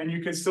other, and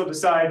you can still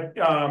decide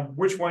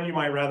which one you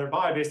might rather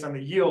buy based on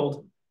the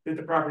yield that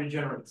the property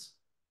generates.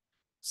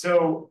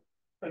 So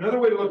another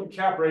way to look at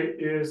cap rate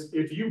is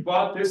if you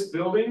bought this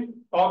building,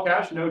 all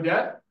cash, no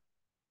debt,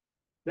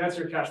 that's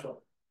your cash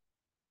flow.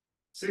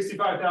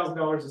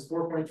 $65,000 is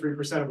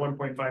 4.3% of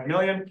 1.5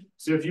 million.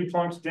 So if you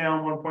plunked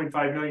down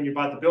 1.5 million, you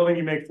bought the building,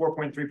 you make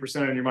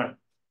 4.3% on your money.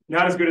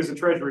 Not as good as a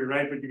treasury,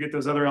 right? But you get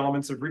those other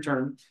elements of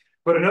return.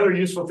 But another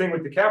useful thing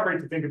with the cap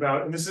rate to think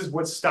about, and this is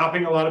what's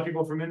stopping a lot of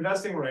people from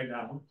investing right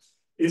now,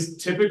 is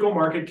typical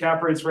market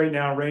cap rates right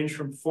now range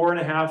from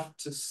 4.5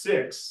 to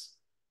 6.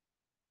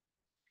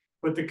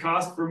 But the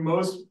cost for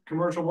most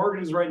commercial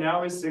mortgages right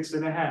now is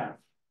 6.5.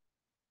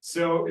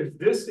 So if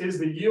this is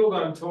the yield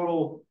on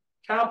total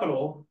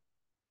capital,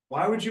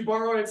 why would you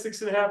borrow at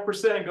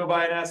 6.5% and go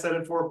buy an asset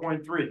at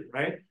 4.3,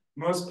 right?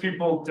 Most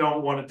people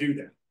don't want to do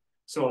that.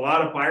 So a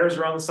lot of buyers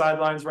are on the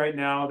sidelines right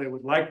now. They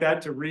would like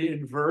that to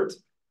reinvert.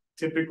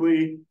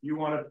 Typically, you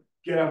want to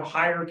get a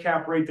higher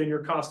cap rate than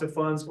your cost of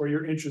funds or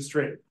your interest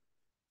rate.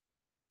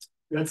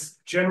 That's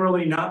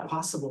generally not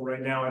possible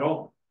right now at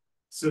all.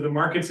 So the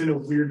market's in a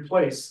weird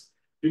place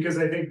because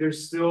I think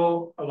there's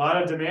still a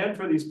lot of demand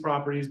for these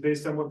properties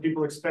based on what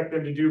people expect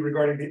them to do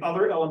regarding the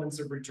other elements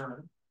of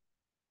return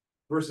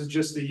versus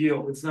just the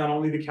yield. It's not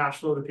only the cash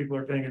flow that people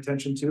are paying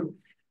attention to.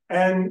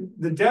 And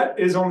the debt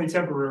is only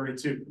temporary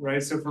too,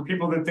 right? So for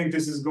people that think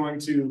this is going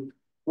to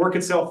work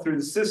itself through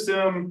the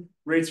system,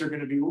 rates are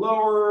going to be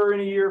lower in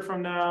a year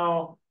from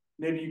now,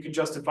 maybe you can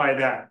justify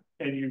that.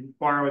 And you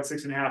borrow at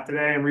 6.5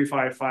 today and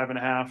refi at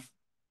 5.5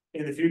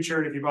 in the future.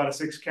 And if you bought a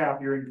 6 cap,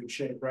 you're in good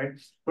shape, right?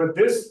 But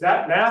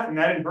that math and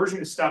that inversion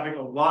is stopping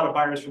a lot of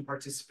buyers from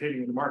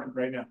participating in the market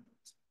right now.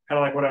 Kind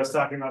of like what I was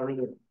talking about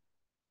earlier.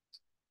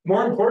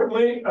 More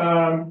importantly,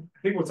 I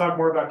think we'll talk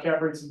more about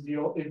cap rates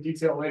in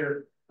detail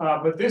later.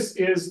 But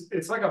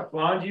it's like a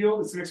bond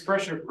yield. It's an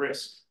expression of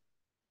risk.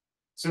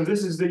 So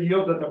this is the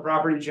yield that the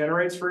property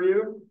generates for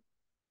you.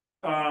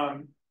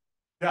 The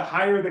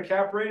higher the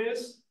cap rate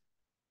is,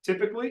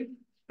 typically,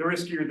 the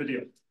riskier the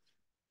deal.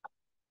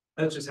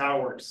 That's just how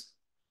it works.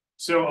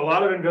 So a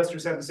lot of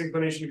investors have this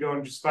inclination to go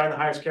and just find the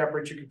highest cap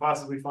rate you can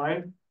possibly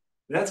find.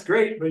 That's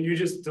great, but you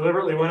just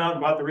deliberately went out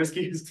and bought the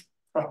riskiest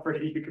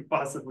property you could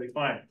possibly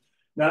find.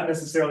 Not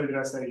necessarily the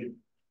best idea.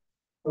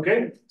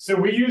 Okay, so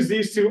we use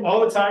these two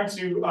all the time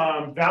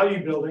to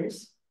value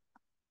buildings.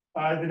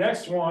 The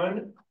next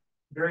one,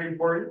 very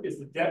important, is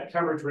the debt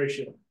coverage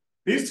ratio.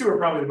 These two are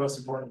probably the most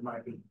important in my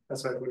opinion.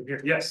 That's why I put it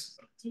here. Yes.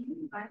 Do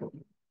you buy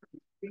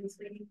things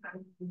really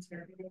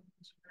conservative?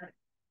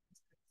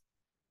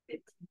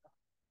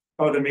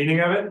 Oh, the meaning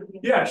of it?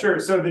 Yeah, sure.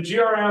 So the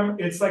GRM,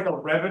 it's like a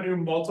revenue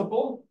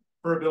multiple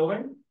for a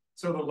building.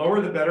 So the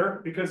lower the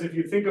better, because if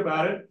you think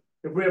about it,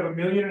 if we have $1.5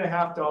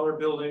 million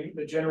building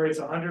that generates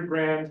 100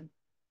 grand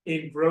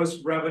in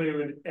gross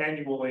revenue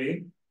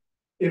annually,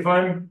 if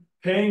I'm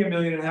paying $1.5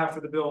 million for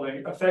the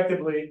building,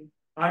 effectively,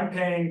 I'm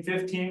paying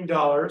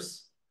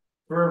 $15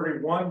 for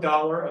every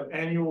 $1 of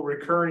annual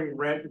recurring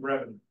rent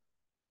revenue.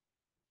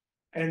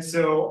 And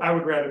so I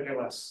would rather pay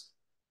less.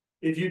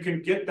 If you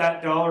can get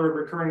that dollar of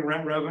recurring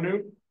rent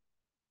revenue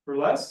for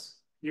less,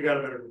 you got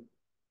a better deal.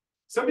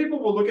 Some people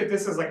will look at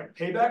this as like a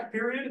payback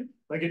period.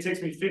 Like it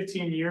takes me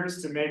 15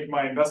 years to make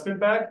my investment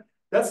back.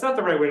 That's not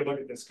the right way to look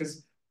at this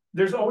because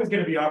there's always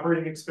going to be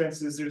operating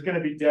expenses. There's going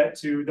to be debt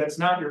too. That's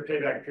not your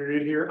payback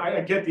period here.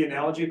 I get the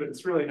analogy, but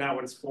it's really not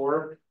what it's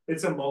for.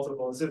 It's a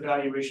multiple. It's a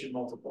valuation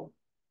multiple.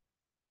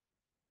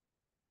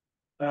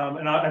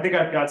 And I think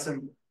I've got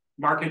some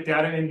market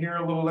data in here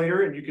a little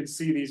later, and you can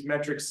see these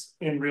metrics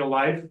in real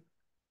life,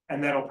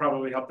 and that'll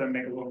probably help them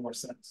make a little more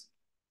sense.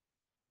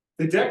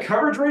 The debt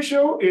coverage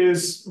ratio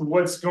is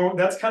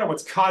that's kind of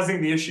what's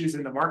causing the issues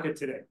in the market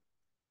today,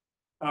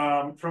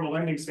 from a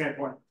lending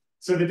standpoint.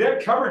 So the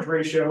debt coverage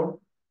ratio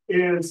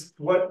is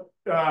what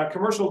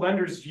commercial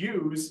lenders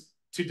use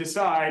to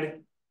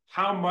decide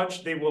how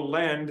much they will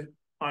lend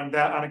on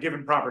a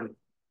given property.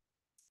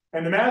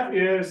 And the math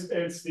is,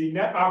 it's the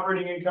net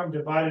operating income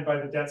divided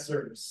by the debt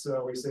service.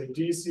 So we say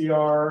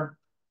DCR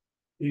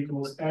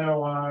equals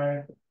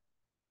NOI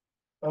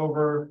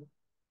over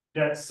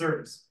debt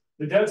service.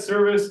 The debt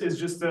service is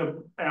just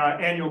the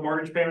annual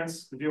mortgage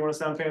payments. If you want to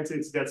sound fancy,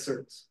 it's debt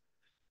service.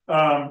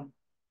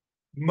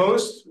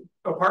 Most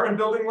apartment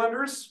building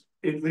lenders,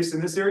 at least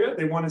in this area,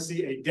 they want to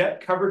see a debt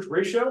coverage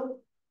ratio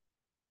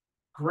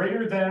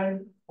greater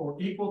than or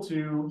equal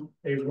to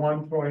a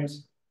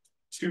 1.20.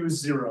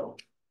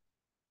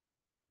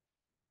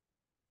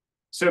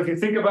 So if you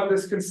think about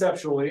this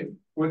conceptually,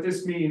 what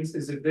this means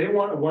is if they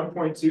want a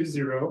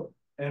 1.20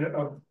 and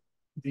of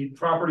the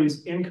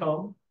property's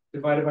income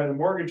divided by the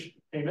mortgage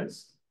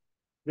payments,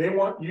 they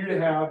want you to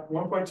have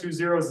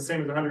 1.20 is the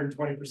same as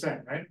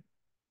 120%, right?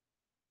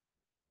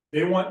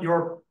 They want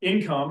your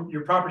income,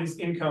 your property's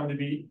income, to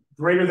be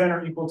greater than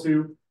or equal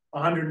to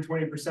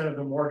 120% of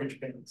the mortgage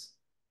payments.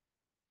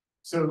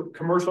 So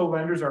commercial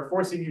lenders are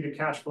forcing you to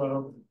cash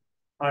flow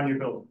on your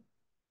building.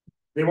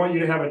 They want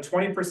you to have a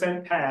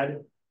 20%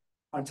 pad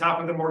on top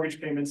of the mortgage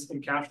payments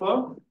in cash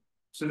flow,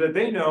 so that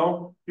they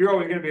know you're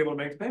always going to be able to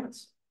make the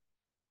payments.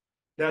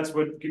 That's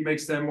what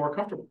makes them more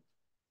comfortable.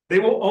 They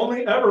will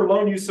only ever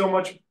loan you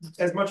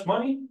as much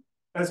money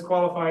as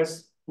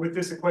qualifies with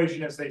this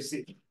equation as they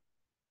see.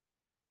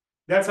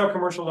 That's how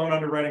commercial loan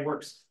underwriting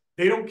works.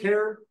 They don't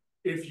care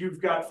if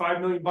you've got $5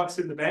 million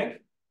in the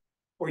bank,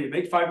 or you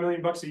make $5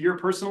 million a year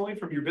personally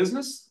from your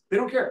business. They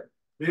don't care.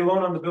 They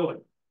loan on the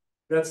building.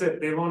 That's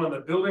it. They loan on the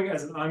building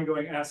as an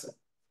ongoing asset.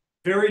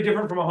 Very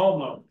different from a home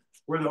loan,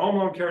 where the home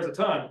loan cares a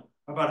ton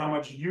about how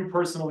much you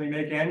personally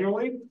make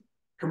annually.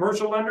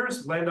 Commercial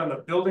lenders lend on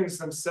the buildings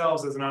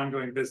themselves as an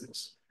ongoing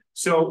business.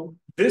 So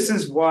this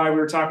is why we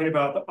were talking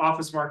about the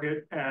office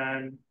market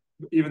and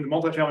even the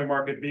multifamily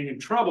market being in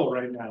trouble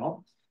right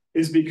now,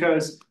 is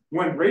because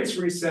when rates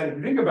reset, if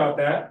you think about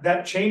that,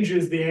 that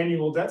changes the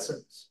annual debt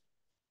service.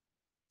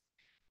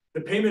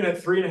 The payment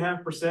at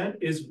 3.5%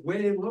 is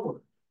way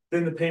lower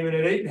than the payment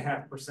at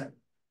 8.5%.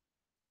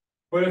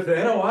 But if the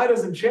NOI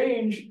doesn't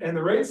change and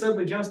the rate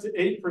suddenly jumps to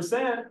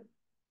 8%,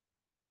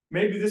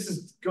 maybe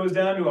this goes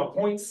down to a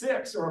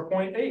 0.6 or a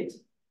 0.8.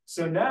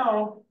 So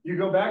now you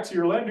go back to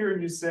your lender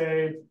and you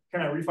say,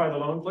 can I refi the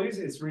loan, please?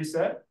 It's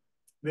reset.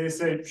 They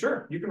say,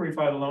 sure, you can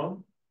refi the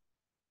loan.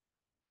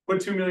 Put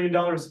 $2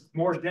 million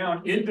more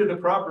down into the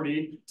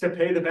property to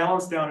pay the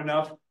balance down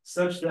enough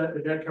such that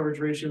the debt coverage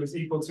ratio is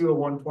equal to a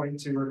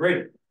 1.2 or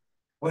greater.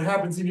 What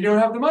happens if you don't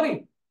have the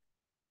money?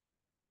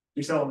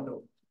 You sell the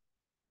building.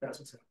 That's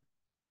what's happening.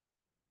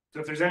 So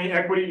if there's any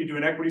equity, you do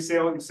an equity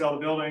sale, you sell the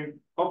building.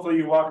 Hopefully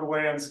you walk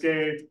away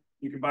unscathed.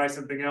 You can buy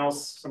something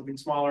else, something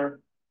smaller.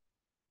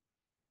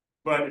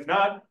 But if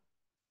not,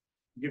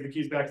 you give the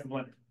keys back to the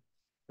lender.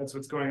 That's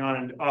what's going on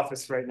in the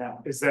office right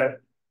now, is that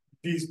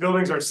these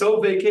buildings are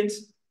so vacant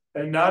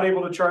and not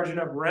able to charge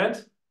enough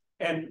rent,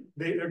 and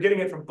they're getting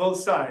it from both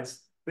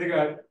sides.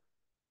 They're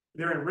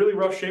in really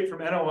rough shape from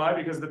NOI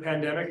because of the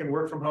pandemic and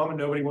work from home, and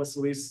nobody wants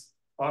to lease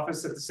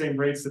office at the same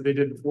rates that they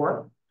did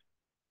before.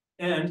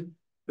 And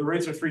the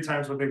rates are 3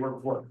 times what they were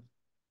before.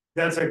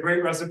 That's a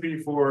great recipe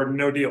for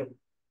no deal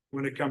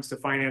when it comes to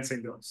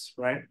financing those,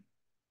 right?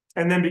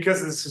 And then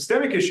because of the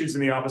systemic issues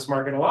in the office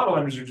market, a lot of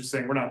lenders are just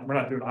saying, we're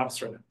not doing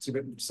office right now. It's a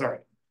bit, sorry.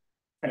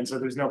 And so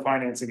there's no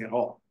financing at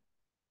all.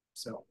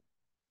 So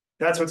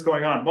that's what's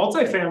going on.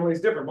 Multifamily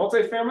is different.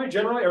 Multifamily,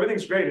 generally,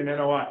 everything's great in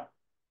NOI.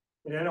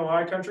 In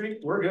NOI country,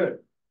 we're good.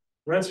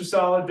 Rents are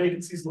solid,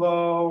 vacancy's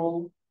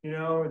low,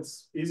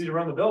 it's easy to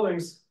run the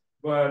buildings,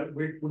 but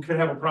we could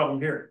have a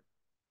problem here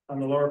on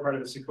the lower part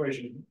of this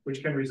equation,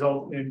 which can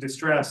result in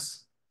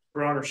distress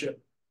for ownership.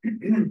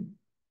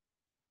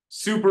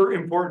 Super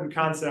important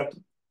concept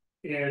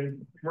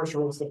in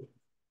commercial real estate.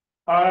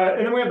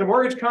 And then we have the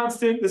mortgage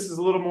constant. This is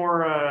a little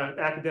more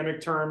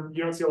academic term.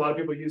 You don't see a lot of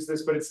people use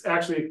this, but it's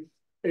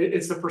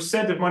the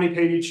percent of money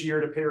paid each year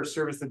to pay or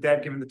service the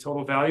debt given the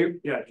total value.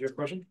 Yeah, do you have a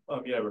question?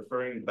 Yeah,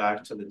 referring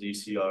back to the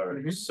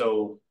DCR.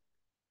 So,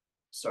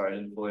 sorry, I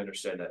didn't fully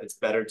understand that. It's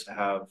better to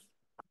have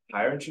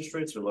higher interest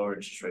rates or lower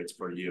interest rates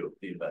for you,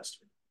 the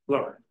investor?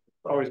 Lower.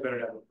 Always better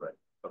to have it. Right.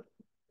 Okay.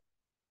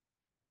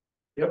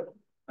 Yep.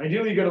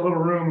 Ideally, you get a little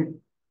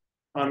room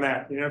on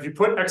that. If you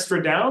put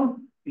extra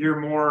down, you're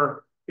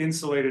more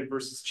insulated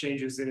versus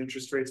changes in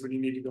interest rates when you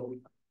need to go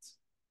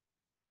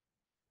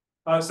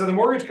refinance. So the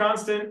mortgage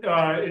constant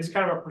is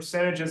kind of a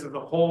percentages of the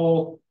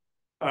whole,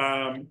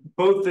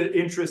 both the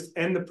interest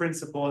and the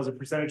principal as a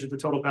percentage of the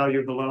total value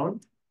of the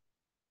loan.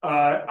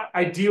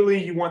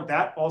 Ideally, you want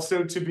that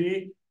also to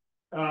be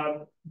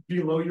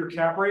below your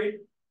cap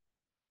rate.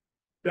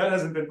 That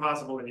hasn't been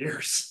possible in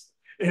years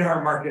in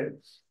our market.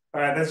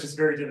 That's just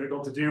very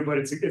difficult to do, but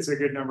it's a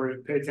good number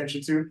to pay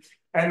attention to.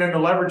 And then the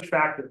leverage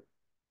factor.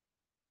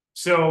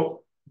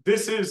 So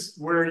this is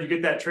where you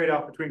get that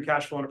trade-off between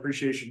cash flow and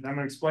appreciation. I'm going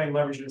to explain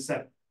leverage in a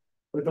second.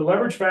 But the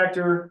leverage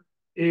factor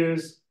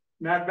is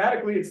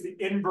mathematically, it's the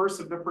inverse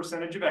of the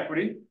percentage of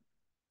equity.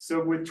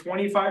 So with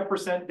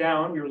 25%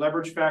 down, your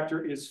leverage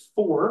factor is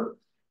 4.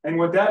 And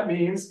what that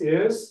means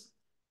is,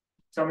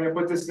 tell me I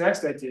put this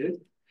next, I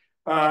did.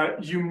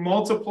 You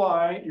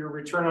multiply your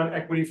return on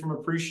equity from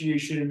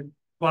appreciation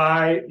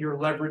by your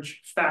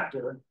leverage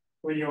factor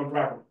when you own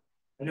property.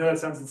 I know that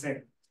sounds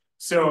insane.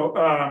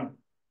 So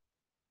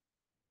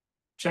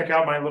check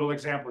out my little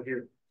example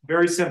here.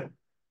 Very simple.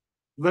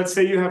 Let's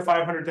say you have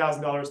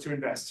 $500,000 to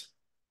invest.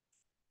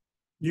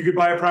 You could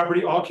buy a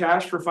property all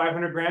cash for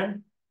 500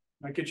 grand.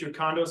 Might get you a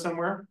condo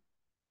somewhere.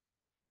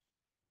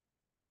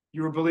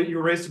 You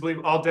were raised to believe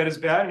all debt is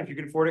bad, and if you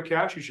can afford a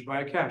cash, you should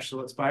buy a cash. So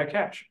let's buy a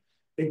cash.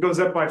 It goes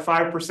up by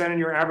 5% in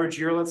your average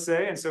year, let's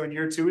say, and so in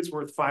year 2, it's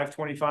worth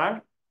 $525.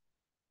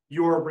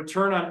 Your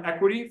return on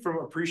equity from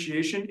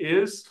appreciation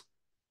is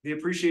the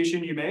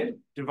appreciation you made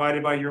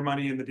divided by your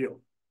money in the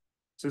deal.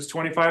 So it's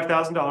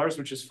 $25,000,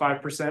 which is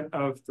 5%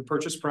 of the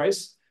purchase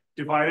price,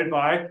 divided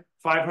by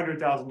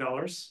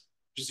 $500,000, which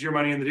is your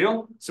money in the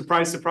deal.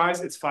 Surprise,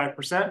 surprise, it's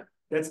 5%.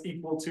 That's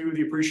equal to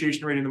the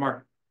appreciation rate in the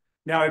market.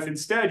 Now, if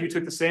instead you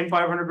took the same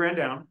 500 grand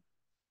down,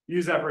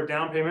 use that for a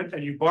down payment,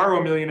 and you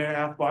borrow $1.5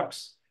 million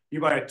bucks, you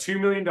buy a $2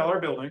 million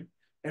building,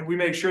 and we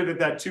make sure that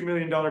that $2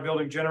 million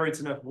building generates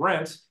enough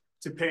rent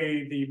to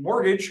pay the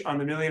mortgage on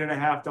the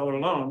 $1.5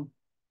 million loan,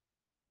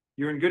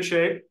 you're in good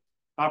shape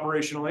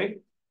operationally.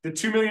 The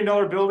 $2 million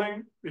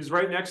building is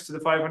right next to the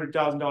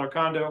 $500,000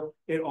 condo.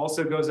 It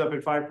also goes up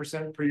at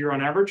 5% per year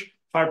on average.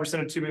 5%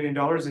 of $2 million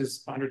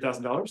is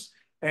 $100,000.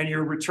 And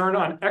your return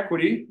on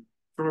equity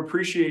from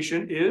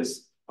appreciation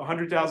is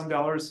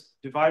 $100,000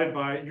 divided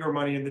by your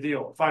money in the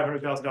deal,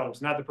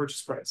 $500,000, not the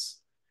purchase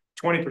price,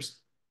 20%.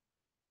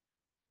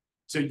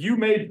 So you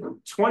made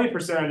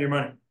 20% on your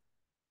money.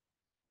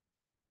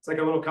 It's like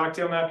a little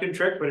cocktail napkin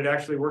trick, but it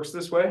actually works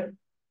this way.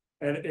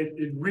 And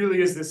it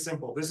really is this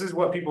simple. This is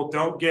what people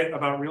don't get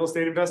about real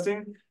estate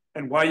investing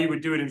and why you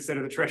would do it instead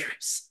of the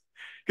treasuries.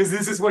 Because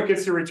this is what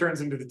gets your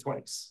returns into the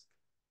 20s.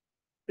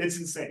 It's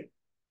insane.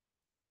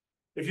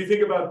 If you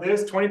think about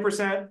this,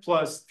 20%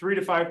 plus 3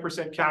 to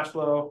 5% cash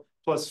flow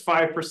plus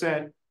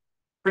 5%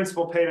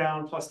 principal pay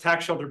down plus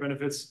tax shelter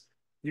benefits,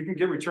 you can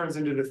get returns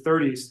into the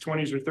 30s,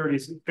 20s or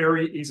 30s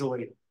very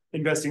easily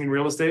investing in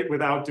real estate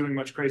without doing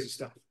much crazy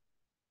stuff.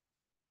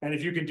 And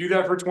if you can do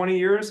that for 20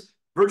 years,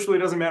 virtually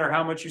doesn't matter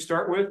how much you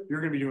start with, you're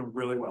going to be doing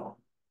really well.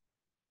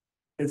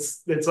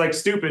 It's like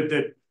stupid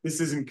that this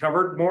isn't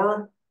covered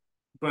more,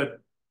 but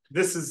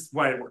this is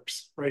why it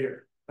works right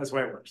here. That's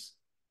why it works.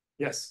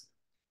 Yes.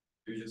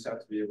 You just have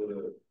to be able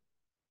to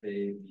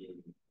pay the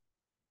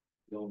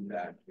loan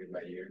back year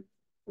by year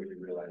before you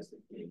realize the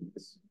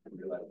gains.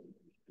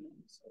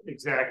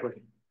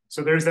 Exactly.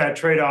 So there's that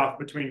trade-off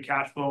between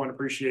cash flow and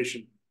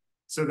appreciation.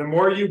 So the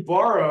more you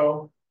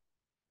borrow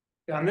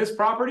on this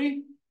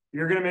property,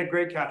 you're going to make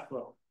great cash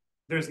flow.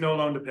 There's no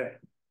loan to pay,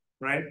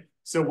 right?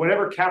 So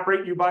whatever cap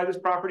rate you buy this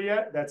property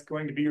at, that's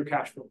going to be your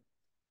cash flow.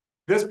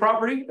 This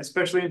property,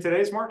 especially in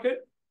today's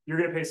market, you're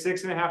going to pay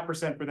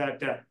 6.5% for that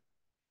debt.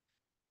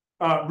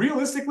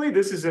 Realistically,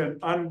 this is an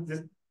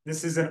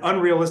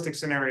unrealistic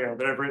scenario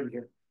that I've written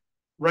here.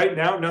 Right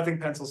now, nothing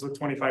pencils with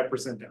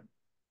 25%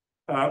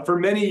 down. For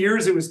many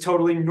years, it was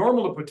totally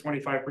normal to put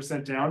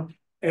 25% down,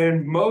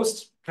 and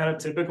most kind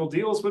of typical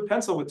deals would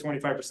pencil with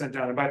 25%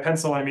 down. And by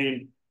pencil, I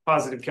mean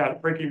positive cash,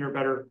 breaking or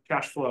better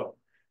cash flow.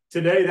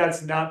 Today,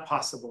 that's not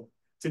possible.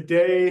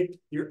 Today,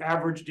 your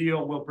average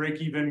deal will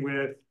break even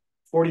with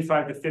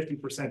 45 to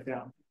 50%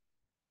 down.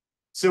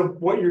 So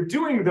what you're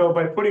doing, though,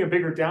 by putting a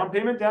bigger down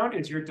payment down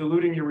is you're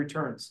diluting your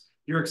returns.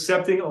 You're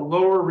accepting a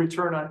lower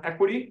return on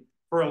equity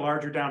for a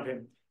larger down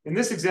payment. In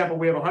this example,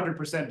 we have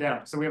 100%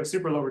 down, so we have a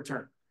super low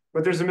return.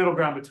 But there's a middle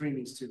ground between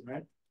these two,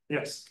 right?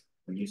 Yes.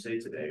 When you say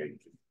today, are you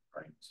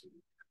referring to?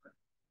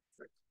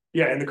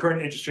 Yeah, in the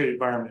current interest rate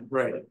environment,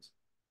 right.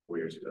 4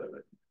 years ago.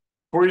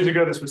 4 years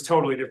ago, this was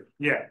totally different.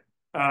 Yeah.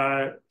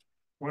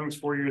 When was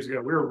 4 years ago?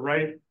 We were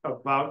right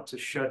about to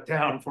shut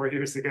down 4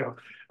 years ago.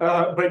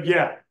 But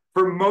yeah,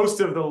 for most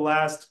of the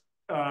last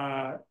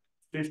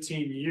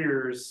 15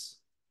 years,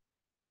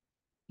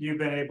 you've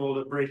been able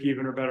to break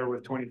even or better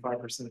with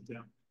 25%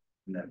 down.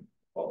 And then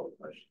follow-up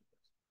question.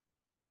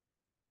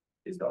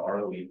 Is the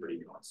ROE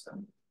pretty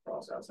constant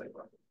across asset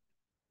classes?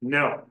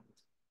 No.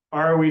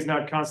 ROE is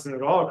not constant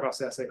at all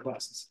across asset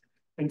classes.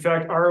 In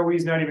fact, ROE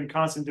is not even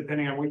constant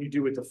depending on what you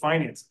do with the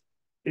finance.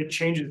 It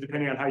changes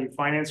depending on how you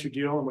finance your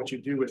deal and what you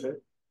do with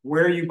it,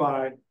 where you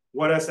buy,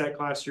 what asset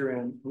class you're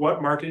in,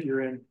 what market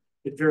you're in.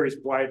 It varies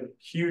widely,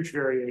 huge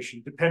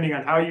variation, depending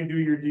on how you do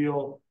your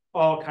deal,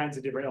 all kinds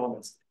of different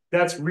elements.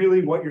 That's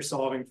really what you're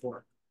solving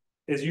for,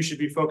 is you should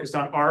be focused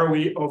on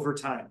ROE over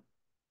time.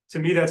 To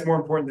me, that's more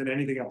important than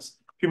anything else.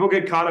 People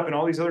get caught up in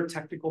all these other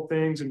technical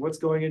things and what's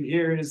going in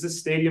here, and is this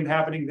stadium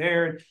happening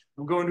there? And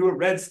I'm going to a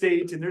red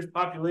state, and there's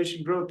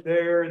population growth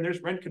there, and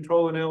there's rent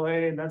control in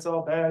LA, and that's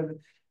all bad.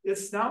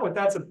 It's not what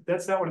that's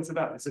not what it's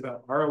about. It's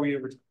about ROE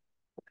over time.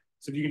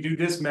 So if you can do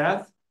this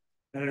math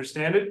and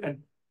understand it and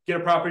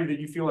get a property that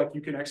you feel like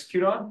you can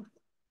execute on,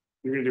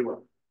 you're gonna do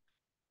well.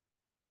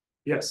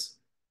 Yes.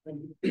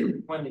 When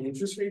the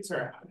interest rates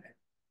are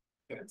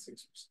high, at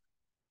 6%,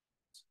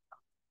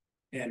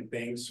 and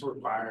banks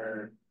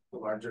require a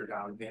larger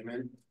down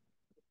payment,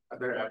 are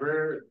there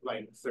ever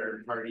like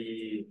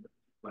third-party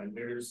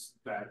lenders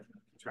that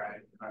try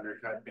and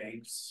undercut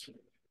banks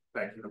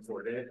that can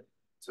afford it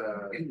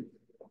to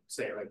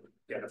say like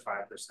get a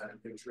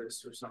 5%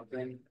 interest or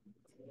something?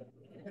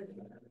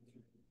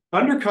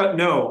 Undercut,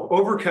 no.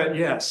 Overcut,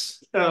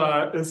 yes.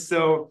 And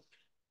so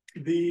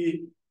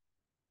the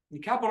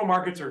capital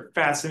markets are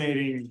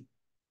fascinating,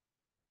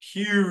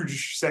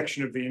 huge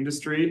section of the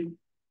industry.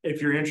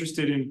 If you're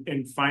interested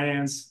in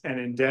finance and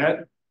in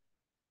debt,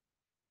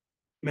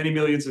 many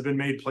millions have been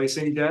made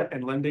placing debt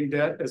and lending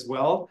debt as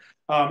well.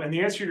 And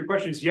the answer to your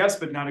question is yes,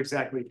 but not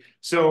exactly.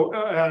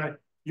 So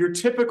your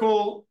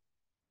typical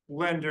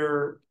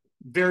lender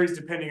varies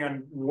depending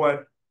on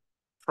what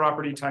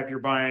property type you're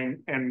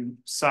buying and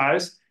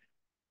size.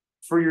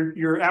 For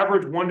your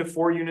average 1 to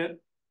 4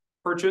 unit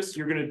purchase,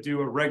 you're going to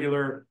do a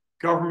regular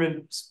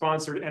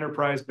government-sponsored,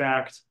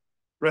 enterprise-backed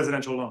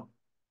residential loan.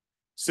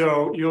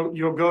 So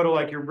you'll go to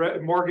like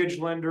your mortgage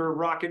lender,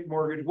 Rocket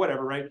Mortgage,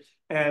 whatever, right?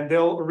 And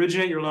they'll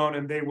originate your loan,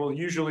 and they will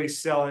usually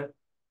sell it,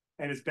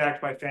 and it's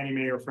backed by Fannie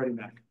Mae or Freddie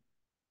Mac.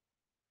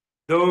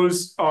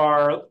 Those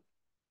are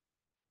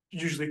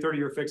usually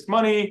 30-year fixed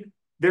money.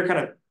 They're kind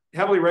of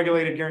heavily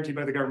regulated, guaranteed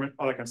by the government,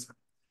 all that kind of stuff.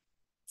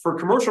 For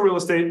commercial real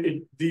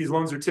estate, these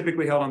loans are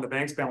typically held on the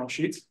bank's balance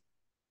sheets,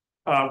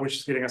 which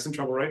is getting us in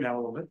trouble right now a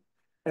little bit.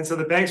 And so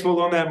the banks will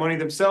loan that money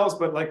themselves,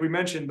 but like we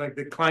mentioned, like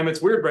the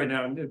climate's weird right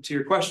now, to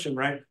your question,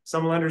 right?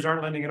 Some lenders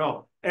aren't lending at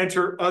all.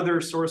 Enter other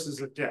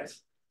sources of debt.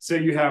 So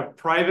you have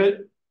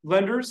private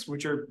lenders,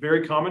 which are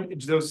very common.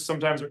 Those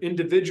sometimes are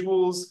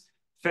individuals,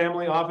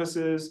 family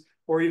offices,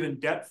 or even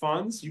debt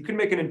funds. You can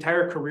make an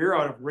entire career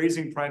out of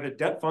raising private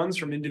debt funds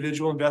from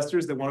individual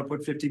investors that want to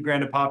put 50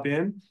 grand to pop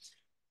in,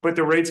 but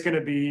the rate's going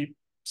to be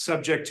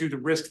subject to the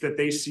risk that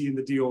they see in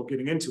the deal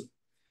getting into.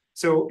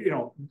 So,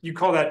 you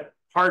call that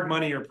hard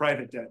money or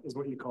private debt is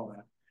what you call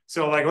that.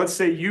 So like, let's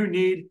say you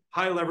need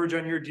high leverage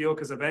on your deal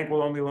because the bank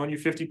will only loan you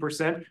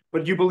 50%,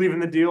 but you believe in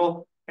the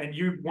deal and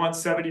you want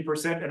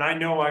 70%, and I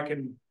know I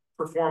can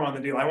perform on the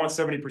deal. I want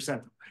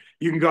 70%.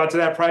 You can go out to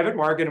that private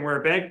market, and where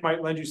a bank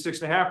might lend you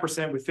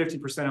 6.5% with 50%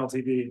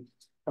 LTV,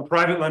 a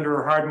private lender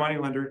or hard money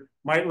lender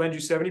might lend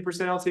you 70%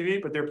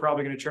 LTV, but they're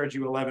probably going to charge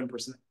you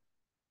 11%.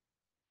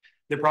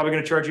 They're probably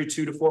going to charge you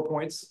 2 to 4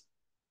 points,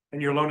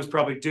 and your loan is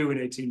probably due in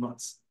 18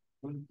 months,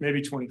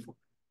 maybe 24.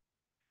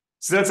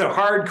 So that's a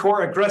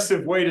hardcore,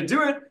 aggressive way to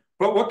do it.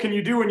 But what can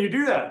you do when you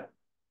do that?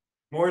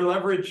 More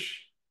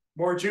leverage,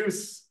 more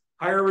juice,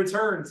 higher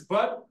returns,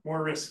 but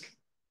more risk.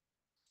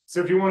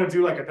 So if you want to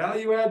do like a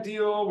value add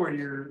deal where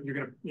you're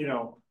going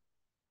to,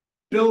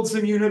 build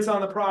some units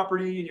on the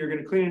property, and you're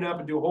going to clean it up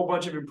and do a whole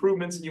bunch of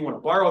improvements, and you want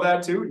to borrow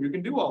that too, you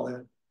can do all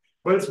that.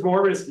 But it's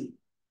more risky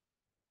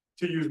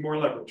to use more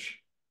leverage.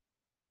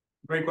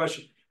 Great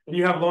question. And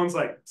you have loans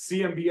like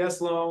CMBS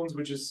loans,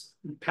 which is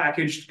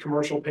packaged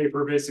commercial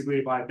paper, basically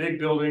to buy big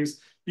buildings.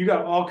 You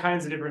got all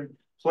kinds of different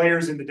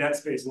players in the debt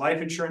space.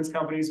 Life insurance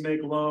companies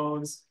make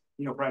loans.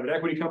 Private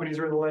equity companies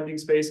are in the lending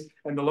space,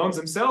 and the loans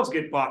themselves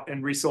get bought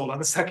and resold on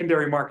the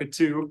secondary market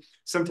too.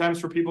 Sometimes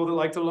for people that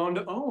like to loan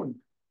to own.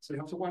 So you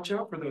have to watch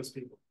out for those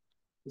people.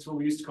 That's what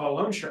we used to call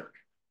loan shark.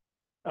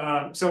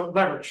 So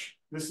leverage.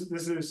 This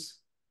is,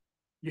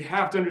 you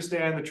have to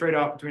understand the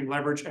trade-off between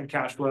leverage and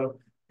cash flow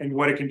and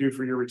what it can do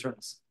for your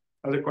returns.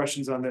 Other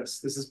questions on this?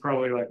 This is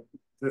probably like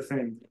the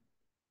thing that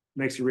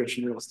makes you rich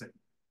in real estate.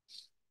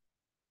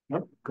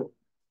 Nope, cool.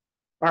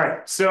 All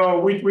right, so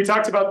we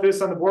talked about this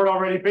on the board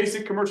already.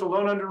 Basic commercial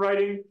loan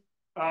underwriting.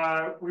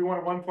 We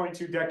want a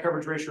 1.2 debt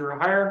coverage ratio or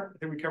higher. I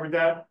think we covered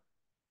that.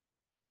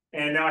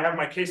 And now I have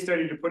my case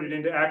study to put it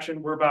into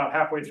action. We're about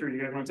halfway through.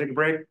 You guys want to take a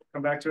break?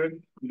 Come back to it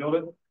and build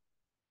it?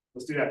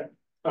 Let's do that.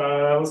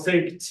 Let's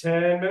take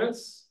 10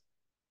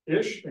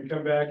 minutes-ish and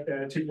come back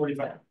at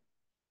 2:45.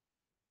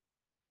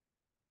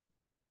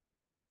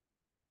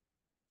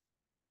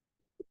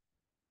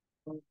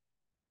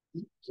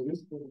 So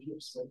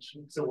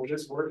will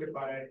this work if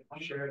I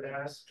share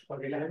that,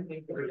 plug it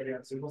in, everybody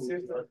on Zoom will see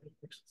it?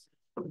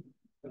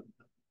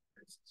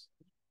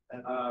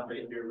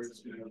 Right here, we're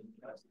just gonna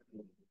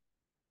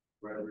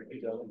wherever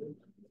you go.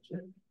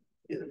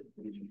 You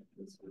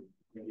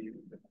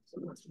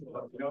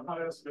know how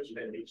to switch to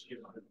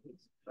HDMI?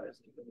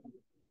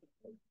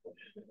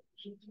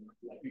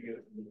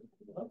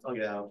 Oh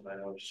yeah, I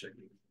was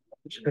checking.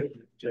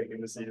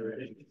 Checking to see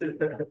already.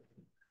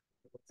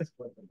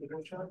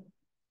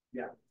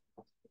 Yeah.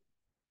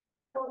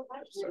 Show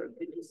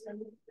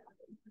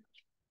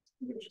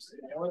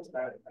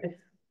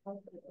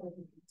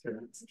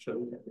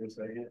me for a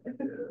second.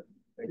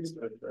 Thanks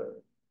for the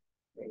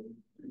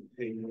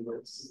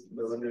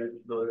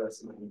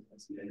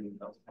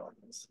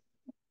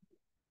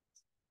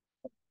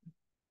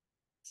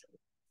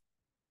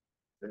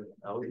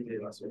I would say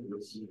last week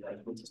was I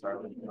went to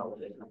start with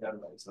holiday. I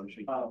got like some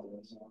shit.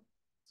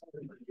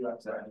 You have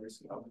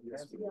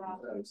to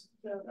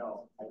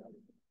no. I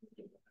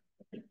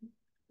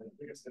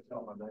think it's the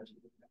film on that.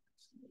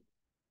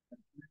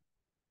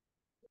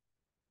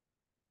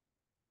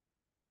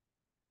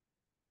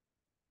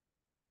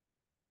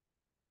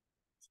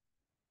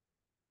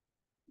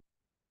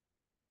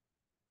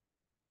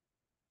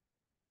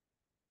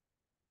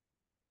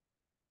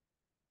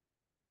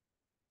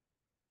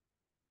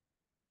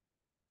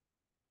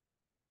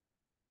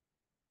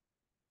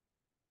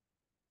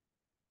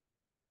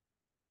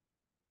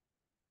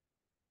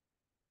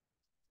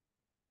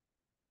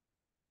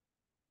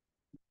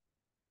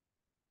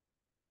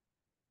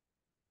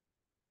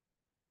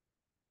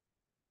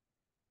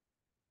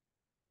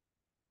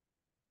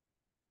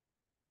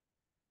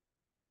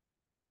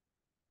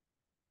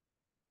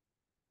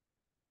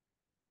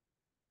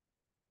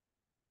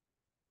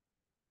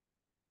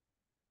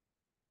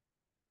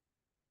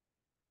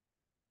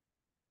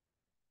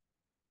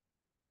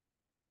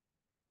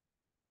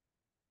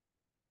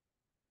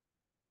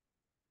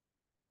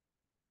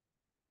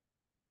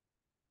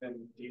 And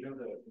do you know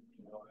the,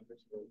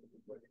 underscore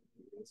what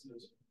this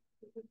is?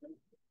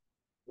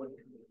 What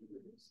is this?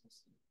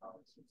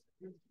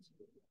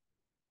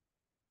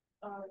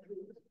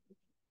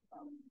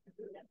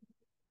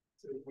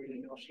 So we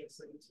didn't know she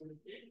said it to me.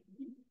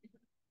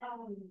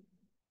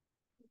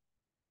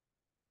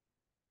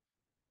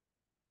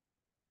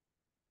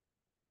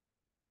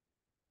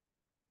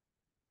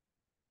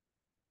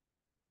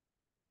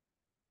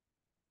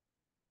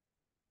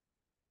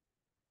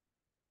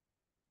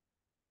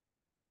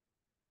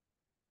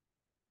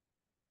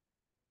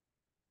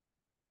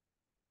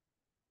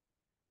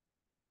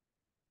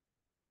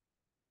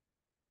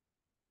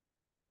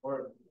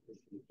 Or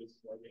just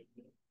like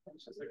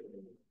it's just like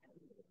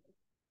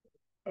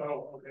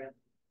oh, okay.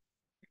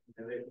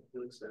 And it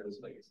looks as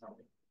like it's not.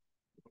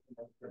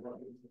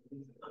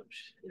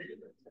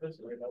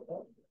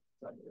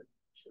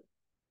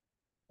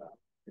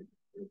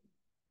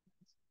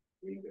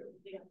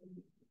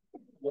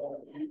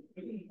 Well,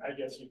 I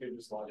guess you could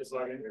just log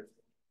in here.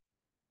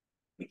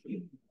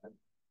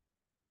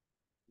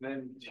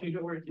 Then do you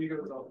know where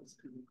Hugo's office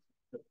is?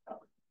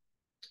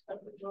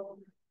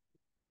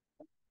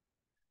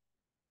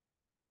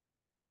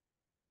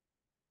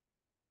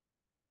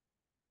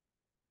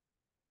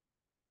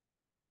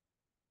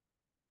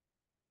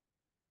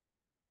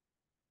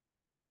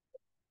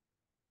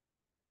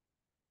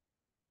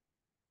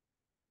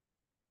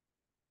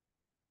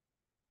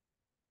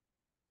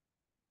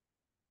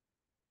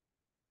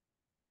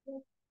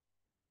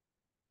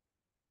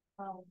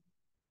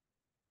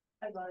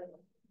 I got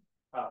it.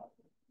 Oh.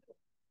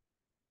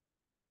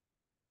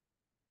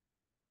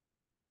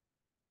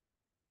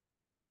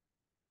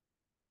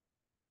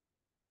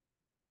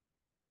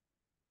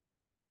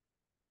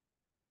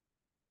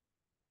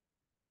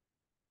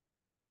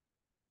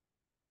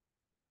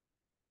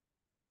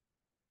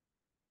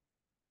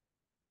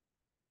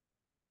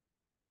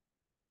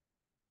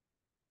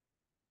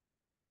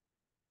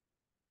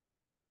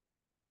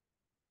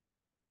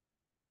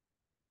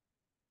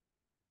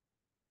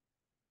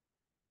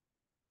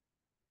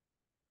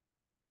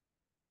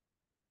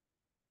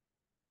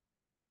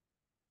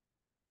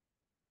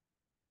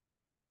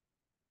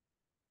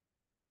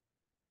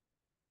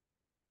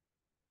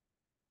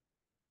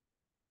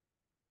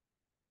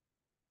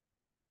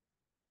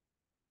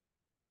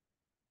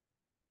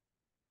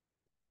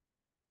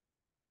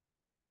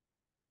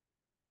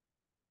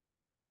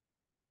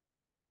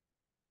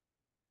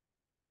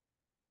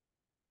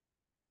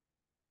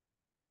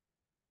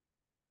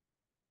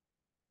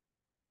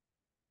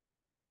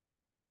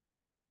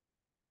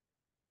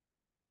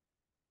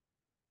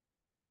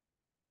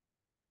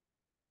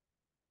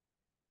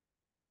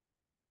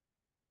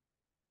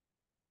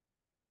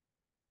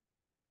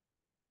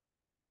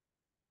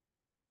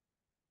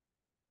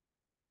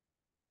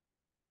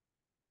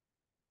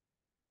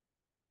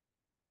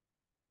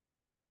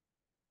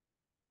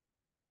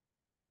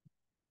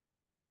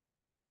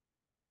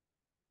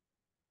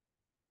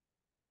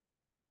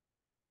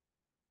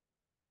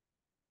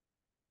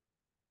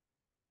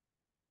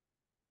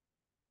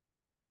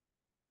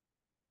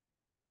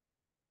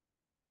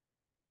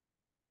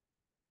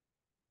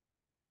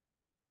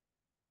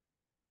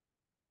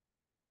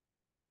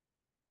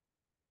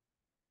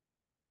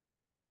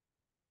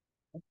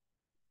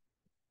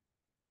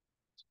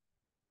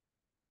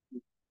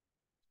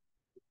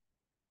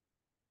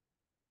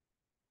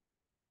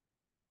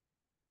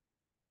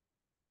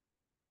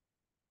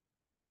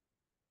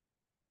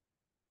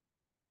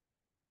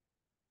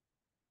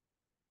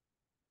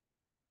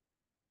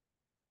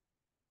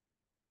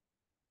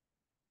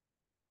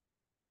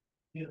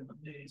 Yeah,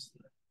 days,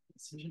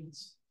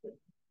 decisions.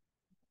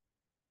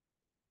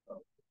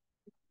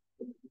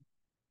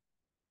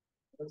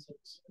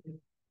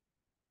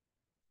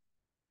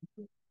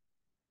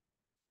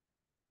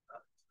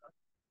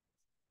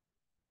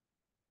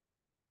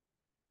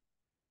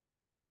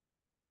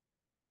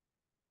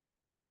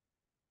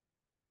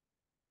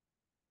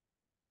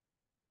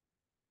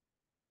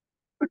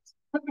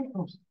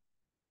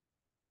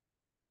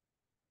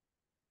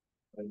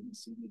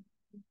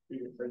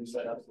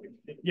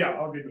 Yeah,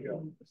 I'll give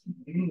you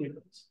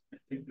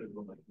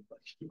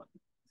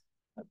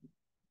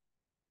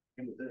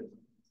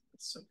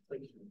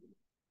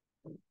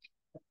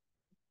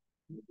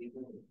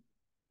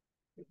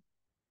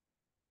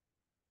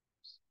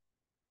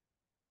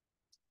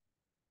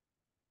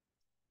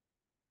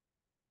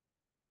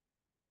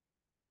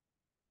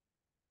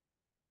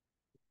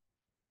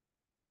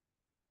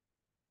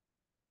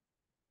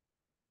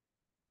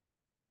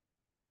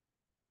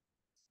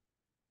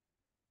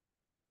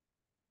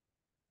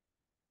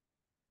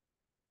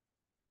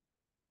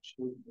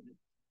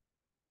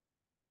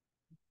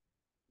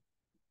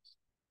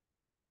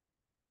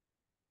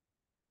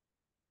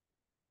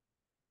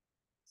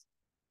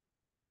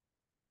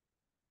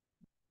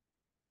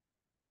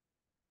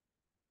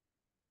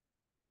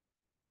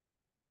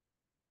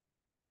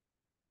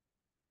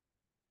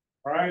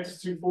All right,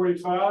 it's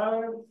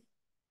 2:45.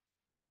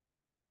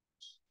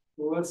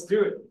 Well, let's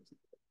do it.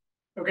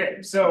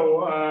 Okay,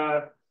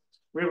 so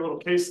we have a little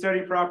case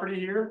study property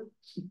here.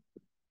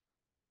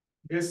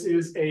 This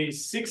is a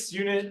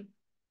 6-unit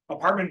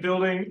apartment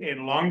building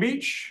in Long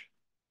Beach.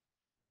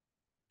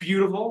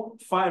 Beautiful,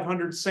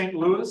 500 St.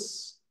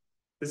 Louis.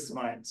 This is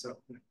mine, so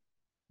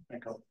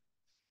thank you.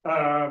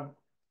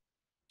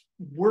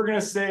 We're gonna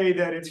say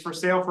that it's for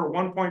sale for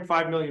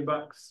 1.5 million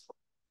bucks.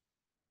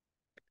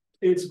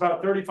 It's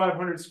about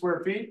 3,500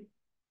 square feet.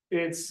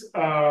 It's 6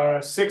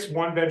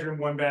 1-bedroom,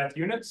 1-bath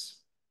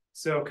units.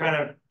 So kind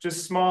of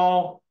just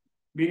small,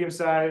 medium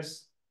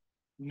size,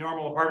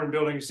 normal apartment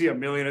building. You see a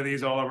million of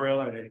these all over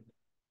LA,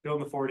 built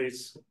in the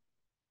 40s.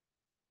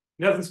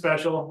 Nothing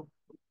special,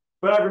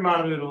 but I've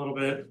remodeled it a little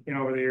bit,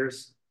 over the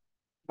years.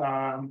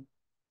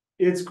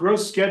 Its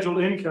gross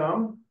scheduled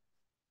income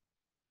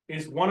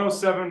is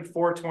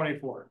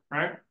 107,424,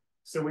 right?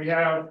 So we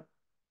have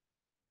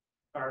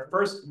our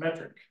first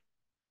metric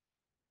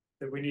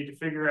that we need to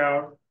figure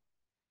out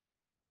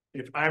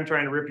if I'm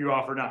trying to rip you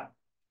off or not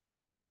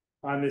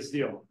on this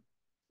deal.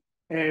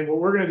 And what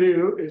we're going to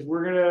do is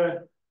we're going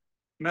to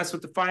mess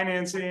with the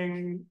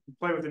financing,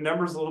 play with the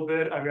numbers a little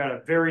bit. I've got a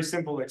very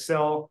simple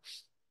Excel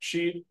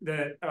sheet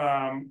that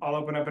I'll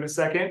open up in a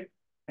second,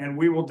 and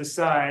we will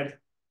decide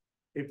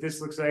if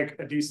this looks like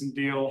a decent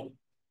deal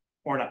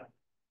or not.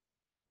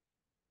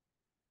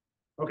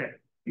 Okay.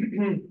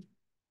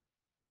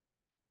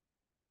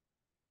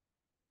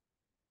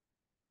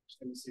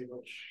 Let me see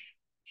which.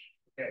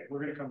 Okay, we're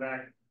going to come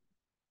back.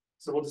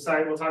 So we'll talk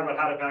about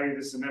how to value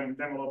this, and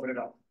then we'll open it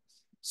up.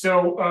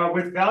 So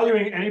with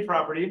valuing any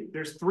property,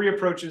 there's 3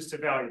 approaches to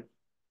value.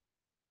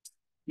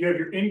 You have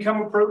your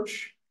income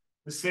approach,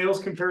 the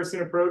sales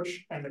comparison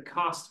approach, and the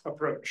cost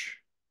approach.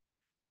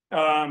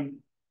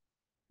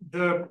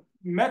 The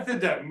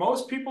method that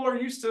most people are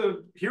used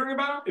to hearing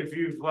about, if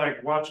you've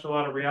watched a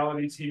lot of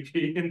reality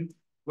TV and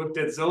looked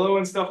at Zillow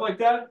and stuff like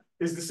that,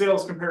 is the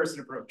sales comparison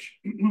approach.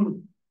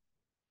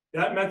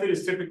 That method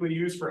is typically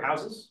used for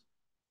houses.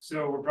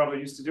 So we're probably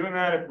used to doing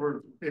that if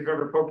you've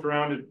ever poked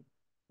around at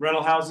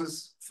rental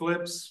houses,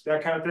 flips,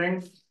 that kind of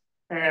thing.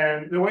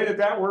 And the way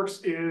that works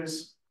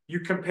is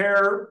you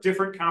compare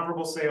different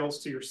comparable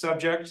sales to your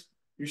subject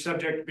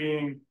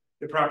being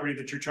the property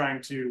that you're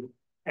trying to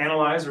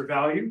analyze or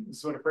value. This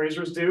is what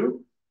appraisers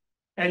do.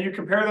 And you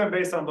compare them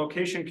based on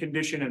location,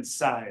 condition, and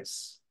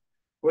size.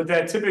 What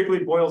that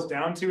typically boils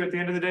down to at the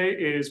end of the day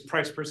is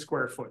price per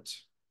square foot.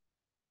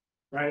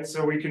 Right?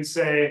 So we can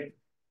say,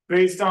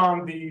 based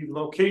on the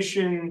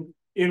location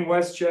in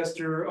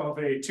Westchester of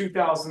a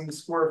 2,000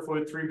 square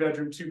foot,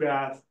 3-bedroom,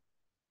 2-bath,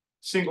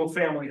 single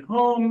family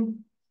home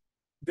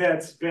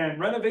that's been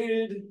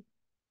renovated,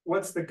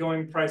 what's the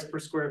going price per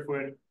square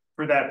foot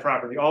for that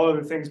property? All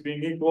other things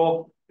being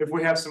equal, if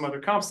we have some other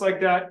comps like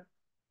that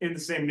in the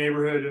same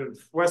neighborhood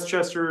of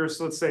Westchester,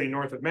 so let's say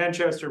north of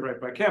Manchester, right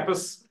by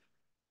campus,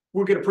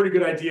 we'll get a pretty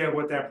good idea of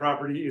what that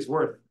property is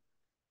worth.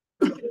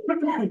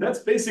 That's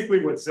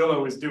basically what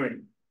Zillow is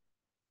doing.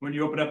 When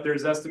you open up their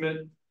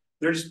estimate,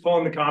 they're just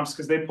pulling the comps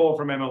because they pull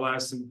from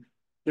MLS, and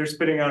they're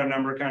spitting out a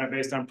number kind of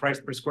based on price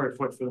per square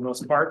foot for the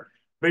most part,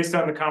 based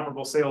on the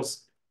comparable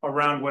sales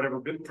around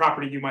whatever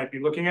property you might be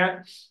looking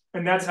at.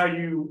 And that's how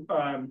you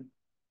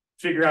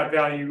figure out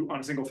value on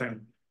a single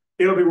family.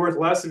 It'll be worth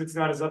less if it's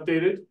not as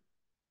updated.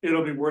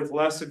 It'll be worth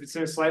less if it's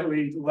in a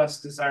slightly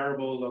less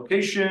desirable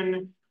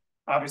location.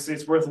 Obviously,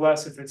 it's worth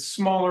less if it's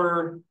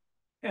smaller,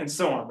 and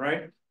so on,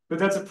 right? But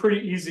that's a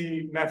pretty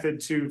easy method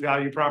to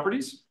value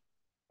properties.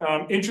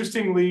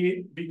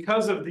 Interestingly,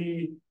 because of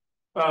the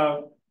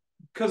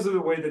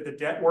way that the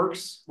debt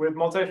works with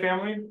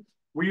multifamily,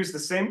 we use the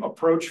same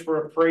approach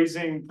for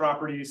appraising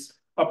properties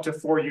up to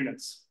 4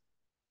 units.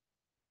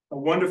 A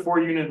 1 to 4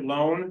 unit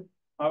loan,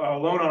 a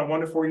loan on a 1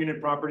 to 4 unit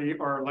property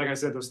are, like I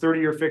said, those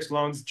 30-year fixed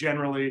loans.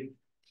 Generally,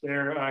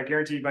 they're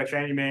guaranteed by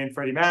Fannie Mae and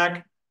Freddie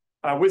Mac.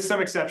 With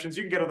some exceptions,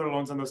 you can get other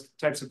loans on those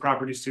types of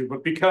properties too.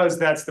 But because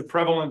that's the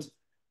prevalent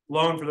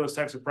loan for those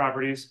types of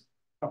properties,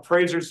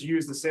 appraisers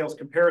use the sales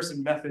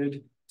comparison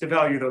method to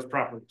value those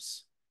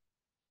properties.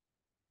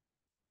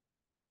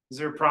 Is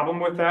there a problem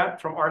with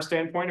that from our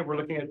standpoint if we're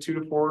looking at 2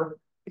 to 4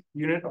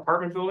 unit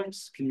apartment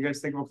buildings? Can you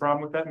guys think of a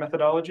problem with that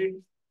methodology?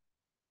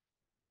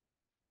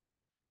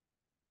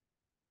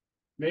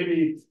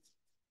 Maybe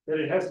that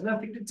it has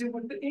nothing to do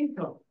with the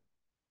income,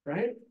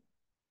 right?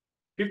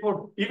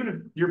 People, even if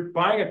you're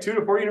buying a 2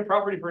 to 4 unit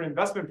property for an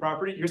investment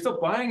property, you're still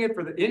buying it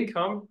for the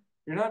income.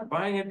 You're not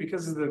buying it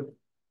because of the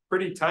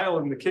pretty tile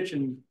in the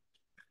kitchen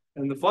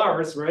and the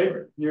flowers, right?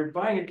 You're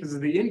buying it because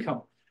of the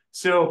income.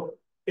 So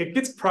it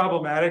gets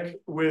problematic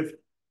with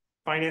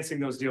financing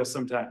those deals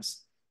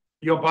sometimes.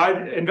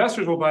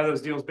 Investors will buy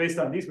those deals based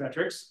on these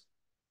metrics.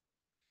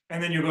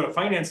 And then you go to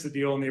finance the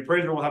deal and the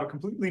appraiser will have a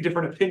completely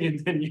different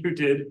opinion than you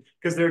did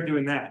because they're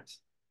doing that.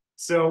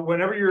 So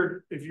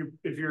whenever if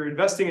you're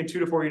investing in 2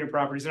 to 4 unit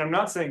properties, and I'm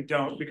not saying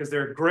don't because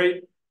they're a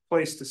great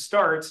place to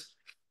start,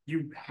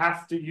 you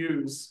have to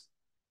use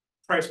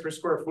price per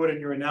square foot in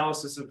your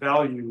analysis of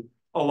value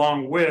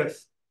along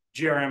with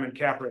GRM and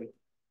cap rate,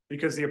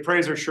 because the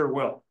appraiser sure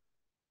will.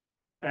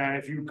 And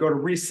if you go to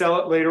resell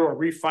it later or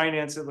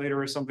refinance it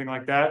later or something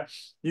like that,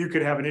 you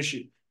could have an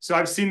issue. So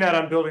I've seen that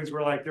on buildings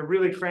where like they're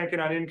really cranking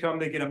on income,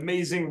 they get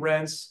amazing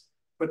rents,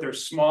 but they're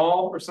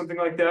small or something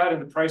like that,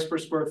 and the price per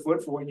square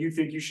foot for what you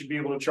think you should be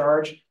able to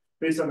charge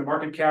based on the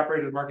market cap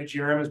rate or the market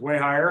GRM is way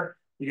higher.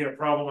 You get a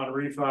problem on a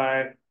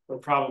refi or a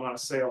problem on a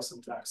sale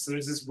sometimes. So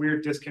there's this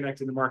weird disconnect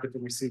in the market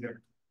that we see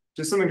there.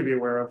 Just something to be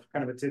aware of,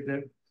 kind of a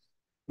tidbit.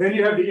 Then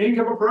you have the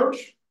income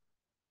approach.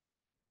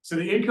 So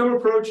the income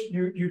approach,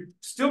 you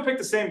still pick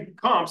the same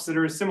comps that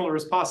are as similar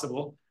as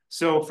possible.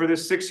 So for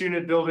this 6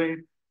 unit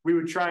building, we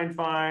would try and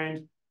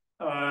find,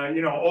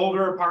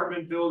 older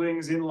apartment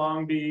buildings in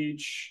Long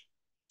Beach,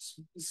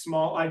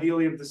 small,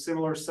 ideally of the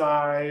similar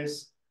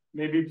size,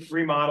 maybe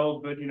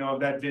remodeled, but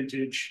that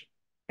vintage.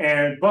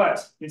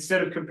 But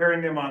instead of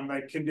comparing them on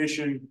like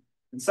condition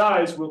and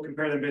size, we'll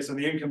compare them based on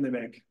the income they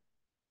make.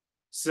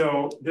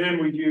 So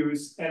then we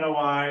use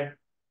NOI,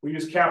 we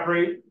use cap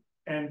rate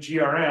and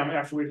GRM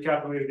after we've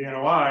calculated the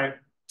NOI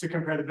to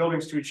compare the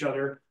buildings to each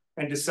other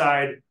and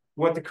decide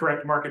what the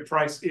correct market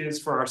price is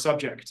for our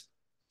subject.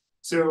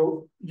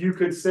 So you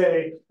could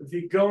say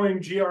the going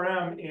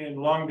GRM in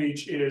Long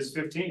Beach is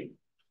 15.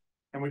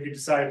 And we could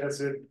decide if that's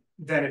it,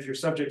 then if your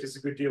subject is a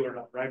good deal or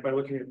not, right? By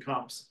looking at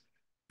comps.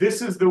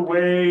 This is the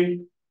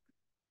way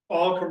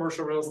all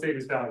commercial real estate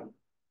is valued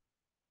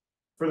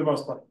for the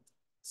most part.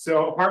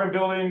 So apartment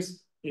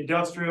buildings,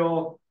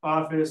 industrial,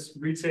 office,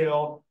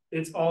 retail,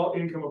 it's all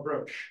income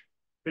approach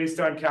based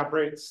on cap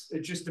rates.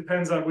 It just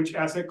depends on which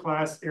asset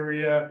class,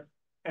 area,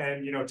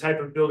 and type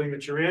of building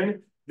that you're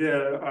in.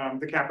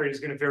 The cap rate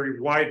is going to vary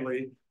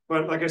widely.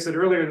 But like I said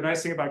earlier, the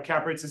nice thing about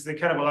cap rates is they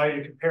kind of allow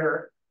you to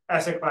compare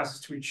asset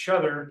classes to each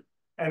other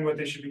and what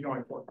they should be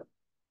going for.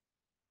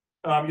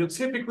 You'll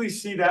typically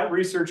see that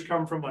research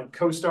come from like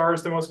CoStar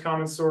is the most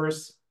common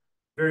source,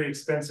 very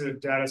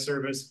expensive data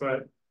service,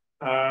 but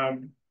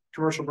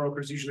commercial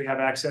brokers usually have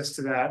access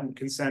to that and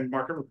can send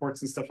market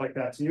reports and stuff like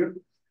that to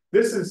you.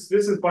 This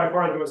is by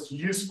far the most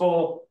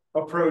useful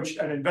approach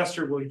an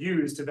investor will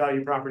use to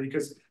value property,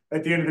 because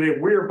at the end of the day,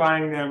 we're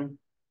buying them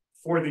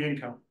for the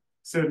income.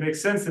 So it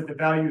makes sense that the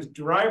value is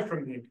derived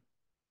from the income.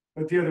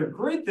 But the other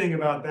great thing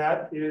about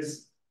that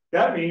is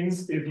that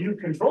means if you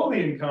control the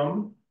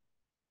income,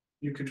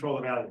 you control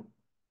the value.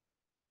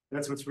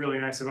 That's what's really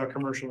nice about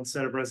commercial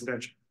instead of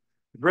residential.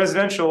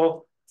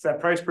 Residential, it's that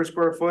price per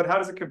square foot. How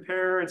does it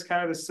compare? It's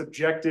kind of a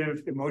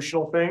subjective,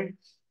 emotional thing.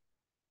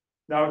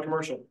 Not with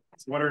commercial.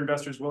 It's what are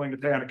investors willing to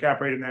pay on a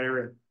cap rate in that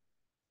area?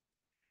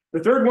 The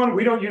third one,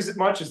 we don't use it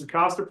much, is the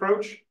cost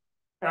approach.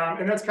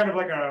 And that's kind of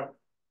like a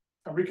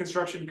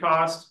reconstruction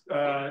cost,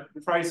 the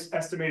price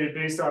estimated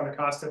based on the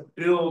cost to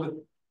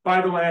buy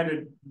the land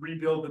and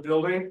rebuild the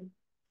building.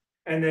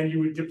 And then you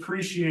would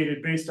depreciate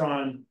it based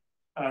on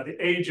the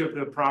age of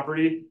the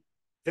property.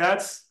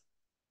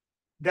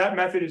 That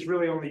method is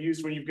really only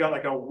used when you've got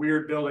like a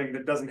weird building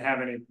that doesn't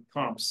have any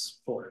comps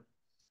for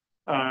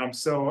it.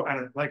 So I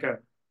don't know, like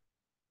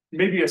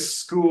maybe a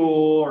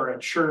school or a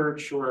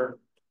church or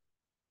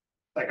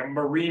like a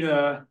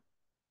marina,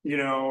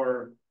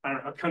 or I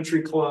don't know, a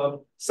country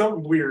club,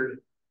 something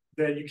weird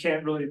that you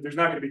can't really, there's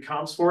not going to be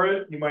comps for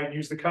it. You might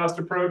use the cost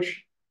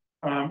approach,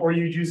 or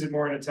you'd use it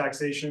more in a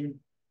taxation,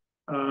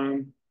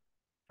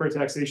 for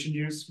taxation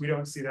use. We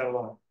don't see that a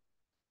lot.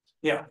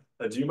 Yeah.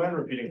 Do you mind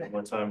repeating one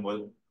more time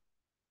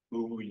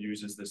who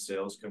uses the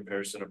sales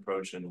comparison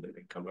approach and the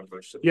income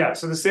approach? Yeah,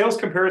 so the sales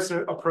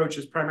comparison approach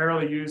is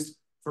primarily used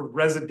for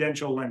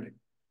residential lending.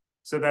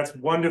 So that's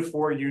 1 to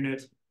 4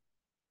 unit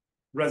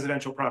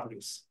residential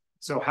properties.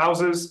 So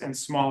houses and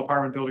small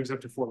apartment buildings up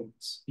to 4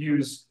 units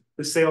use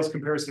the sales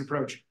comparison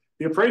approach.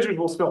 The appraisers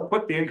will still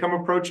put the income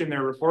approach in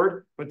their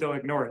report, but they'll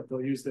ignore it.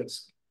 They'll use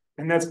this.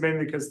 And that's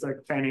mainly because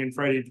like Fannie and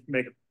Freddie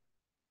make them.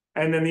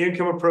 And then the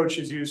income approach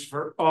is used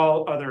for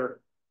all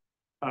other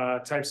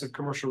types of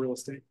commercial real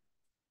estate.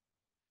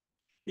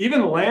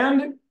 Even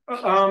land, in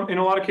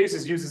a lot of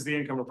cases, uses the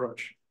income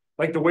approach.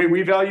 Like the way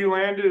we value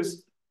land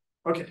is,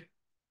 okay,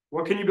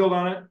 what can you build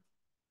on it?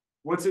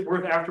 What's it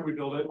worth after we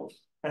build it?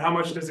 and how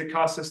much does it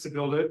cost us to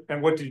build it,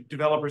 and what do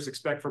developers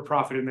expect for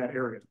profit in that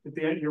area. At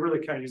the end, you're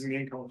really kind of using the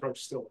income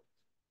approach still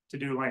to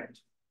do land.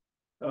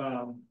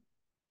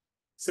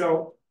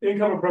 So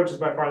income approach is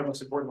by far the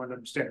most important one to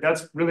understand.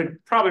 That's really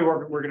probably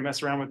what we're going to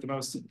mess around with the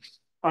most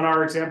on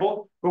our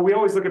example, but we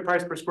always look at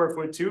price per square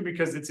foot too,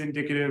 because it's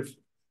indicative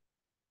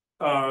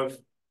of,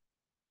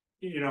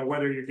 you know,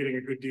 whether you're getting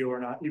a good deal or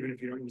not, even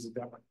if you don't use it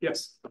that way.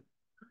 Yes.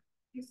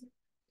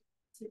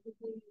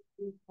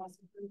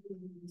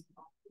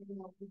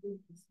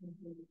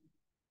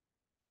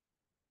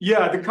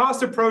 Yeah, the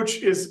cost approach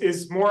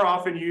is more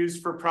often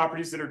used for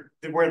properties that are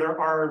where there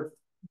are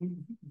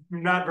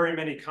not very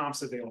many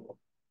comps available.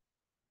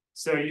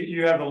 So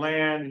you have the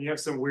land and you have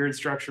some weird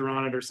structure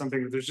on it or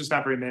something that there's just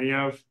not very many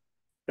of.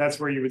 That's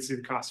where you would see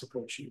the cost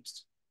approach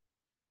used.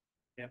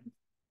 Yeah,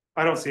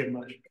 I don't see it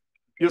much.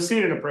 You'll see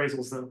it in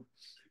appraisals though,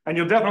 and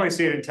you'll definitely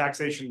see it in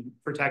taxation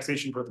for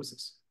taxation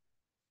purposes.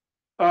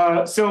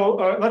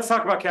 So let's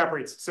talk about cap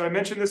rates. So I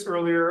mentioned this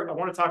earlier. I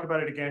want to talk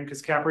about it again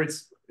because cap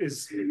rates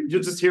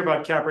you'll just hear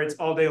about cap rates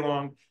all day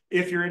long.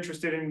 If you're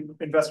interested in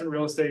investment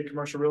real estate,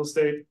 commercial real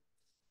estate,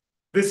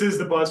 this is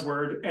the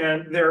buzzword,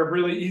 and they're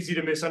really easy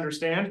to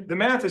misunderstand. The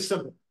math is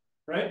simple,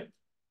 right?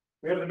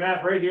 We have the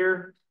math right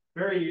here,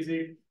 very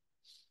easy.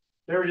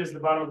 There it is at the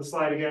bottom of the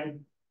slide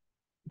again.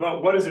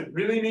 But what does it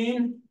really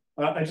mean?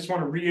 I just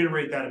want to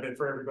reiterate that a bit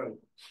for everybody.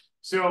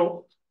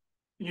 So,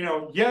 you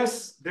know,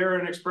 yes, they're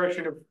an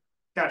expression of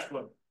cash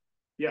flow.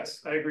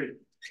 Yes, I agree.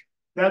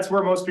 That's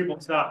where most people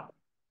stop.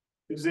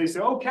 Is they say,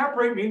 oh, cap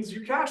rate means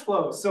your cash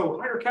flow. So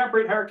higher cap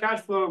rate, higher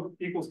cash flow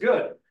equals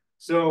good.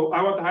 So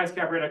I want the highest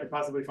cap rate I could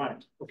possibly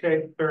find.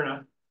 Okay, fair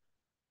enough.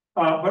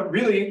 But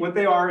really what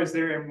they are is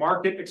they're a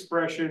market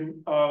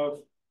expression of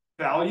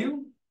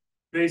value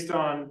based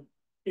on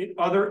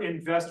other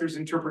investors'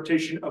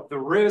 interpretation of the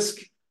risk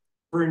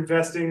for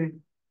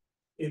investing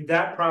in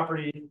that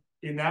property,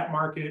 in that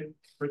market,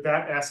 for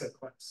that asset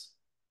class.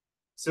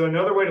 So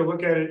another way to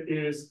look at it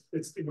is,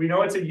 we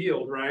know it's a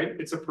yield, right?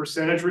 It's a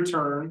percentage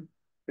return.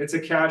 It's a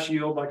cash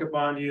yield like a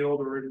bond yield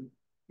or a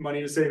money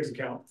in a savings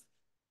account.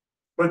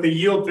 But the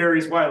yield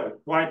varies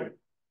widely.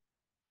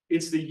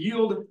 It's the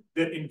yield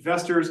that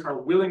investors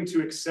are willing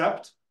to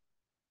accept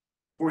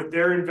for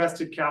their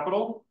invested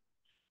capital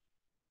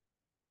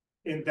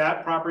in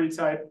that property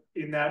type,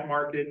 in that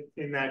market,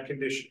 in that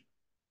condition.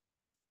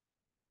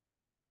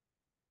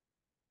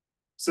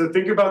 So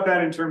think about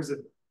that in terms of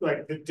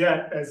like the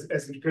debt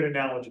as a good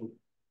analogy.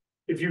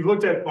 If you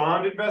looked at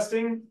bond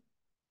investing,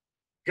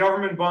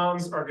 government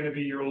bonds are going to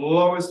be your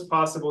lowest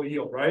possible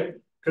yield, right?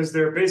 Because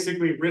they're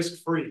basically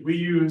risk-free. We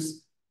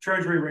use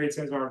treasury rates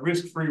as our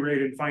risk-free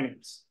rate in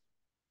finance.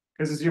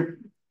 Because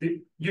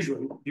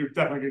usually you're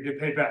definitely going to get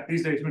paid back.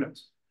 These days, who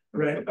knows,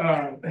 right?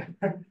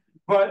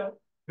 But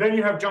then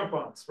you have junk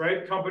bonds,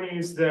 right?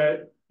 Companies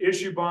that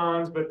issue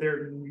bonds, but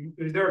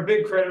they're a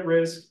big credit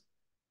risk,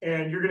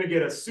 and you're going to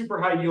get a super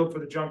high yield for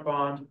the junk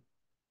bond,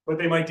 but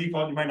they might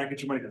default, you might not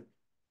get your money back.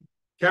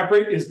 Cap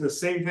rate is the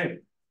same thing.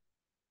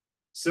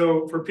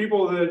 So for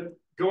people that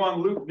go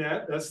on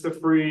LoopNet, that's the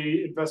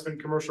free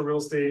investment commercial real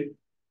estate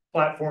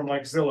platform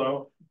like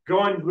Zillow. Go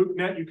on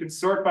LoopNet, you can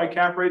sort by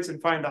cap rates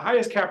and find the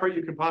highest cap rate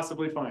you can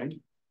possibly find.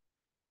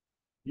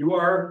 You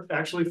are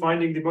actually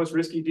finding the most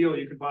risky deal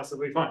you can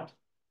possibly find.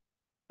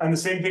 And the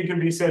same thing can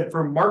be said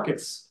for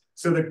markets.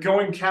 So the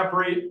going cap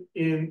rate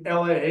in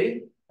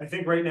LA, I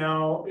think right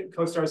now,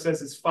 CoStar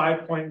says it's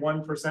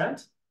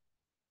 5.1%.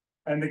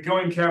 And the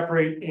going cap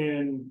rate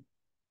in,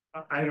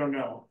 I don't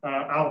know,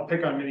 I'll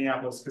pick on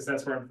Minneapolis because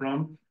that's where I'm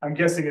from. I'm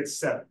guessing it's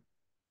 7.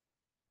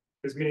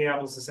 Because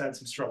Minneapolis has had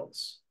some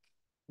struggles,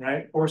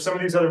 right? Or some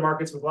of these other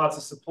markets with lots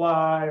of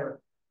supply, or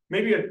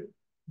maybe a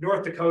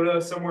North Dakota,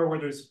 somewhere where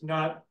there's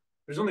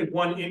only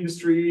one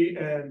industry,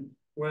 and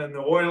when the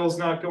oil's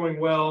not going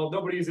well,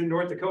 nobody's in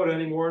North Dakota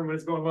anymore, and when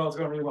it's going well, it's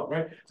going really well,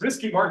 right?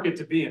 Risky market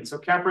to be in. So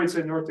cap rates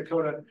in North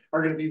Dakota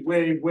are going to be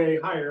way, way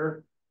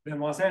higher than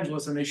Los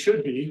Angeles, and they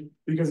should be,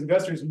 because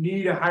investors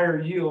need a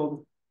higher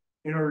yield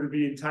in order to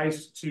be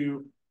enticed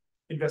to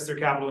invest their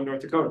capital in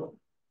North Dakota.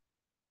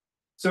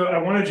 So I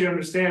wanted you to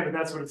understand that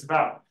that's what it's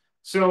about.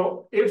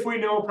 So if we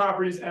know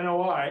property's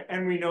NOI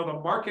and we know the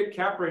market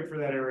cap rate for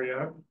that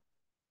area,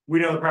 we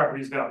know the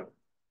property's value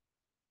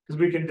because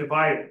we can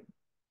divide it.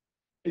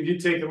 If you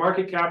take the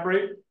market cap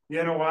rate,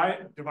 the NOI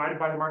divided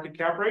by the market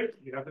cap rate,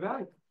 you have the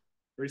value.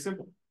 Very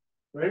simple,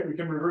 right? We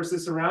can reverse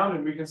this around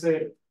and we can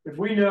say, if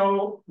we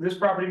know this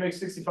property makes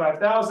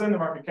 65,000, the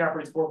market cap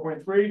rate is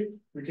 4.3,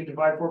 we can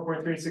divide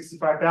 4.3 and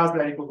 65,000,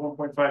 that equals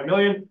 1.5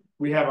 million.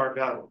 We have our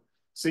value.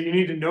 So you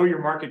need to know your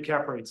market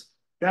cap rates.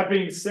 That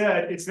being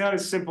said, it's not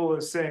as simple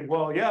as saying,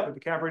 well, yeah, but the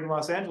cap rate in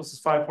Los Angeles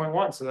is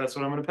 5.1, so that's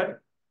what I'm going to pay.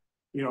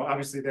 You know,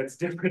 obviously that's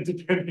different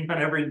depending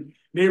on every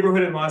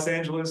neighborhood in Los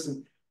Angeles.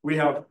 And we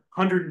have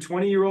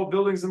 120-year-old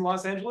buildings in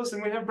Los Angeles,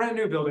 and we have brand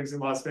new buildings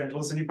in Los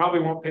Angeles, and you probably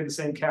won't pay the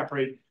same cap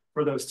rate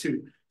for those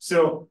two.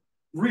 So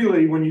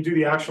really, when you do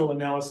the actual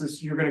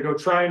analysis, you're going to go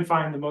try and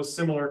find the most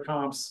similar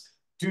comps,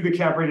 do the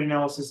cap rate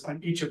analysis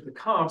on each of the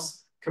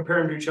comps, compare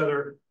them to each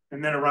other,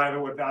 and then arrive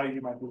at what value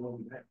you might be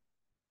willing to pay.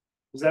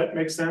 Does that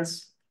make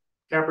sense?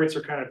 Cap rates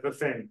are kind of the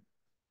thing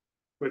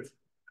with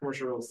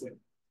commercial real estate.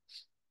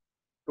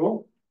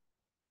 Cool.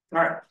 All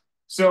right.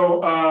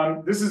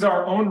 So this is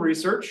our own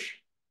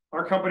research.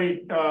 Our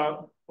company,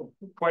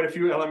 quite a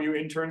few LMU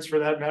interns for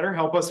that matter,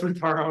 help us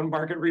with our own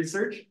market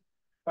research.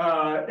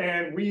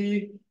 And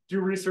we do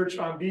research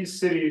on these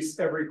cities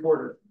every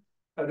quarter.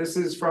 This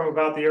is from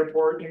about the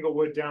airport,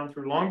 Inglewood, down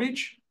through Long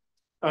Beach.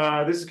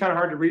 This is kind of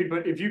hard to read,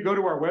 but if you go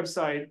to our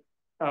website,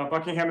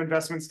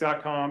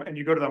 buckinghaminvestments.com, and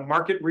you go to the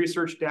market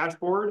research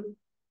dashboard,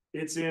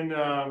 it's in,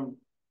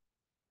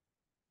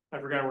 I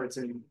forgot where it's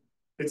in.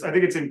 I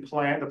think it's in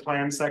the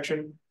plan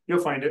section.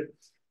 You'll find it.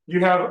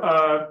 You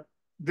have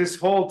this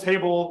whole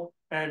table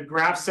and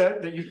graph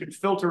set that you can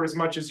filter as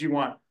much as you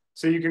want.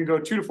 So you can go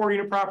 2 to 4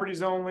 unit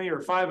properties only, or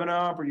 5 and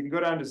up, or you can go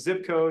down to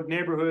zip code,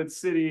 neighborhood,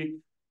 city,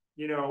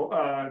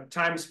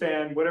 time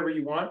span, whatever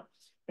you want.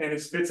 And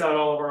it spits out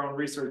all of our own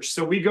research.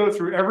 So we go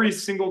through every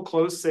single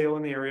closed sale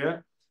in the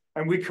area,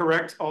 and we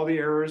correct all the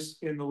errors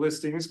in the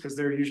listings, because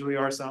there usually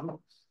are some.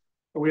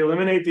 We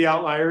eliminate the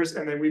outliers,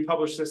 and then we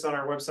publish this on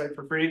our website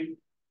for free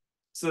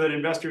so that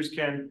investors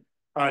can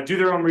do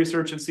their own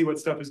research and see what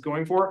stuff is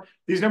going for.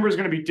 These numbers are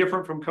going to be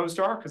different from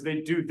CoStar because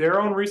they do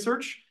their own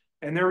research,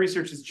 and their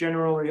research is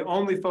generally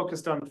only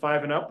focused on the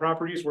 5 and up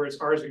properties, whereas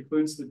ours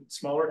includes the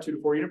smaller 2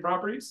 to 4 unit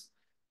properties.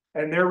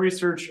 And their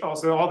research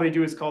also, all they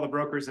do is call the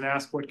brokers and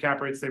ask what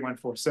cap rates they went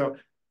for. So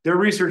their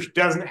research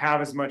doesn't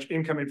have as much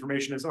income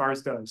information as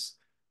ours does.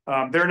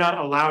 They're not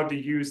allowed to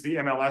use the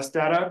MLS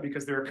data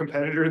because they're a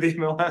competitor of the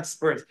MLS,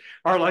 whereas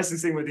our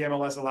licensing with the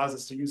MLS allows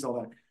us to use all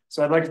that.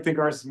 So I'd like to think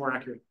ours is more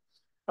accurate.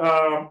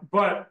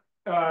 But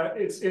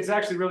it's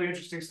actually really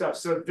interesting stuff.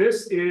 So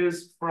this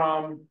is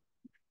from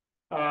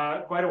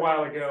quite a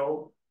while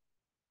ago.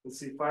 Let's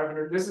see,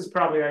 500. This is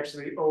probably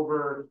actually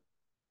over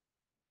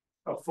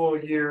a full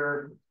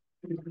year.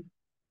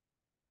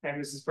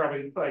 And this is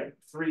probably like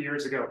 3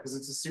 years ago because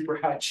it's a super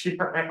high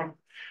GRM.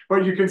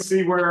 But you can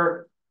see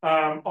where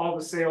all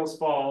the sales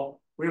fall.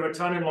 We have a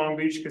ton in Long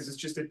Beach because it's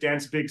just a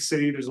dense, big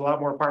city. There's a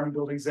lot more apartment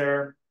buildings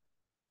there.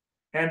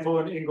 Handful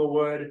in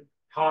Inglewood,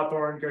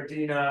 Hawthorne,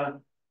 Gardena,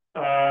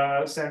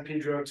 San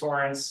Pedro,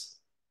 Torrance.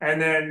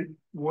 And then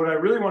what I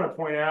really want to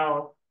point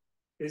out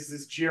is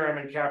this GRM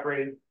and cap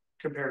rate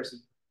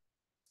comparison.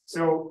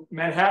 So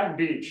Manhattan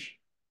Beach,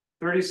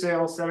 30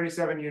 sales,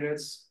 77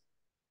 units,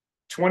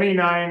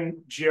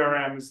 29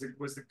 GRM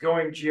was the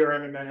going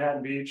GRM in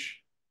Manhattan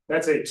Beach.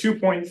 That's a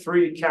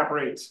 2.3 cap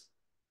rate.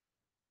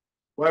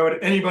 Why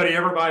would anybody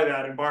ever buy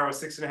that and borrow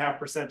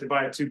 6.5% to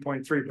buy a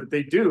 2.3? But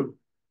they do.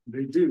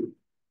 They do.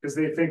 Because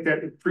they think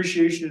that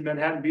appreciation in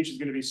Manhattan Beach is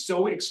going to be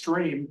so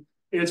extreme,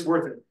 it's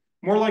worth it.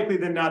 More likely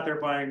than not, they're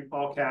buying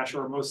all cash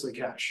or mostly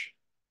cash.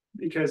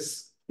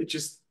 Because it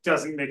just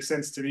doesn't make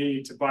sense to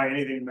me to buy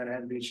anything in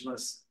Manhattan Beach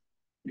unless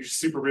you're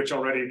super rich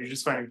already and you're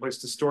just finding a place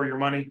to store your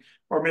money.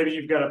 Or maybe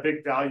you've got a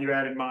big value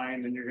add in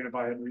mind and you're going to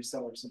buy it and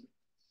resell or something.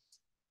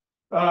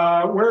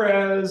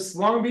 Whereas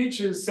Long Beach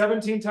is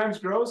 17 times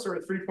gross or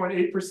a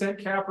 3.8%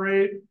 cap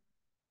rate.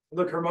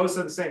 Look,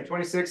 Hermosa the same,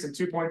 26 and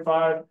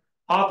 2.5.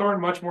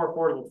 Hawthorne, much more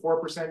affordable,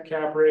 4%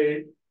 cap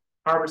rate.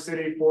 Harbor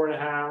City,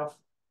 4.5.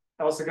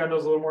 El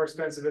Segundo's a little more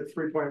expensive at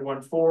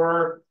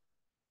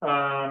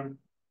 3.14.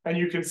 And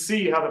you can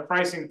see how the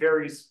pricing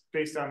varies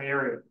based on the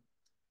area.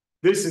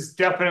 This is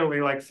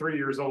definitely like 3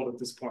 years old at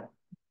this point.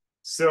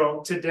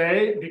 So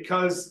today,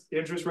 because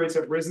interest rates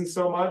have risen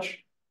so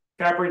much,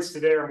 cap rates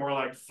today are more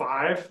like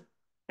 5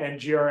 and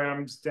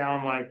GRM's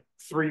down like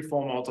 3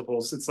 full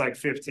multiples. It's like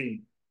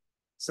 15,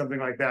 something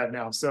like that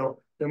now.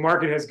 So the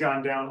market has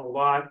gone down a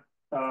lot.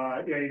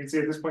 Yeah, you can see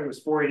at this point it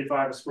was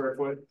 $4.85 a square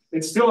foot.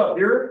 It's still up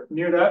here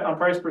near that on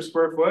price per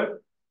square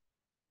foot.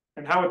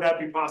 And how would that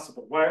be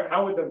possible?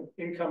 How would the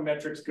income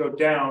metrics go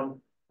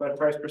down, but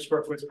price per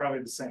square foot is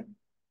probably the same?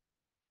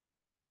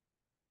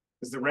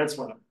 Because the rents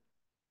went up.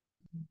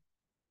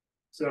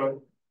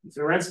 So if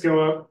the rents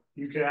go up,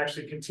 you can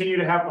actually continue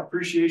to have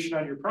appreciation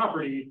on your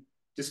property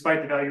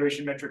despite the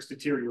valuation metrics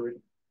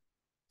deteriorating.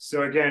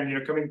 So again,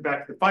 coming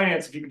back to the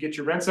finance, if you can get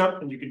your rents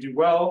up and you can do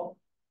well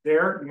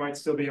there, you might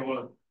still be able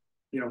to,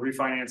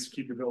 refinance,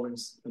 keep your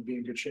buildings and be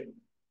in good shape.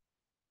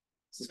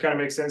 Does this kind of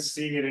make sense,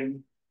 seeing it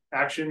in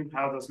action,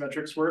 how those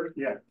metrics work?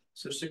 Yeah.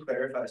 So just to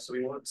clarify, so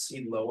we want to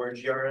see lower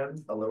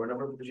GRM, a lower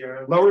number of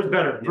GRM? Lower is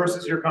better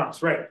versus your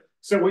comps, right?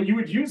 So what you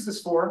would use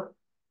this for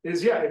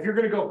is, yeah, if you're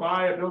going to go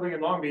buy a building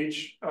in Long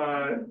Beach,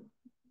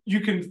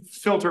 you can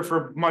filter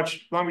for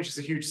Long Beach is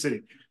a huge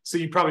city. So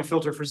you probably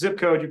filter for zip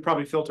code, you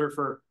probably filter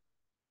for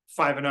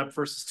 5 and up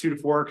versus 2 to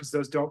 4, because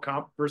those don't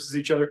comp versus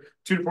each other.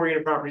 2 to 4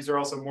 unit properties are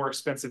also more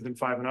expensive than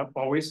 5 and up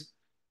always.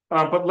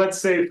 But let's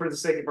say for the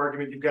sake of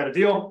argument, you've got a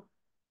deal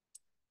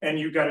and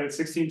you've got it at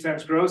 16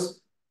 times gross.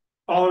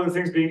 All other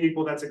things being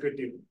equal, that's a good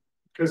deal.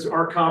 Because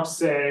our comps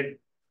say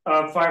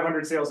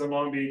 500 sales in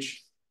Long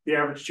Beach, the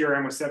average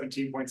GRM was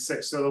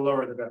 17.6, so the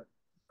lower the better.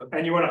 Okay.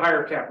 And you want a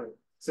higher cap rate.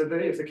 So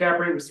that if the cap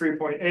rate was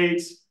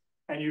 3.8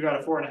 and you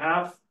got a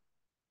 4.5,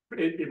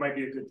 it might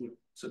be a good deal.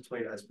 So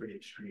 29 is pretty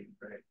extreme,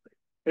 right?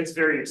 It's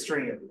very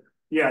extreme.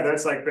 Yeah,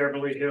 that's like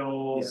Beverly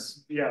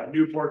Hills, yeah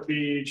Newport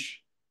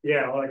Beach,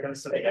 Yeah, all that kind of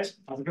stuff. Hey guys,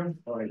 how's it going?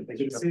 All right, thank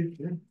you. Good to see you.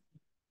 Yeah.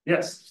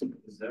 Yes.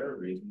 Is there a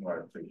reason why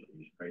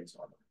appreciation rates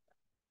on?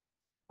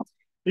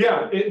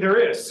 Yeah,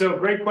 there is. So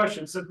great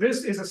question. So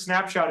this is a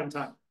snapshot in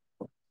time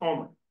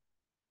only.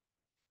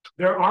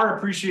 There are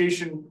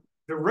appreciation,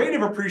 the rate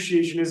of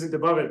appreciation isn't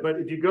above it, but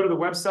if you go to the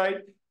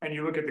website and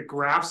you look at the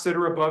graphs that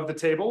are above the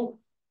table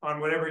on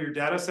whatever your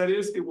data set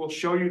is, it will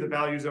show you the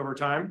values over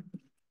time.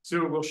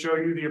 So it will show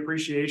you the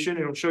appreciation.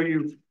 It'll show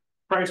you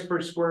price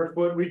per square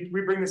foot. We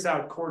bring this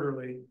out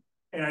quarterly.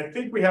 And I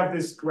think we have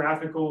this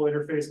graphical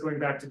interface going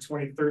back to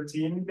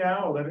 2013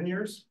 now, 11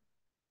 years.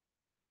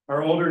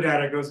 Our older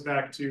data goes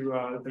back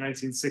to the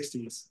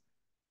 1960s.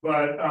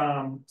 But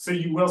so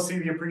you will see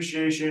the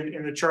appreciation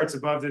in the charts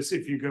above this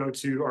if you go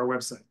to our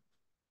website.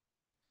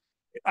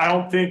 I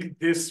don't think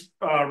this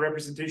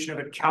representation of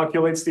it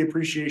calculates the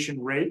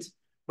appreciation rate,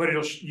 but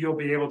you'll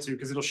be able to,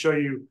 because it'll show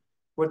you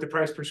what the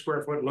price per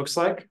square foot looks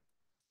like.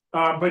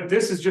 But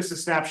this is just a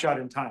snapshot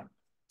in time.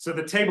 So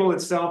the table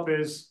itself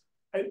is,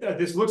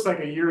 this looks like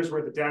a year's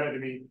worth of data to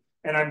me.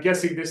 And I'm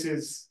guessing this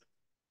is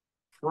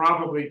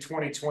probably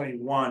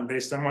 2021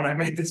 based on when I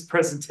made this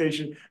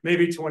presentation,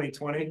 maybe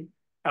 2020.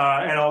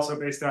 And also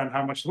based on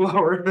how much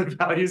lower the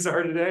values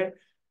are today.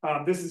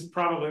 This is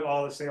probably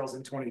all the sales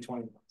in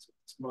 2021.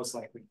 It's most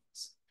likely.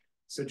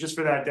 So just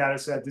for that data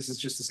set, this is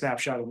just a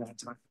snapshot of that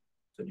time.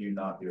 So do you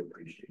not do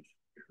appreciation?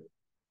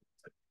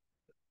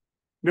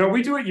 No,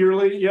 we do it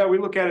yearly. Yeah, we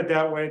look at it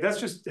that way. That's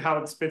just how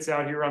it spits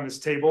out here on this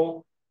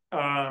table.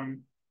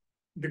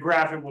 The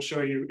graph it will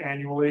show you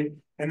annually.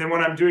 And then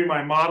when I'm doing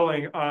my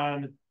modeling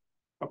on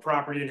a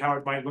property and how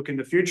it might look in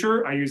the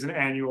future, I use an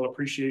annual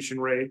appreciation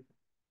rate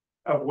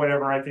of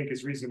whatever I think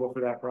is reasonable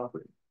for that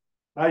property.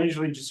 I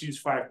usually just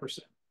use 5%.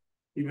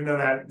 Even though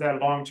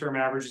that long-term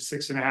average is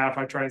 6.5%,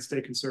 I try and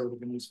stay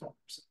conservative and use 5%.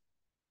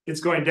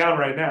 It's going down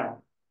right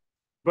now.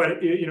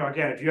 But you know,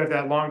 again, if you have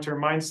that long-term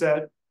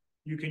mindset,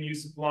 you can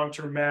use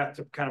long-term math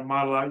to kind of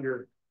model out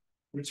your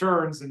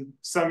returns. And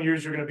some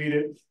years you're going to beat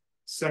it,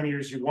 some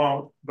years you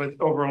won't. But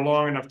over a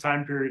long enough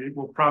time period, it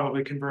will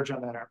probably converge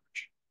on that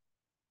average.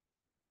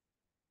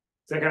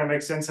 Does that kind of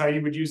make sense how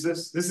you would use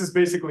this? This is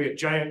basically a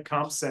giant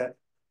comp set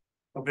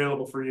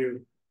available for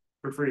you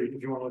for free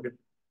if you want to look at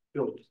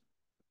buildings.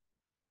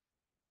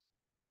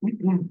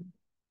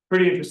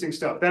 Pretty interesting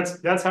stuff.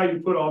 That's how you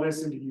put all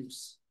this into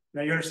use.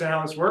 Now you understand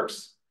how this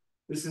works?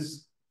 This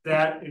is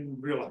that in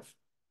real life.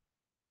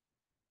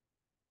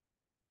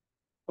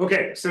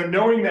 Okay, so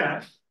knowing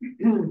that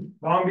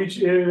Long Beach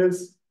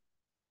is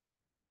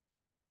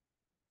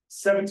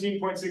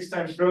 17.6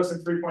 times gross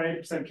and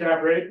 3.8%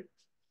 cap rate.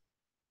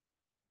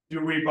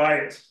 Do we buy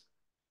it?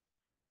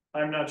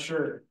 I'm not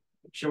sure.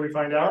 Shall we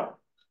find out?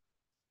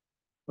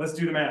 Let's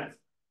do the math.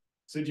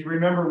 So do you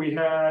remember we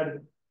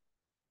had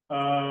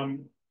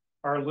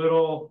our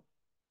little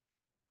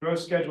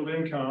gross scheduled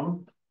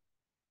income?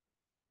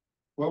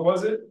 What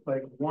was it?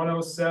 Like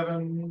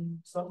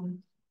 107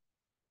 something?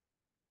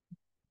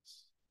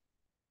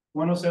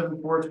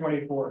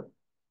 107,424.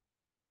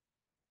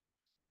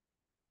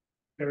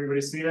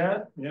 Everybody see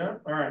that? Yeah.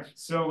 All right.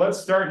 So let's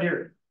start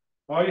here.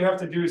 All you have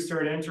to do is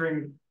start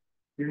entering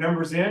your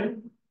numbers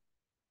in.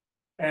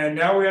 And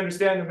now we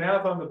understand the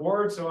math on the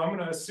board. So I'm going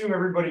to assume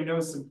everybody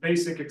knows some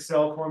basic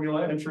Excel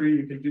formula entry.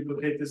 You can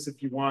duplicate this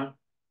if you want.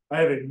 I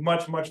have a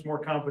much, much more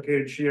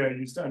complicated sheet I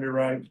use to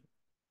underwrite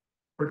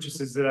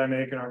purchases that I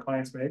make and our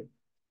clients make.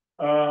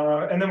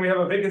 And then we have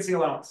a vacancy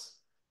allowance.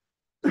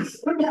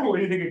 What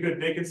do you think a good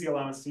vacancy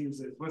allowance to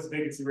use is? What's the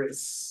vacancy rate?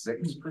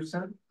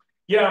 6%?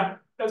 Yeah,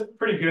 that's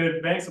pretty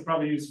good. Banks will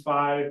probably use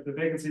 5%. The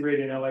vacancy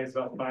rate in LA is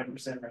about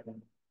 5% right now.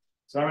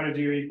 So I'm going to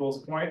do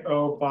equals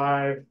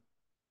 0.05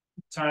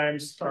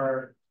 times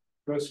our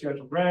gross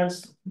scheduled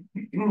rents.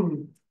 We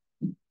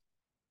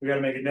got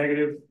to make it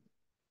negative.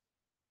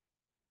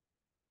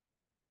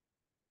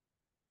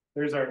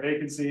 There's our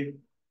vacancy.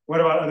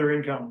 What about other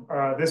income?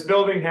 This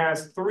building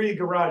has 3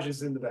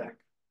 garages in the back.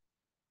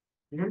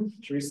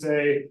 Should we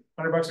say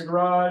 $100 a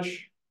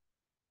garage?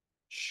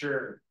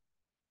 Sure.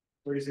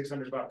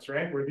 $3,600,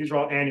 right? Where these are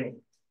all annual.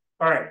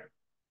 All right.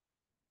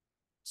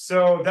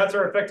 So that's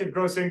our effective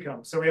gross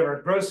income. So we have our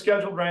gross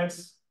scheduled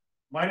rents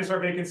minus our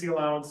vacancy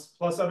allowance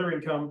plus other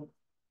income.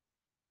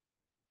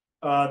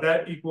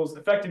 That equals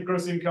effective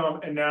gross income.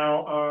 And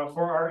now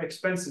for our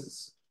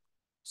expenses.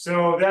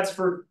 So that's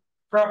for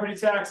property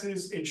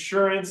taxes,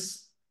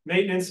 insurance,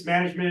 maintenance,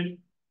 management,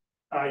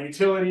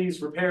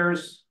 utilities,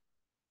 repairs.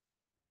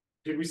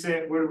 What did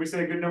we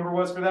say a good number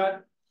was for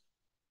that?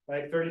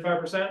 Like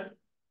 35%?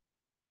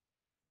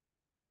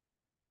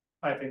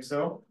 I think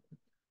so.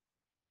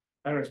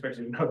 I don't expect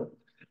you to know.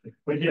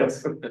 But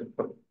yes,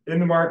 in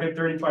the market,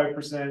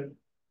 35%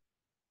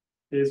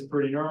 is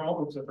pretty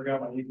normal. Oops, I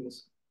forgot my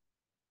equals.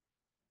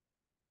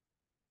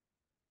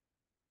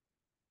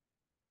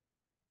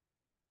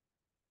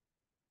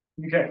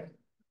 Okay.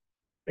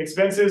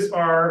 Expenses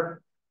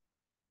are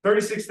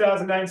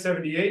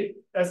 36,978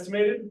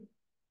 estimated.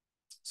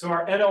 So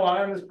our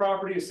NOI on this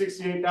property is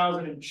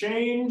 68,000 and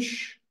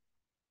change.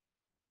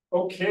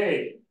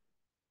 Okay.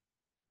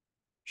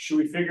 Should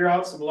we figure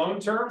out some loan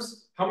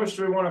terms? How much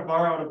do we want to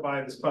borrow to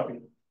buy this puppy?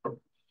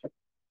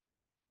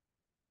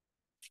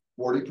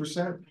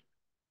 40%?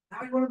 Now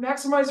you want to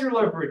maximize your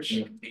leverage.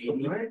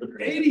 80, right?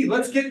 80,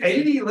 let's get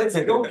 80. Let's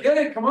go get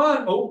it. Come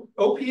on.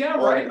 OPM,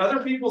 right?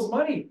 Other people's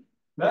money.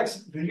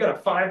 Max, you got a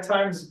 5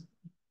 times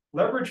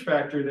leverage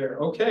factor there.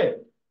 Okay.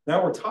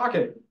 Now we're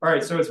talking. All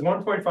right. So it's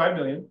 1.5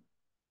 million.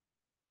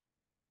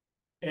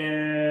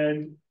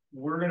 And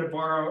we're going to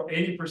borrow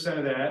 80%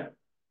 of that.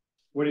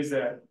 What is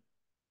that?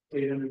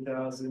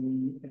 800,000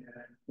 and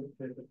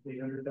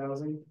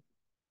 800,000.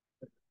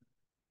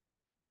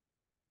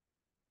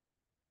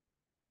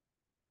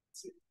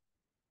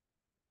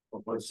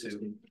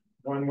 1.2,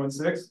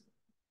 116.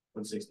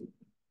 160.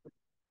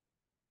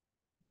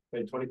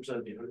 Pay 20%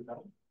 of the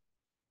 800,000.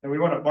 And we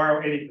want to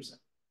borrow 80%.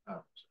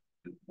 Oh,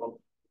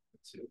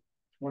 1.2.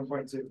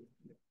 1.2.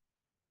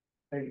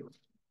 Thank you.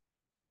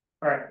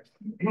 All right.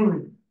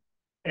 And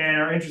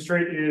our interest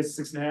rate is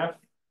 6.5.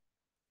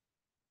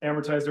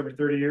 Amortized over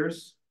 30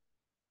 years.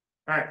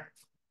 All right.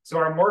 So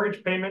our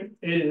mortgage payment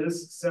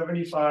is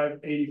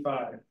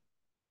 $75.85.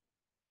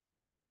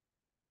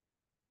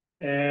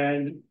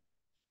 And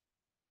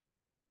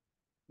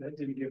that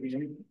didn't give me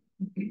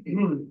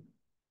anything.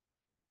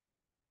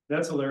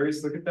 That's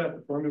hilarious. Look at that.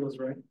 The formula's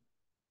right.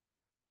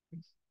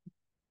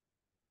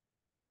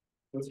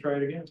 Let's try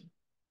it again.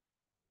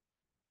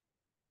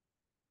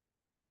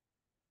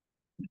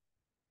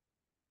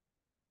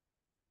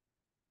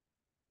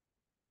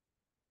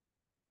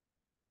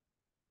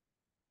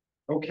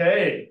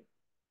 Okay.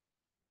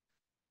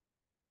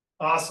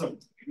 Awesome.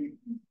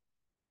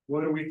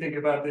 What do we think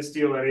about this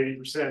deal at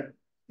 80%?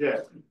 Yeah.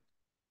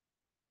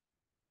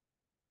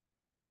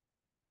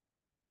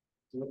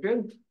 Look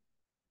good?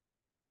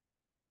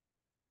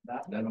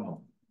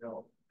 No.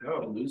 No.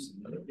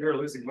 Losing. You're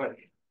losing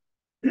money.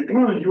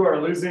 You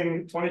are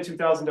losing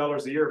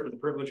 $22,000 a year for the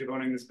privilege of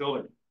owning this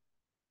building.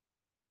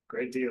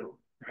 Great deal,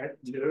 right?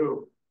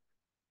 No.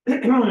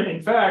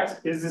 In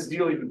fact, is this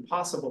deal even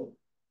possible?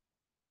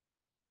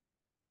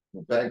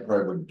 The bank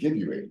probably would give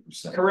you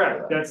 80%.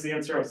 Correct. That's the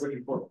answer I was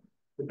looking for.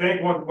 The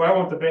bank why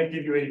won't the bank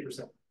give you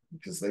 80%?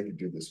 Because they could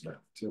do this math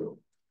too.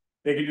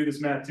 They can do this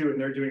math too,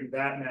 and they're doing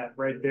that math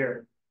right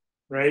there.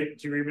 Right?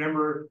 Do you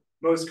remember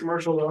most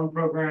commercial loan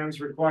programs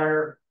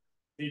require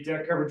the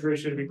debt coverage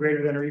ratio to be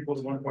greater than or equal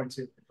to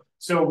 1.2?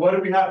 So what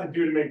do we have to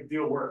do to make the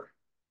deal work?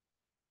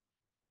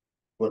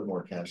 Put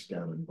more cash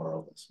down and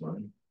borrow less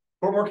money.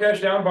 Put more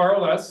cash down,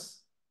 borrow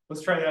less.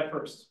 Let's try that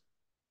first.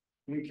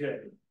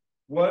 Okay.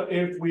 What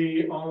if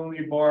we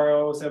only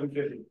borrow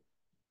 750?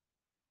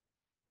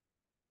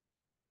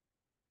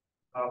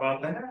 How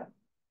about that?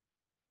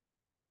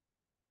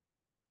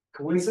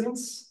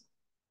 Coincidence?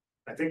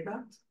 I think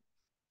not.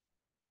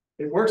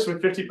 It works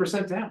with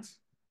 50% down.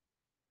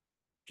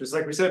 Just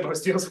like we said,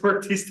 most deals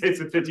work these days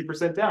with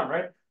 50% down,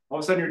 right? All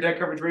of a sudden your debt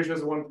coverage ratio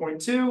is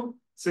 1.2,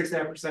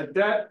 6.5%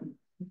 debt,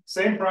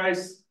 same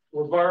price,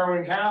 we're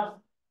borrowing half.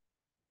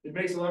 It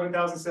makes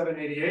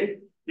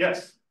 11,788.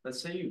 Yes.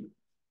 Let's say you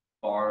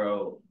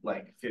borrow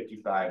like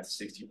 55 to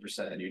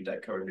 60% and your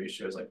debt coverage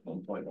ratio is like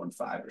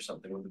 1.15 or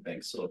something. Would the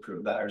bank still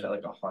approve that, or is that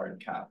like a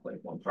hard cap, like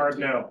 1.2? Hard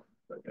no.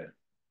 Okay.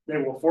 They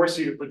will force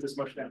you to put this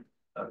much down.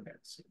 Okay.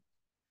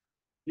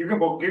 You can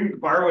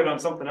borrow it on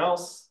something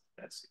else.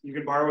 You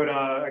can borrow it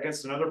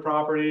against another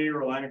property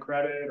or a line of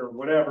credit or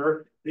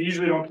whatever. They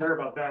usually don't care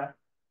about that.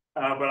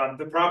 But on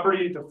the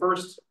property, the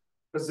first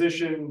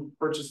position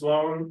purchase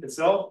loan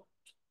itself,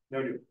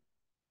 no deal.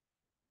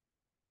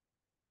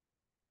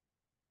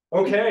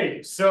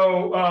 Okay,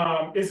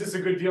 so is this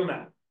a good deal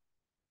now?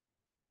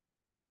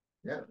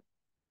 Yeah.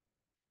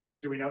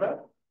 Do we know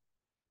that?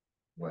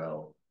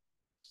 Well,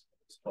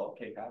 It's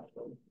 12K cash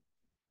flow.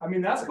 I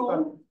mean, that's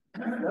cool.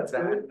 That's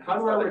good. How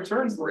do our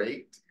returns look?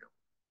 great.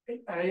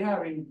 Yeah,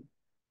 I mean,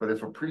 But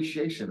if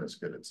appreciation is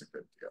good, it's a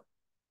good deal.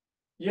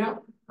 yeah.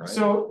 Right?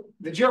 So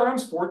the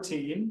GRM's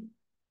 14.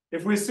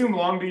 If we assume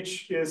Long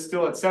Beach is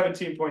still at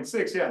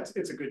 17.6, yeah,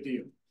 it's a good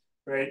deal,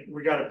 right?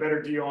 We got a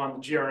better deal on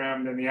the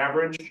GRM than the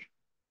average.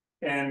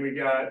 And we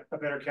got a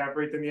better cap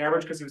rate than the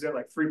average because it was at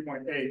like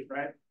 3.8,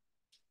 right?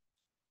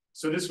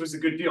 So this was a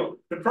good deal.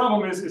 The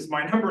problem is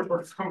my numbers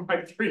were from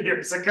like 3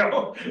 years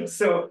ago.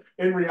 So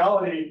in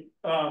reality,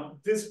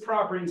 this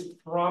property is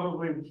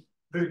probably,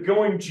 the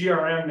going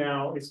GRM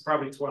now is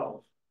probably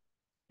 12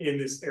 in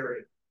this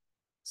area.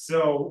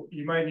 So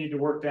you might need to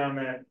work down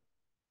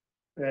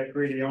that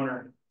greedy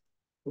owner.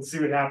 Let's see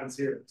what happens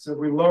here. So if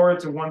we lower it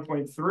to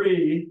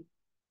 1.3,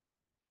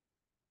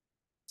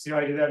 see how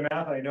I did that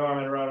math? I know I'm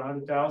at around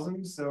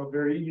 100,000. So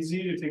very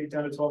easy to take it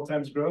down to 12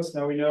 times gross.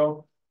 Now we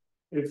know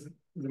if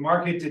the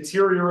market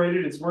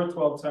deteriorated, it's worth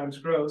 12 times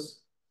gross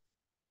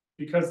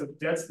because the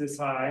debt's this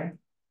high.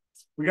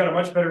 We got a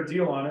much better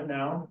deal on it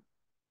now.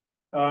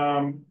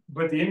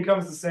 But the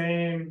income's the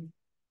same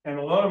and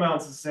the loan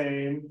amount's the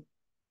same.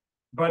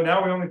 But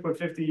now we only put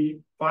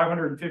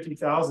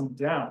 550,000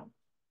 down.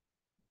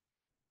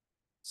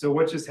 So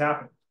what just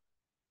happened?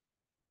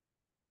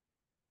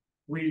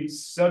 We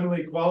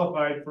suddenly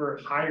qualified for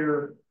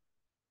higher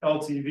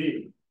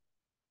LTV.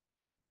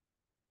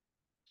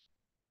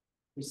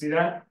 You see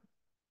that?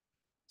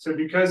 So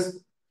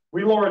because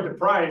we lowered the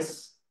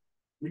price,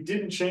 we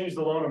didn't change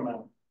the loan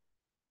amount.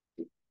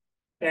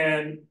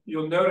 And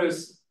you'll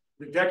notice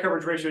the debt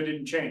coverage ratio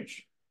didn't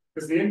change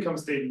because the income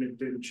statement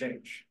didn't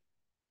change.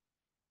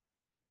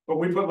 But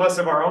we put less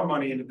of our own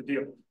money into the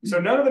deal. So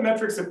none of the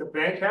metrics that the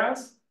bank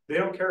has, they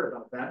don't care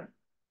about that.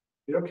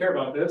 They don't care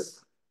about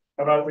this,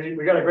 about we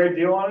got a great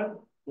deal on it.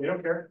 They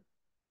don't care,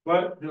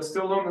 but they'll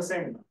still loan the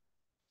same amount.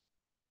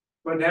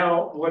 But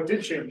now what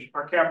did change?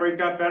 Our cap rate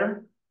got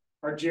better,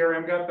 our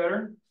GRM got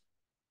better,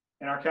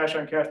 and our cash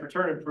on cash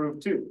return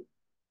improved too,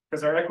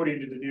 because our equity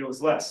into the deal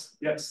is less.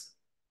 Yes.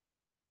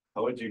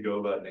 How would you go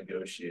about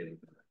negotiating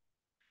that?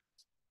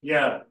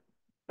 Yeah.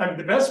 I mean,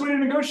 the best way to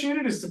negotiate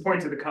it is to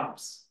point to the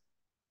comps.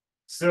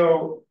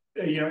 So,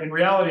 in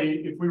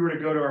reality, if we were to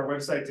go to our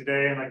website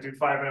today and like do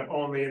 5 and up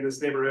only in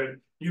this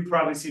neighborhood, you'd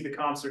probably see the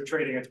comps are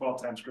trading at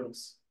 12 times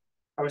gross.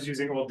 I was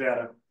using old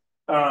data.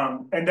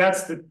 And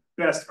that's the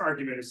best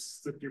argument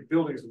is that your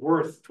building is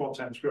worth 12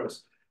 times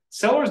gross.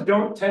 Sellers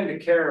don't tend to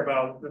care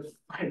about the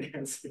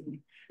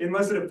financing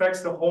unless it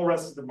affects the whole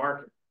rest of the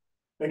market.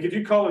 Like if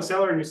you call the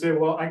seller and you say,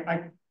 well,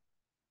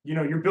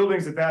 your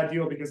building's a bad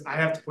deal because I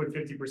have to put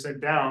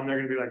 50% down, they're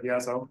gonna be like, yeah,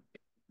 so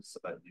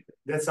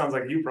that sounds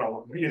like you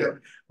problem,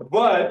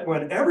 But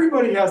when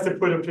everybody has to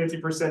put a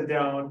 50%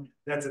 down,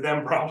 that's a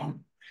them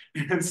problem.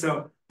 And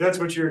so that's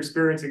what you're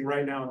experiencing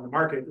right now in the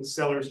market. The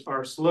sellers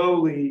are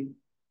slowly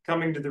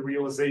coming to the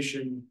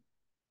realization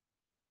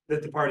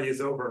that the party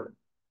is over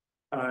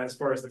as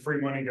far as the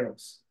free money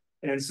goes.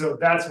 And so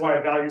that's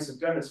why values have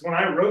done this. When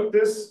I wrote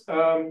this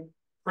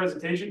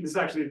presentation, this is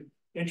actually an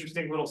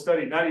interesting little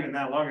study, not even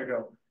that long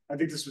ago. I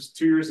think this was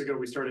 2 years ago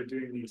we started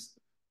doing these.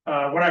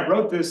 When I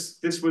wrote this,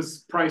 this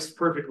was priced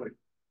perfectly.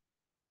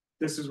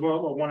 This is a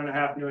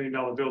 $1.5 million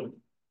building.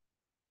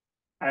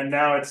 And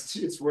now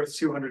it's worth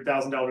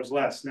 $200,000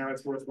 less. Now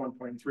it's worth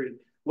 1.3.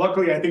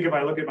 Luckily, I think if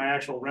I look at my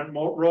actual rent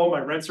roll, my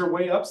rents are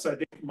way up. So I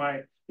think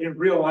in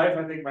real life,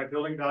 I think my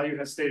building value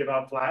has stayed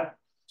about flat,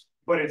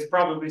 but it's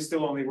probably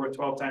still only worth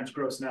 12 times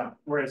gross now.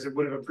 Whereas it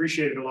would have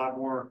appreciated a lot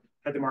more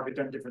had the market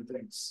done different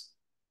things.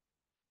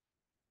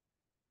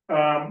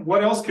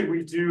 What else could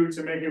we do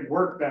to make it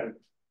work better?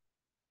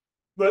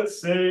 Let's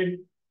say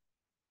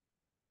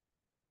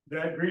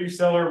that greedy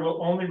seller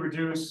will only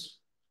reduce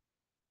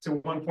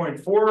to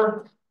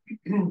 1.4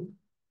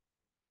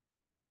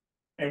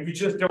 and we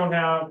just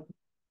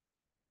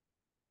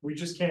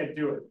can't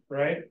do it,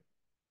 right?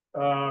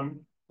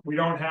 We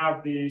don't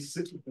have the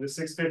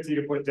 650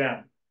 to put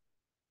down.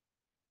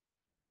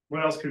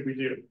 What else could we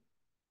do?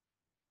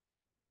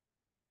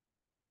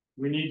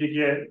 We need to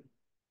get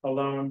a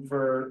loan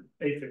for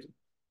 850.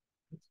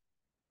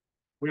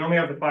 We only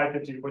have the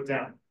 550 to put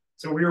down.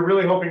 So we were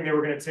really hoping they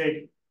were going to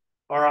take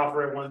our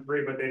offer at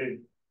 1.3, but they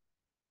didn't.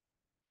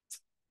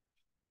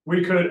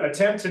 We could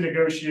attempt to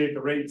negotiate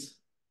the rates,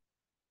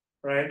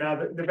 right? Now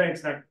the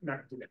bank's not going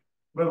to do that.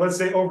 But let's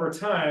say over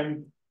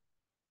time,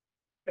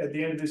 at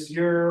the end of this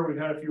year, we've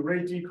had a few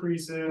rate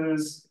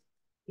decreases.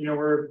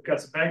 We've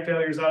got some bank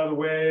failures out of the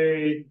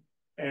way,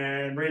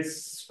 and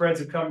spreads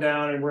have come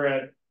down, and we're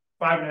at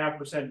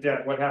 5.5%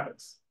 debt. What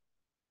happens?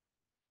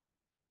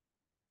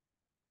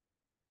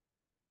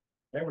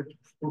 Yeah,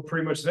 we're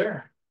pretty much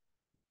there.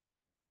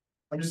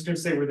 I'm just going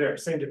to say we're there.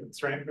 Same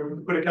difference, right?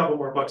 We put a couple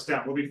more bucks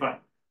down. We'll be fine.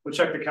 We'll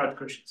check the couch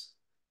cushions.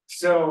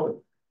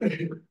 So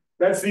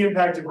that's the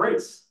impact of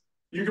rates.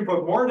 You can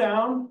put more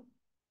down,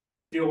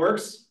 deal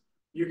works.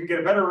 You can get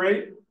a better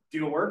rate,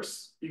 deal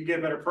works. You can get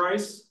a better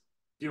price,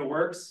 deal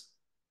works.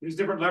 There's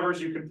different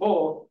levers you can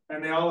pull,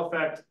 and they all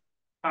affect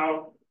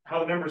how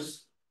the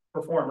numbers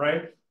perform,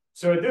 right?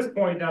 So at this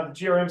point now, the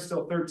GRM is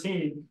still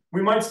 13.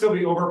 We might still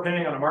be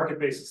overpaying on a market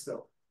basis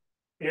though,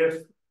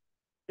 if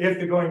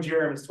the going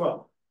GRM is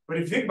 12. But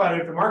if you think about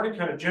it, if the market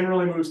kind of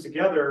generally moves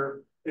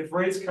together, if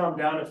rates come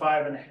down to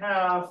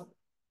 5.5,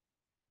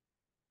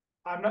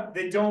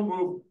 they don't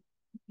move,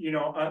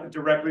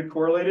 directly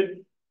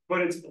correlated,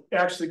 but it's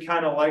actually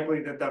kind of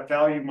likely that that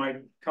value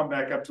might come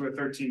back up to a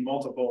 13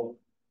 multiple.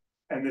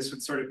 And this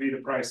would sort of be the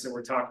price that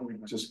we're talking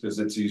about. Just because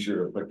it's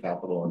easier to put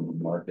capital in the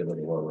market at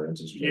a lower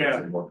interest rate,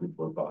 and more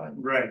people are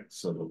buying. Right.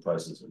 So the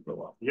prices will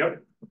go up.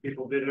 Yep.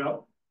 People bid it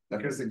up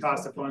because the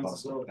cost of funds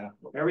is low.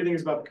 Everything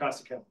is about the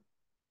cost of capital.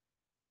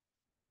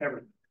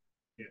 Everything.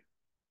 Yeah.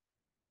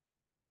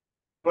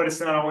 But it's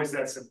not always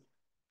that simple.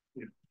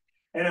 Yeah.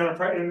 And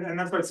on and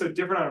that's why it's so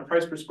different on a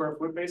price per square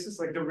foot basis.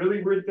 Like the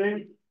really weird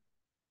thing,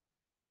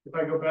 if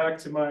I go back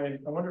to I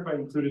wonder if I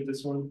included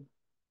this one.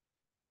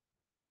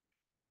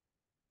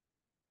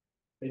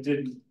 I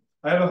didn't.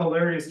 I have a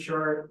hilarious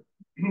chart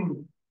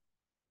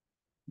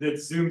that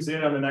zooms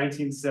in on the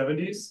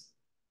 1970s.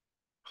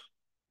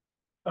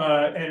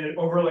 And it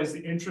overlays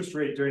the interest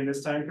rate during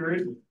this time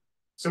period.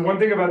 So one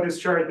thing about this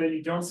chart that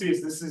you don't see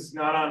is this is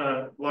not on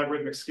a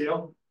logarithmic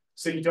scale.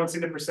 So you don't see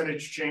the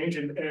percentage change.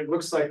 And it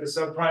looks like the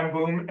subprime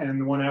boom and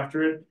the one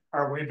after it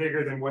are way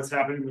bigger than what's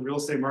happened in the real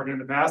estate market in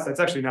the past. That's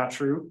actually not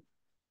true.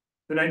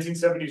 The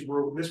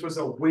 1970s this was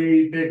a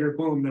way bigger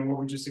boom than what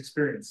we just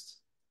experienced.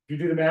 If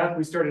you do the math,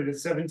 we started at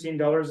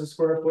 $17 a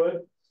square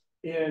foot.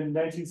 in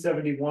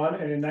 1971,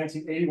 and in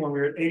 1981, we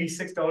were at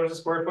 $86 a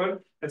square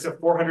foot. That's a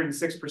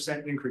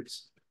 406%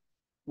 increase.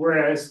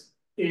 Whereas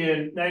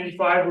in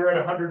 95, we were at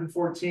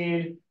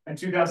 114, and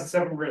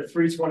 2007, we were at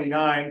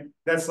 329.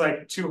 That's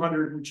like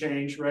 200 and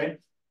change, right?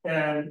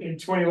 And in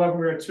 2011,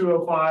 we were at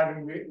 205,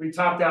 and we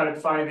topped out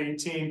at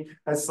 518.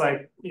 That's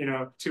like,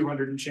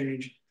 200 and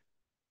change.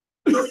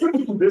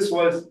 This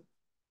was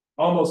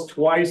almost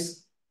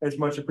twice as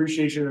much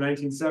appreciation in the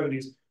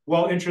 1970s,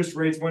 while interest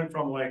rates went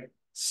from like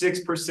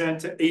 6%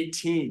 to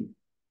 18%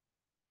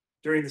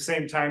 during the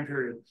same time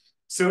period.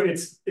 So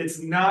it's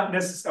not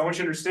necessary. I want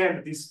you to understand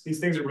that these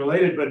things are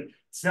related, but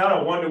it's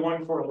not a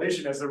one-to-one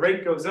correlation. As the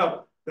rate goes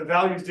up, the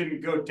values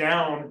didn't go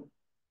down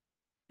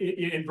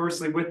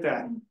inversely with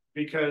that,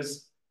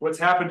 because what's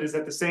happened is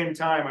at the same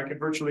time, I can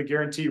virtually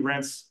guarantee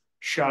rents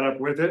shot up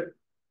with it,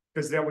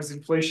 because that was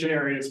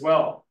inflationary as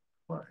well.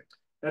 Right.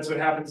 That's what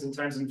happens in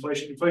times of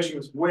inflation. Inflation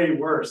was way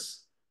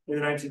worse in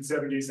the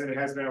 1970s than it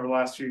has been over the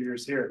last few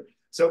years here.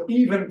 So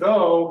even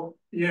though,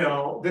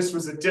 this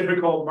was a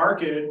difficult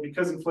market,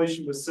 because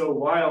inflation was so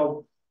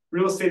wild,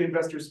 real estate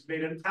investors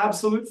made an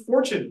absolute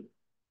fortune.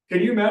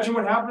 Can you imagine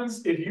what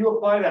happens if you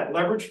apply that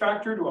leverage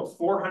factor to a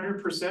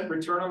 400%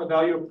 return on the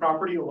value of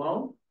property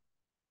alone?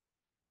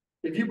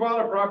 If you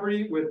bought a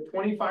property with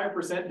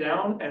 25%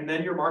 down and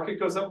then your market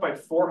goes up by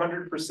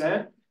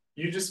 400%,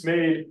 you just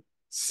made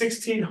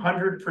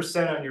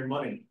 1,600% on your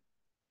money.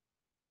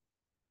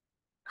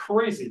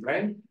 Crazy,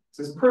 right?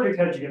 So it's a perfect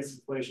hedge against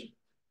inflation.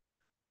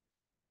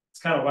 It's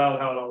kind of wild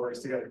how it all works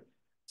together.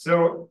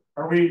 So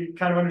are we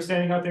kind of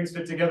understanding how things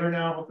fit together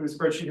now? Hopefully the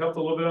spreadsheet helped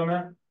a little bit on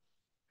that.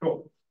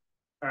 Cool.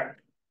 All right.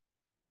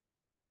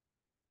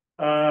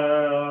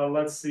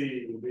 Let's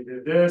see. We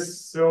did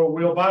this. So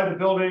we'll buy the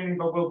building,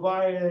 but we'll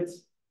buy it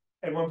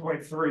at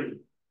 1.3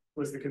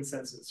 was the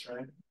consensus,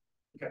 right?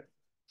 Okay.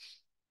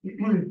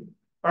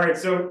 All right.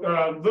 So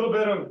a little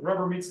bit of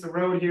rubber meets the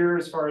road here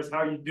as far as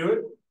how you do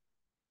it.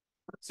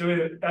 So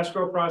the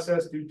escrow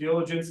process, due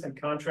diligence, and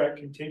contract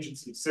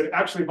contingencies. So to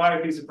actually buy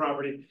a piece of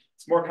property,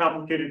 it's more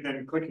complicated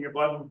than clicking a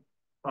button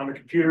on the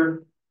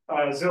computer.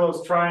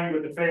 Zillow's trying,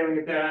 but they're failing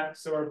at that.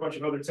 So are a bunch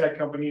of other tech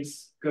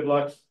companies. Good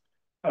luck.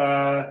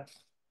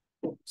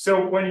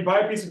 So when you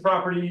buy a piece of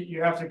property,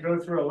 you have to go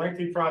through a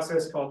lengthy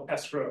process called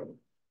escrow.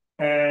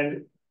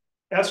 And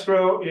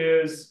escrow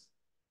is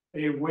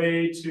a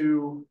way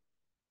to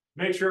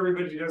make sure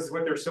everybody does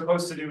what they're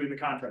supposed to do in the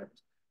contract.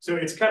 So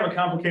it's kind of a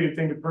complicated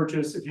thing to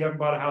purchase. If you haven't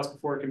bought a house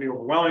before, it can be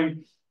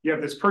overwhelming. You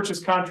have this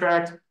purchase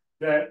contract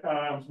that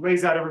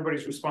lays out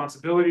everybody's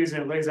responsibilities,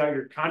 and it lays out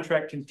your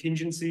contract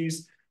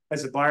contingencies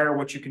as a buyer,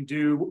 what you can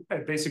do,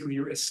 and basically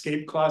your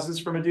escape clauses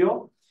from a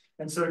deal.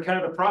 And so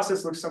kind of the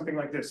process looks something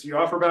like this. You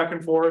offer back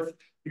and forth,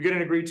 you get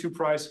an agreed to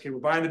price. Okay, we're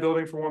buying the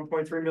building for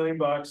 1.3 million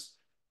bucks.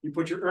 You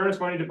put your earnest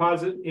money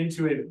deposit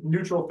into a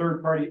neutral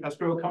third-party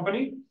escrow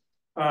company.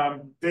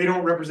 They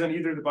don't represent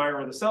either the buyer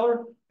or the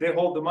seller. They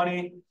hold the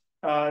money.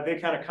 They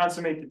kind of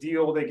consummate the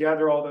deal. They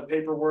gather all the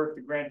paperwork,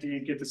 the grantee,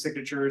 get the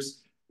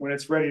signatures. When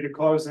it's ready to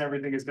close and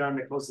everything is done,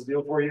 they close the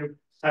deal for you.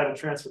 Title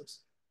transfers.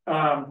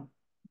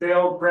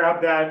 They'll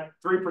grab that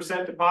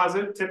 3%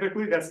 deposit.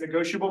 Typically, that's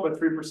negotiable, but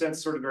 3%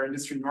 is sort of our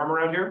industry norm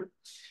around here.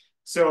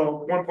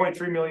 So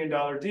 $1.3 million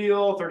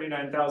deal,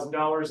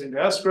 $39,000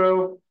 into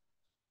escrow.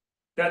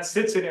 That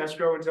sits in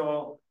escrow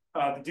until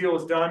the deal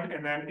is done,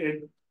 and then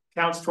it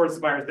counts towards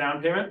the buyer's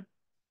down payment.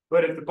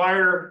 But if the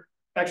buyer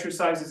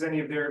exercises any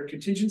of their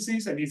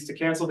contingencies and needs to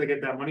cancel, they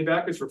get that money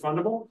back. It's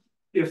refundable.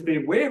 If they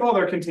waive all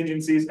their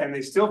contingencies and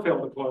they still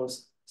fail to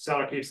close,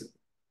 seller keeps it.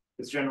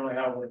 It's generally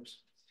how it works.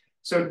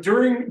 So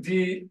during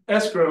the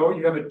escrow,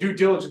 you have a due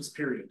diligence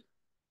period.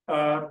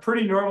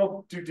 Pretty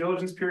normal due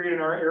diligence period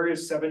in our area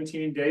is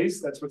 17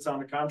 days. That's what's on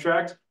the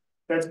contract.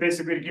 That's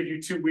basically to give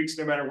you 2 weeks,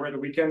 no matter where the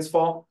weekends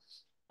fall.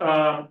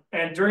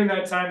 And during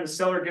that time, the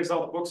seller gives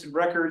all the books and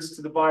records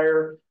to the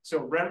buyer. So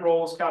rent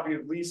rolls, copy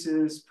of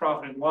leases,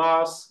 profit and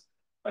loss,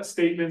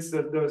 statements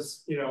that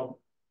those,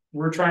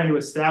 we're trying to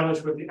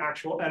establish what the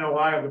actual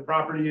NOI of the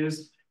property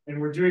is.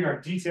 And we're doing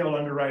our detailed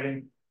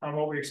underwriting on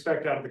what we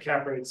expect out of the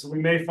cap rate. So we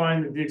may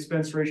find that the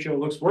expense ratio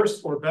looks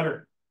worse or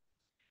better.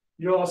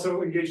 You'll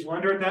also engage the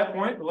lender at that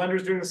point. The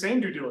lender's doing the same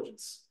due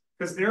diligence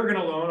because they're going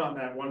to loan on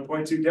that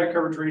 1.2 debt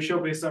coverage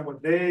ratio based on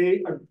what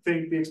they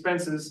think the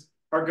expenses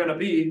are going to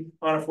be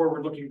on a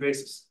forward-looking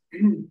basis.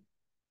 You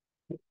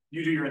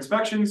do your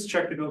inspections,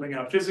 check the building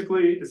out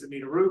physically. Does it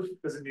need a roof?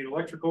 Does it need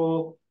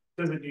electrical?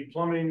 Does it need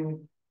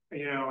plumbing?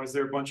 Is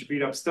there a bunch of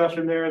beat up stuff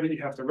in there that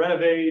you have to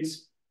renovate?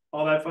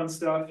 All that fun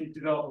stuff. You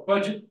develop a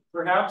budget,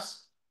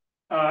 perhaps.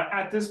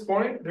 At this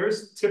point,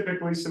 there's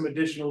typically some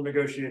additional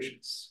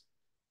negotiations.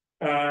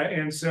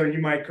 And so you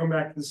might come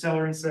back to the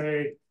seller and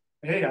say,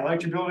 hey, I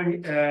liked your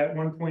building at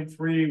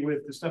 1.3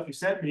 with the stuff you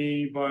sent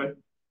me, but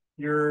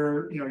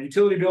your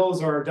utility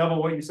bills are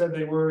double what you said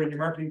they were in your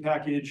marketing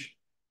package.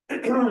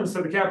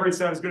 So the cap rate's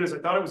not as good as I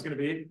thought it was going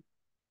to be.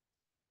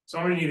 So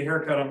I'm going to need a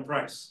haircut on the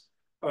price.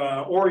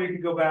 Or you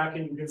can go back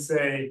and you can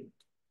say,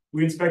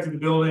 we inspected the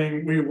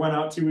building. We went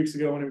out 2 weeks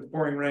ago when it was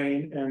pouring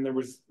rain and there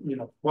was,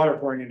 water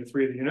pouring into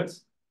 3 of the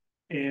units.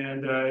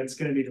 and it's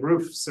gonna need a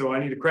roof, so I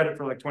need a credit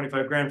for like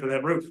 25 grand for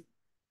that roof.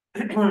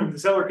 The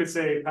seller could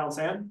say, pound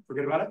sand,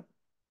 forget about it.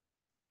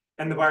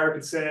 And the buyer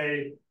could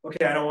say,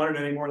 okay, I don't want it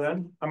anymore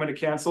then. I'm gonna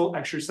cancel,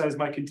 exercise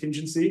my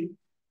contingency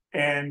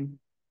and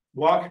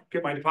walk,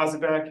 get my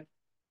deposit back,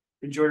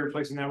 enjoy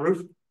replacing that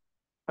roof.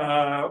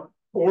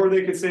 Or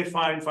they could say,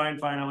 fine,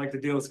 I like the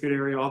deal, it's a good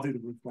area, I'll do the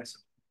roof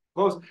myself.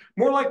 Close.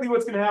 More likely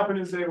what's gonna happen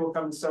is they will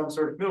come to some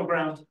sort of middle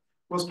ground,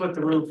 we'll split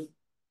the roof,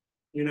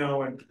 you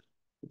know, and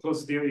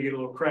close the deal, you get a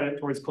little credit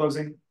towards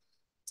closing.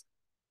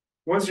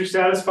 Once you're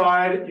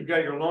satisfied, you've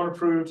got your loan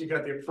approved, you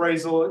got the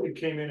appraisal, it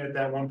came in at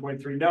that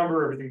 1.3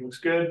 number, everything looks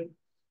good.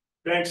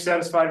 Bank's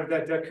satisfied with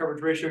that debt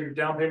coverage ratio, your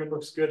down payment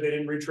looks good, they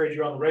didn't retrade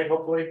you on the rate,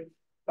 hopefully.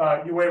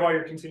 You waive all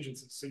your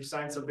contingencies. So you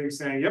sign something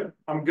saying, yep,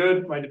 I'm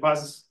good, my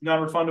deposit's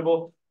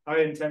non-refundable,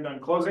 I intend on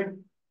closing.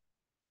 And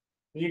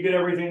you get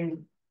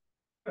everything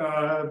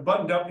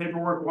buttoned up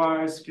paperwork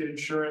wise, get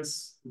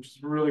insurance, which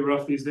is really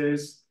rough these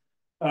days.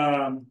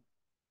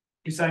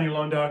 You sign your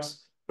loan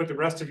docs, put the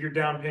rest of your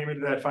down payment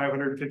to that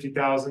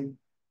 550,000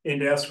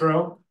 into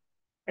escrow.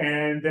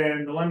 And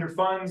then the lender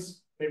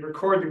funds, they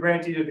record the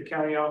grantee to the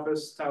county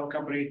office, title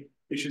company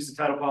issues the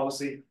title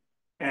policy,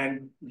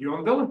 and you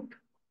own the building.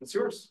 It's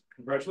yours.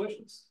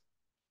 Congratulations.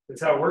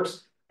 That's how it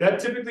works. That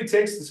typically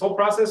takes, this whole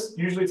process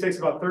usually takes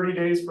about 30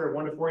 days for a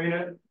 1 to 4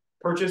 unit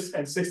purchase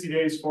and 60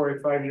 days for a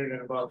 5 unit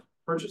and above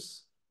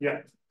purchase.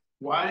 Yeah.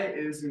 Why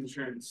is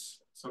insurance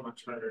so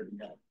much harder to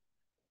get?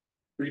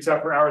 We could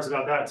talk for hours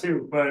about that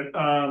too, but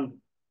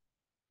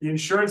the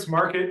insurance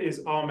market is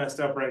all messed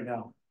up right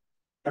now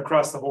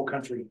across the whole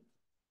country.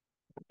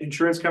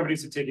 Insurance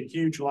companies have taken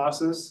huge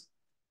losses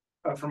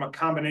from a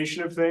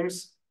combination of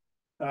things.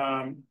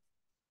 A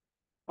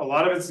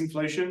lot of it's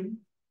inflation.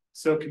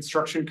 So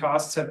construction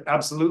costs have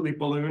absolutely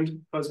ballooned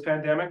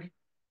post-pandemic,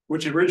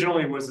 which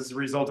originally was as a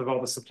result of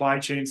all the supply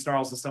chain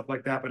snarls and stuff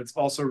like that, but it's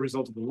also a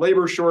result of the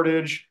labor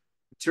shortage,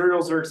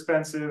 materials are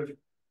expensive,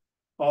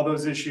 all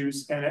those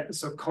issues. And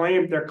so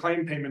their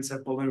claim payments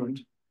have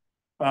ballooned.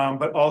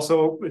 But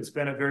also it's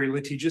been a very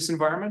litigious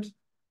environment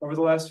over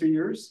the last few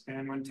years.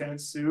 And when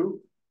tenants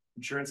sue,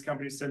 insurance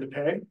companies tend to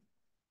pay.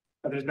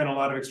 There's been a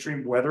lot of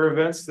extreme weather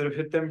events that have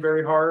hit them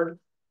very hard.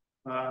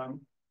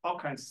 All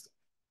kinds of stuff.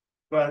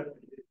 But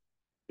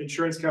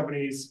insurance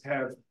companies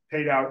have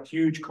paid out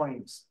huge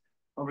claims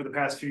over the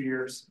past few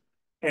years.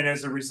 And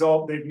as a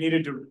result, they've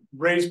needed to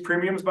raise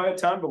premiums by a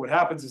ton. But what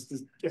happens is,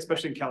 this,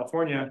 especially in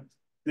California,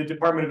 the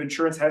Department of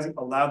Insurance hasn't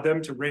allowed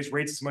them to raise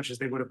rates as much as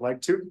they would have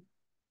liked to.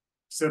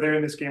 So they're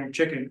in this game of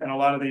chicken, and a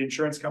lot of the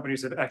insurance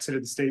companies have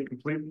exited the state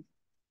completely.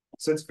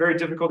 So it's very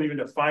difficult even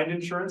to find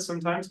insurance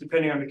sometimes,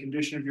 depending on the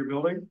condition of your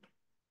building.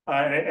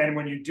 And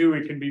when you do,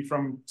 it can be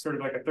from sort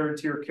of like a third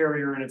tier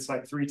carrier, and it's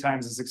like 3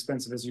 times as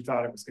expensive as you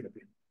thought it was going to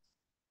be.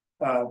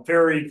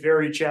 Very,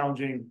 very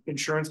challenging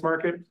insurance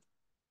market.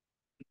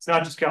 It's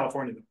not just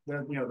California,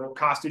 the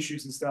cost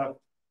issues and stuff.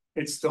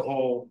 It's the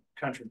whole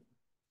country.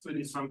 So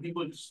do some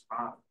people just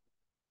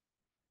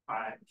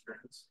buy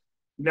insurance?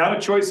 Not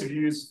a choice if you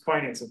use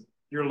financing.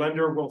 Your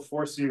lender will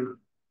force you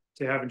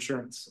to have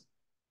insurance.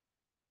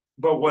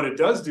 But what it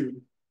does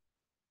do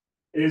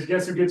is,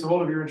 guess who gets a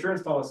hold of your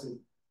insurance policy?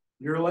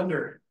 Your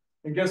lender.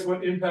 And guess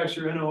what impacts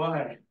your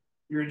NOI?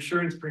 Your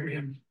insurance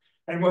premium.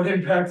 And what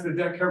impacts the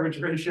debt coverage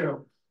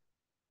ratio?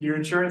 Your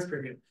insurance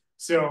premium.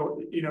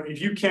 So, if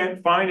you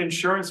can't find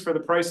insurance for the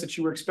price that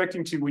you were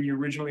expecting to when you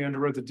originally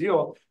underwrote the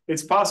deal,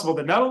 it's possible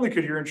that not only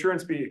could your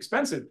insurance be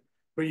expensive,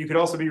 but you could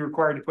also be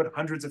required to put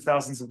hundreds of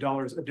thousands of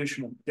dollars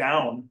additional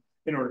down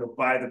in order to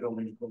buy the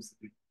building and close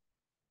the deal.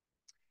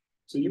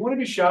 So you want to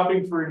be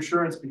shopping for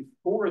insurance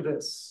before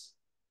this,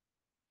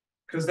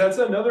 because that's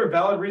another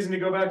valid reason to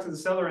go back to the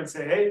seller and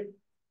say, hey,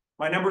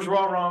 my numbers were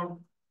all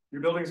wrong.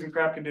 Your building's in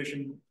crap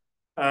condition.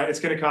 It's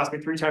going to cost me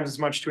 3 times as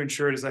much to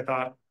insure it as I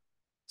thought.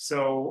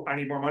 So I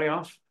need more money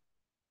off.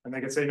 And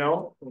they could say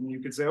no, and you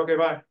could say, okay,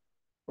 bye.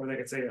 Or they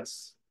could say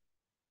yes.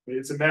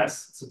 It's a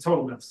mess. It's a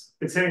total mess.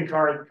 It's hitting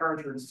car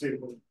insurance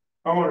too.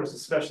 Homeowners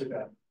especially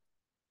bad.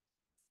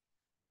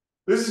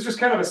 This is just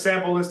kind of a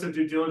sample list of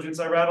due diligence.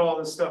 I rattle all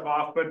this stuff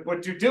off, but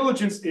what due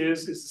diligence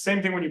is the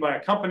same thing when you buy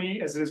a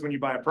company as it is when you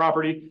buy a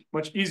property.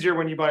 Much easier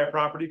when you buy a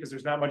property because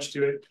there's not much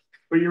to it.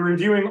 But you're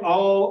reviewing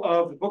all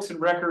of the books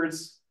and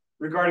records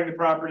regarding the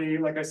property.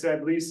 Like I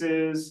said,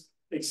 leases,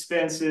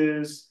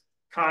 expenses,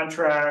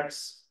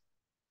 contracts,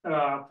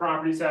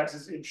 property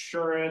taxes,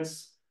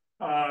 insurance,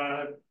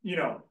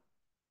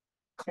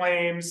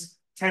 claims,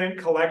 tenant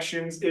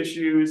collections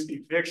issues,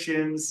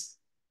 evictions,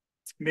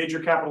 major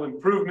capital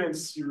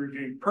improvements, you're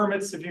reviewing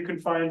permits if you can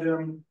find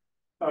them,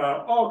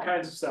 all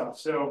kinds of stuff.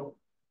 So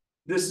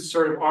this is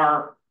sort of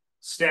our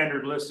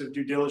standard list of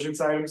due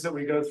diligence items that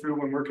we go through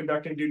when we're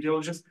conducting due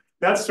diligence.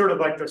 That's sort of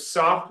like the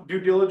soft due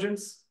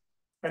diligence.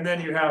 And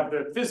then you have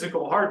the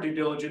physical hard due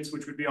diligence,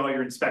 which would be all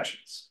your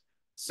inspections.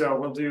 So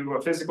we'll do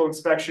a physical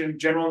inspection,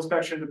 general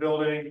inspection of the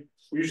building.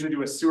 We usually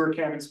do a sewer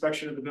cam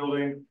inspection of the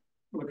building,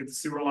 look at the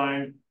sewer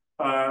line,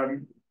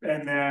 and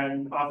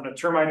then often a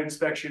termite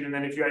inspection. And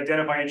then if you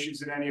identify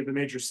issues in any of the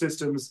major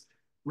systems,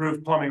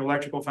 roof, plumbing,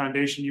 electrical,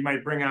 foundation. You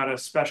might bring out a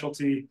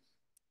specialty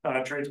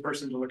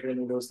tradesperson to look at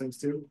any of those things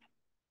too.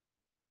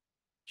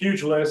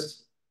 Huge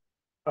list.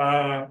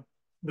 The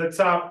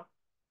top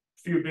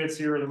few bits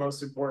here are the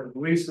most important.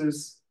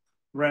 Leases,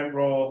 rent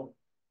roll,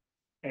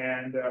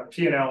 and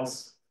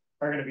P&Ls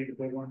are going to be the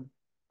big one.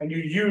 And you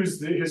use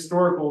the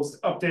historicals to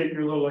update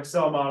your little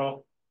Excel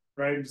model,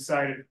 right? And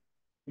decide if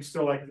you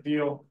still like the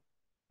deal,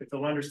 if the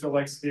lender still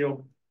likes the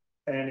deal,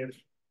 and if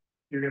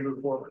you're going to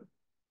move forward.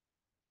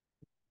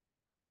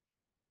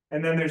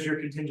 And then there's your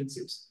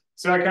contingencies.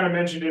 So I kind of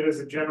mentioned it as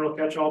a general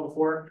catch-all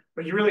before,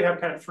 but you really have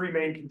kind of three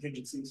main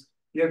contingencies.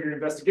 You have your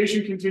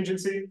investigation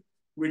contingency,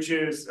 which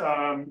is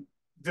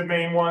the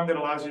main one that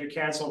allows you to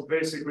cancel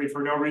basically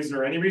for no reason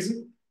or any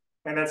reason.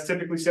 And that's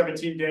typically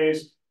 17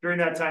 days. During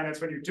that time,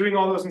 that's when you're doing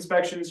all those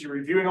inspections, you're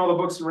reviewing all the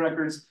books and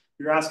records,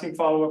 you're asking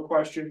follow-up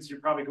questions,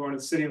 you're probably going to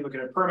the city and looking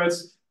at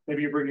permits,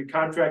 maybe you're bringing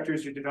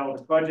contractors, you're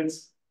developing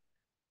budgets,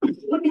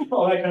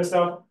 all that kind of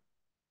stuff.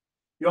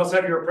 You also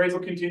have your appraisal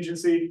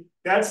contingency.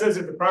 That says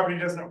if the property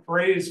doesn't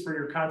appraise for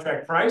your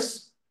contract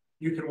price,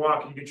 you can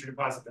walk and you get your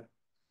deposit back.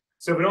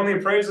 So if it only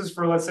appraises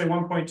for, let's say,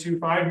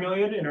 1.25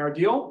 million in our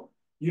deal,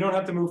 you don't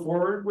have to move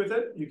forward with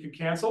it. You can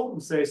cancel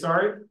and say,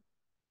 sorry,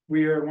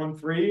 we are at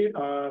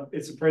 1.3.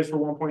 It's appraised for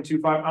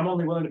 1.25. I'm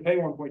only willing to pay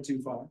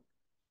 1.25.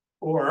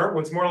 Or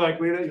what's more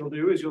likely that you'll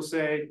do is you'll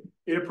say,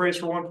 it appraised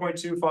for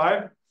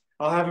 1.25.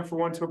 I'll have it for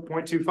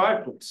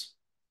 1.25, please.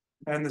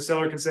 And the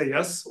seller can say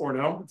yes or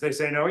no. If they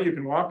say no, you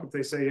can walk. If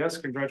they say yes,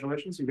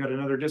 congratulations, you got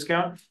another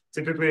discount.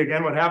 Typically,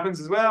 again, what happens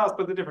is, well, I'll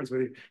split the difference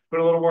with you. Put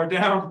a little more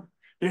down.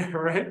 Yeah,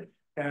 right?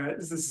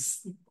 This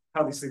is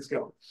how these things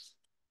go.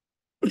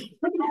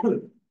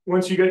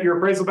 Once you get your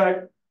appraisal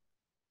back,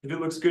 if it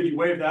looks good, you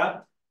waive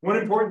that. One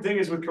important thing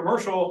is with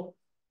commercial,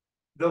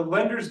 the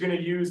lender's going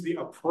to use the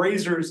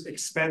appraiser's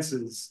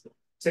expenses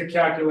to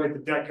calculate the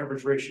debt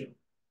coverage ratio.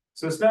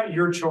 So it's not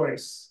your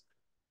choice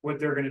what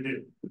they're going to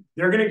do.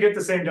 They're going to get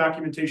the same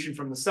documentation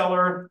from the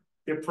seller.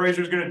 The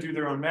appraiser is going to do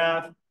their own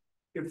math.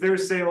 If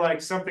there's, say,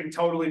 like something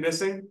totally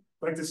missing,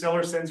 like the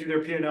seller sends you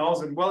their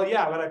P&Ls and, well,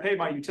 yeah, but I paid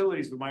my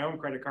utilities with my own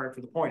credit card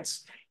for the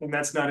points, and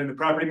that's not in the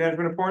property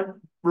management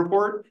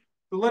report,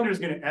 the lender is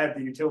going to add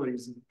the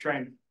utilities and try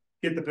and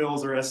get the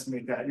bills or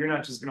estimate that. You're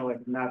not just going to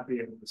like not be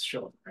able to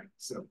show it, right?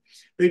 So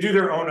they do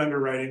their own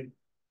underwriting,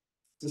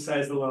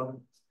 decides the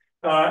loan.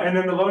 And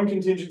then the loan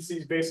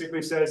contingencies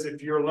basically says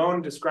if your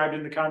loan described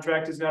in the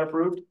contract is not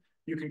approved,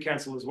 you can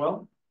cancel as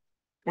well.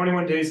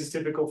 21 days is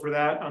typical for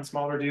that on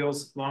smaller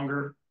deals,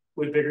 longer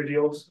with bigger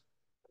deals.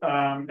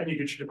 And you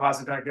get your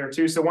deposit back there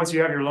too. So once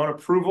you have your loan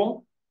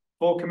approval,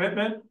 full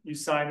commitment, you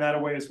sign that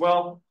away as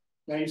well.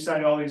 Now you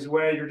sign all these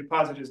away, your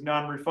deposit is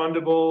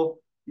non-refundable,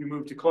 you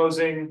move to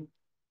closing,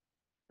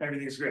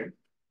 everything's great.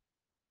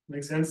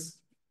 Make sense?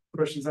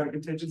 Questions on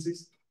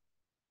contingencies?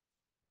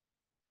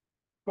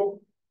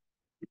 Cool.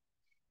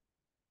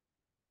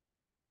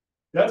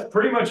 That's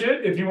pretty much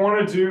it. If you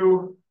want to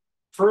do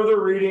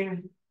further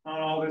reading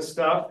on all this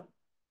stuff,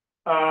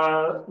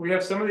 we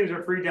have some of these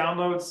are free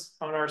downloads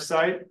on our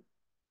site.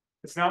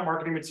 It's not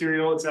marketing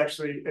material, it's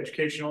actually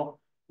educational.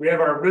 We have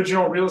our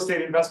original real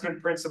estate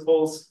investment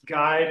principles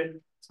guide.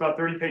 It's about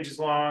 30 pages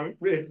long.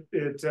 It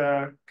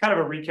kind of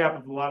a recap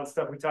of a lot of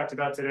stuff we talked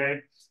about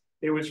today.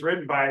 It was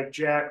written by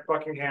Jack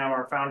Buckingham,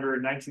 our founder,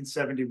 in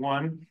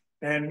 1971,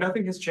 and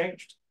nothing has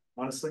changed,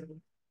 honestly.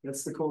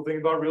 That's the cool thing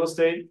about real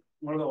estate.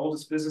 One of the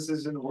oldest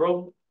businesses in the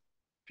world.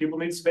 People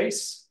need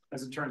space,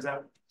 as it turns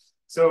out.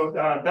 So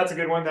that's a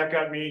good one. That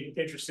got me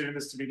interested in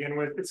this to begin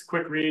with. It's a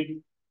quick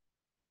read.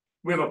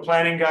 We have a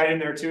planning guide in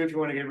there too, if you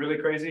want to get really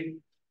crazy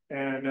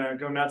and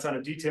go nuts on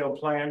a detailed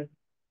plan.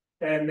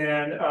 And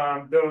then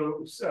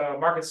those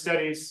market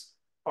studies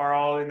are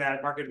all in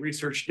that market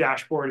research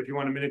dashboard. If you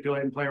want to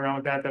manipulate and play around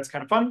with that, that's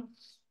kind of fun.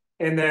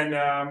 And then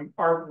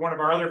one of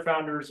our other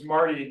founders,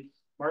 Martin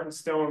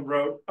Stone,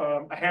 wrote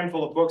a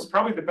handful of books.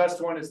 Probably the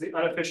best one is The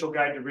Unofficial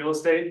Guide to Real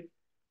Estate.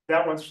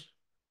 That one's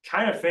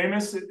kind of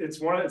famous.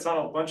 It's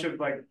on a bunch of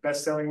like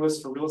best-selling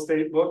lists for real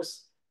estate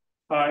books.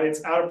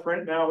 It's out of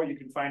print now, but you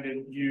can find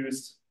it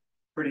used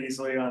pretty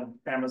easily on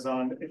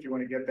Amazon if you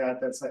want to get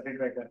that. That's, I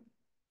think, like a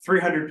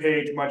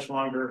 300-page, much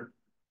longer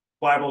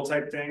Bible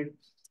type thing.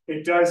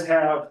 It does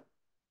have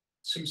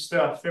some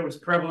stuff that was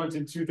prevalent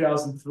in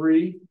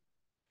 2003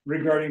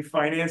 regarding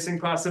financing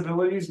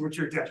possibilities, which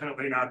are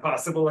definitely not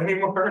possible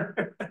anymore.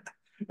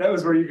 That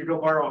was where you could go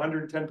borrow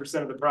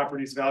 110% of the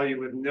property's value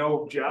with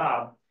no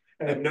job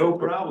and no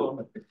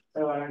problem.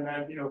 And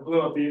that,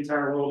 blew up the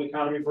entire world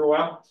economy for a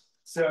while.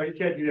 So you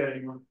can't do that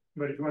anymore.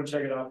 But if you want to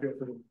check it out, feel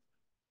free.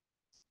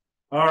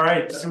 All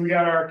right, so we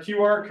got our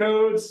QR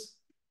codes,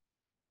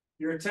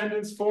 your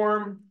attendance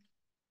form,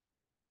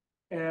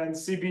 and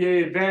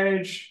CBA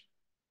Advantage.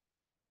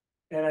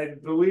 And I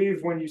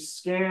believe when you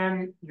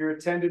scan your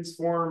attendance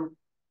form,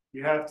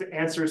 you have to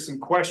answer some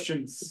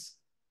questions,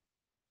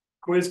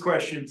 quiz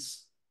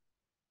questions.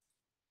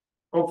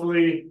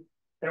 Hopefully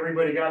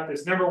everybody got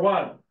this. Number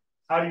one,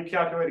 how do you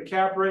calculate a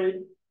cap rate?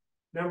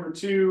 Number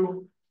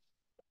two,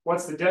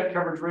 what's the debt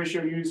coverage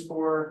ratio used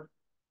for?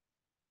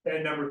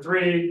 And number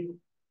three,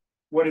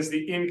 what is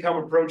the income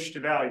approach to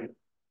value?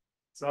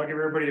 So I'll give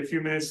everybody a few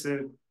minutes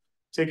to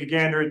take a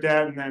gander at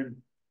that, and then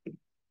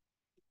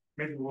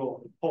maybe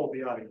we'll poll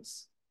the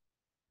audience.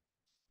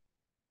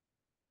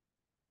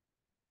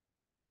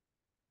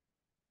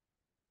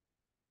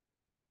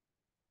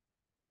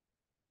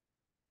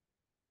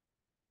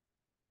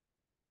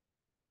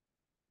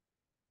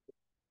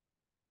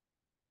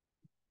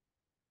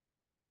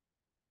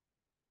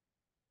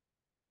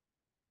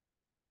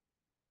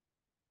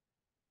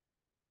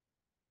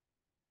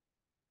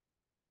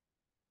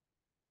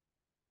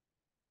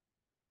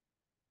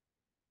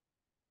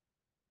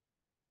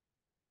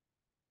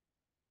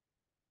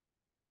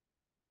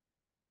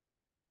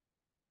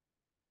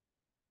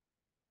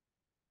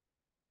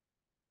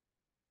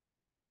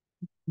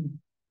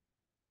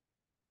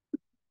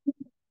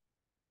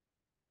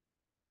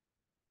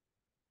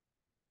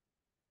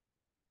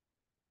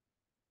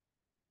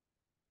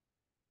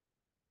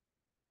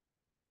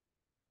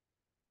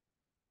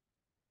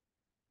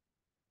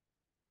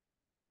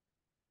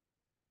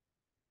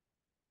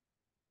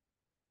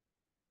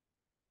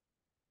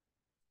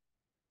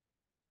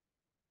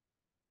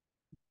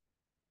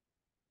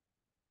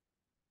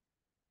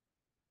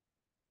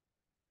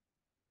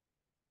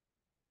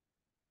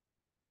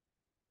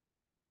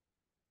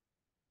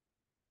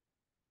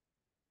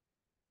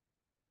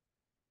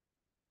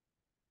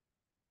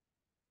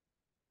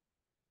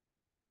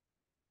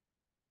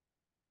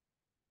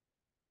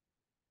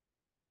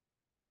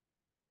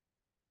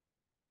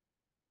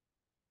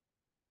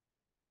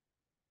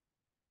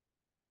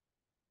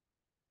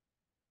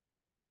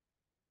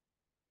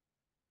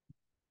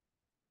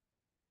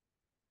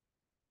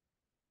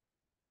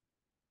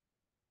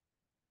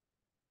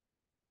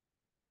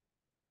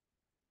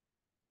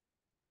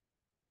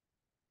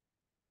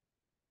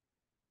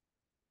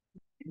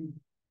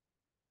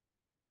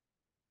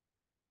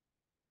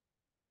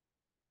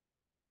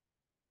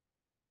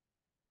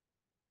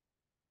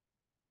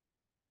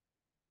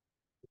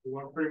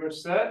 We're pretty much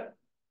set.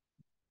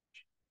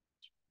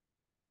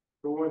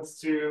 Who wants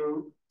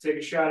to take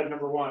a shot at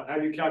number one? How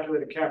do you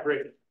calculate a cap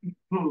rate?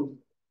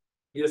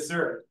 Yes,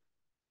 sir.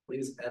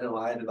 Please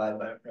NOI divided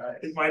by price.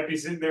 It might be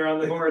sitting there on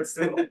the board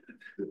still.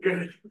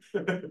 Good.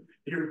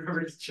 You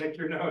remember to check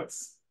your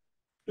notes.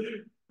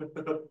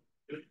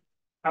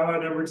 How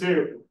about number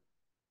two?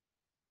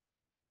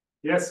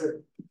 Yes,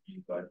 sir.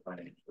 By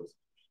financials.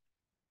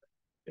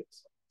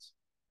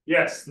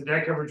 Yes, the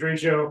debt coverage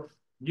ratio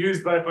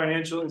used by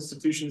financial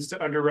institutions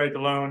to underwrite the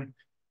loan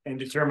and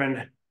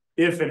determine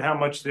if and how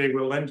much they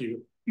will lend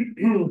you.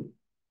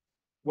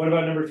 What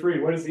about number three?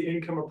 What is the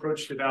income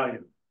approach to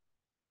value?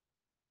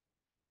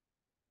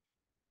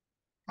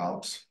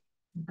 Comps,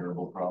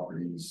 comparable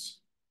properties,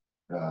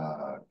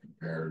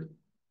 compared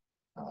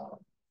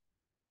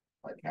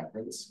by cap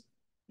rates.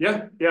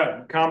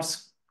 Yeah,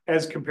 comps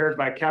as compared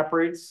by cap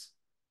rates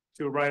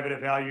to arrive at a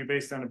value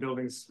based on a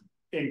building's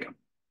income.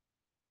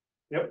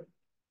 Yep,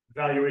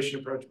 valuation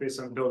approach based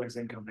on the building's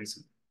income,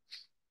 basically.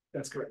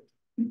 That's correct.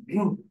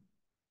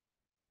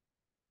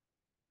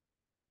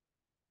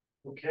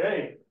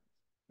 Okay,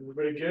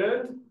 everybody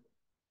good?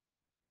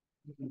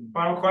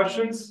 Final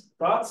questions,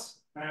 thoughts?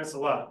 That's a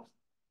lot.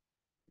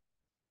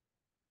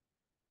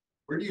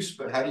 Where do you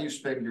spend? How do you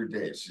spend your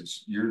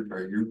days?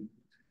 Are you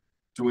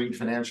doing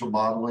financial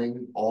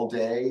modeling all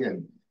day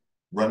and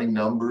running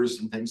numbers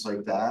and things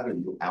like that? Are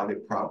you out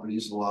at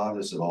properties a lot?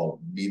 Is it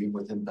all meeting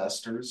with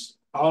investors?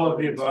 All of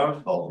the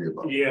above. All of the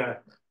above. Yeah.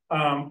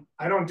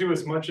 I don't do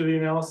as much of the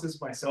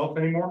analysis myself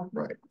anymore.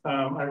 Right.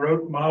 I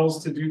wrote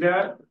models to do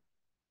that.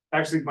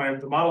 Actually,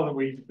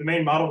 the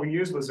main model we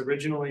used was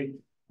originally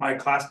my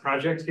class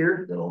project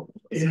here.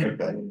 In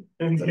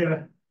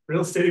the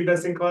real estate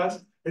investing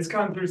class. It's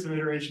gone through some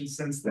iterations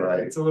since then. Right.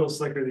 It's a little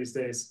slicker these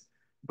days,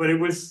 but it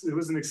was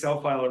an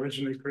Excel file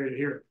originally created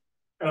here.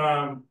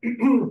 I've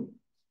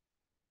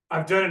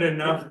done it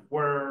enough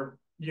where,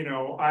 you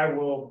know, I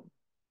will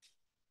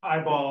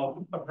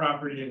eyeball a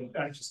property and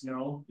I just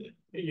know,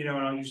 you know,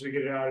 and I'll usually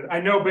get it out. I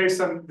know based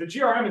on the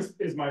GRM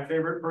is my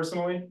favorite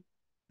personally.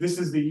 This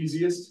is the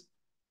easiest.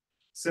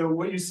 So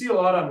what you see a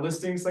lot on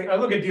listings, like I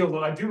do look at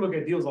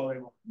deals all day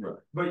long, right?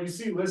 But you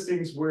see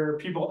listings where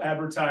people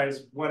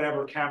advertise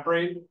whatever cap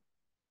rate.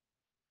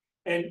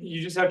 And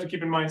you just have to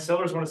keep in mind,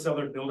 sellers want to sell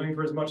their building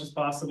for as much as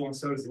possible, and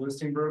so does the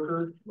listing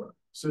broker. Right.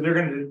 So they're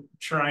going to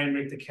try and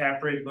make the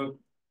cap rate look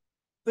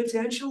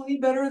potentially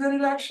better than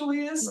it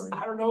actually is.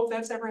 Right. I don't know if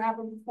that's ever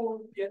happened before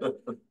yet,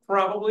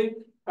 probably.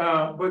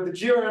 But the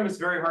GRM is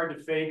very hard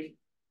to fake.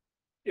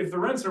 If the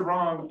rents are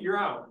wrong, you're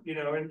out, you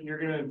know, and you're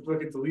going to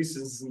look at the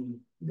leases and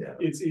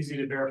it's easy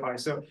to verify.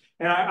 So,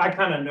 and I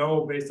kind of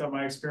know based on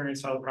my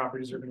experience how the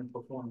properties are going to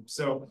perform.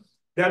 So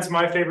that's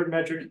my favorite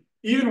metric.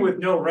 Even with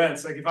no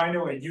rents, like if I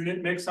know a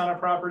unit mix on a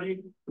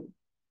property,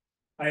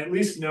 I at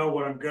least know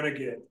what I'm gonna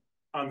get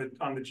on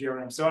the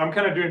GRM. So I'm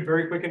kind of doing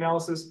very quick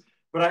analysis,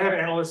 but I have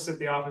analysts at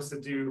the office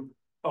that do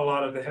a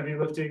lot of the heavy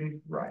lifting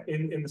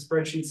in the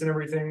spreadsheets and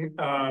everything.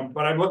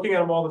 But I'm looking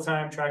at them all the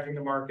time, tracking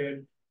the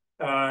market.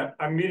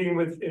 I'm meeting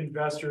with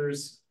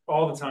investors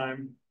all the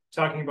time,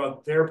 talking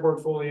about their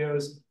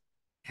portfolios.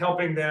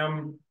 helping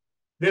them.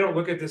 They don't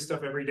look at this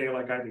stuff every day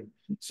like I do.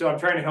 So I'm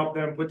trying to help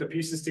them put the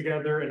pieces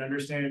together and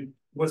understand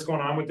what's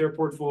going on with their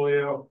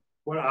portfolio,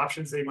 what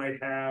options they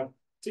might have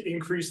to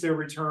increase their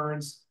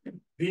returns.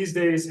 These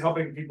days,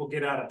 helping people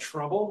get out of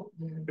trouble,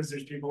 because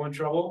there's people in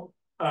trouble,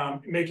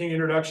 making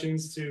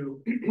introductions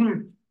to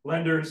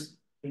lenders,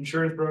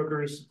 insurance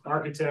brokers,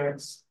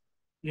 architects,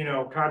 you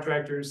know,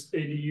 contractors,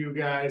 ADU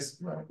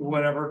guys,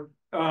 whatever.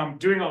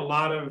 Doing a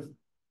lot of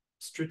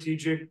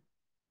strategic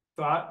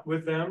thought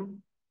with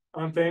them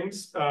on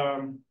things.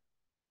 I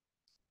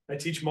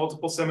teach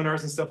multiple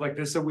seminars and stuff like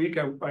this a week.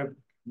 I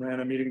ran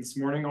a meeting this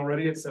morning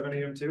already at 7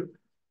 a.m. too.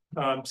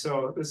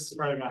 So this is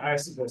probably my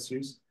highest and best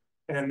use.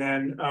 And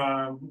then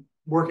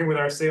working with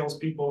our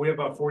salespeople, we have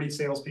about 40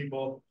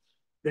 salespeople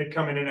that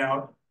come in and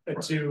out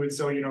too. And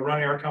so, you know,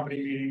 running our company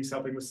meetings,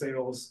 helping with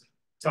sales,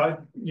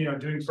 you know,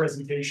 doing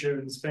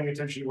presentations, paying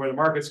attention to where the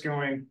market's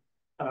going.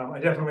 I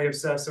definitely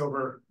obsess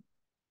over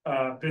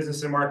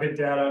business and market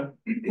data,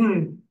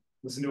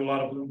 listen to a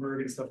lot of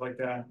Bloomberg and stuff like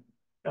that.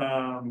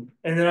 And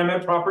then I'm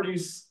at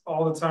properties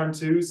all the time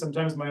too,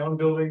 sometimes my own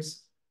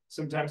buildings,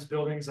 sometimes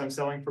buildings I'm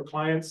selling for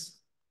clients.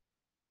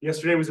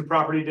 Yesterday was a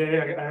property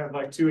day. I have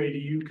like 2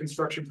 ADU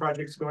construction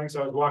projects going.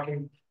 So I was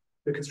walking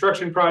the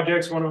construction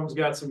projects. One of them's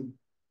got some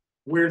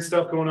weird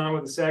stuff going on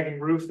with a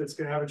sagging roof that's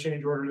going to have a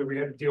change order that we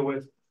had to deal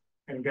with,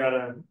 and got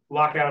a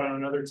lockout on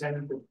another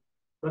tenant that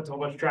left a whole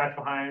bunch of trash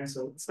behind.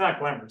 So it's not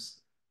glamorous,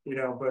 you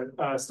know,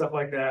 but stuff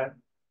like that.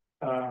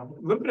 A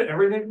little bit of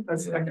everything.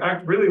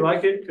 I really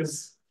like it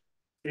because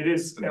it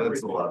is everything.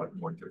 That's a lot of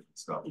more different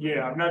stuff.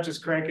 Yeah, I'm not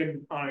just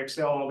cranking on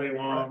Excel all day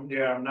long. Right.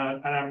 Yeah,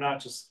 I'm not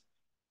just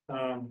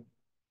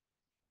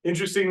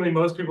interestingly,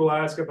 most people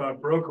ask about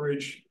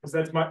brokerage because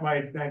that's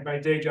my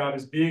day job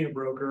is being a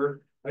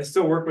broker. I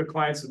still work with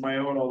clients of my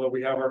own, although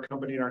we have our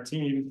company and our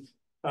team.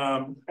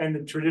 And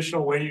the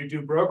traditional way you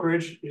do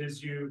brokerage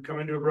is you come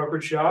into a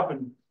brokerage shop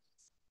and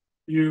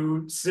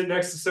you sit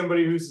next to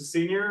somebody who's a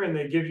senior and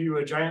they give you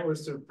a giant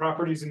list of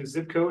properties in a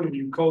zip code and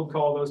you cold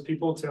call those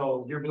people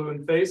till you're blue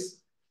in the face.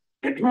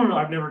 I've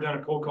never done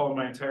a cold call in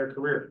my entire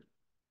career.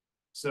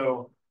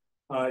 So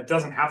it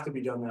doesn't have to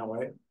be done that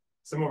way.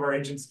 Some of our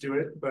agents do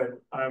it, but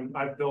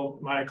I've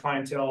built my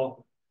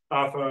clientele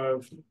off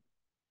of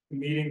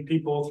meeting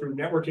people through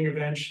networking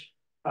events,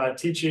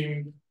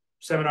 teaching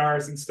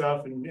seminars and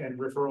stuff, and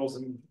referrals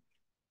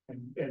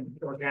and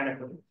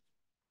organically.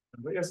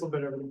 But yes, a little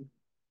bit of everything.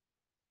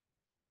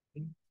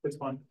 It's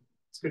fun.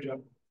 It's a good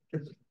job.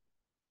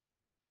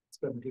 It's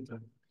been a good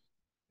time.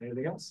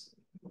 Anything else?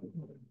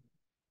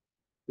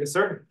 Yes,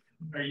 sir.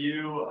 Are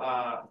you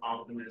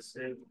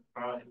optimistic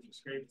about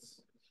interest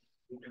rates?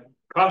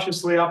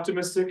 Cautiously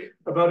optimistic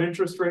about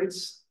interest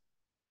rates.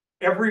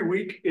 Every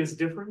week is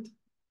different.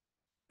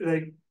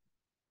 Like,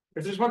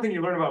 if there's one thing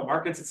you learn about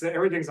markets, it's that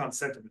everything's on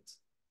sentiment.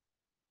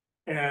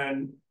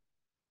 And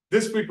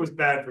this week was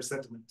bad for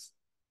sentiment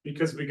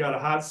because we got a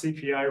hot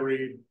CPI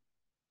read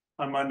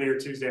on Monday or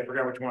Tuesday. I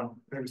forgot which one. I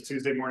think it was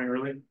Tuesday morning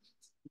early.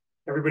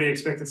 Everybody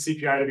expected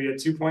CPI to be at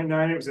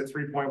 2.9. It was at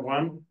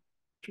 3.1.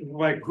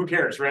 Like, who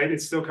cares, right?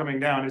 It's still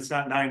coming down. It's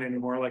not 9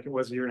 anymore like it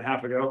was a year and a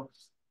half ago.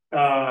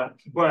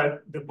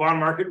 But the bond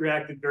market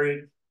reacted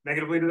very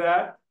negatively to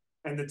that.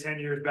 And the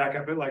 10-year is back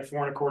up at like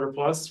 4.25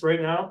 plus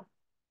right now.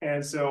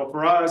 And so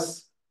for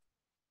us,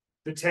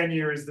 the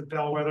 10-year is the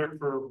bellwether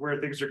for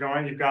where things are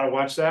going. You've got to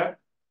watch that.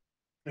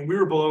 And we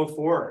were below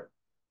 4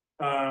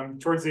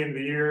 towards the end of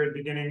the year.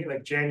 Beginning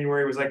like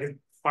January was like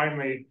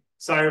finally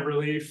sigh of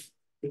relief.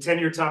 The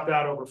 10-year topped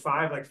out over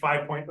 5, like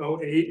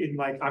 5.08 in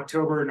like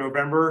October or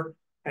November.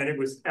 And it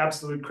was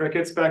absolute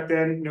crickets back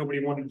then.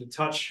 Nobody wanted to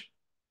touch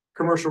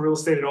commercial real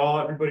estate at all.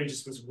 Everybody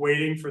just was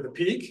waiting for the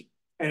peak.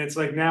 And it's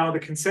like now the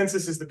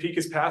consensus is the peak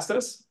is past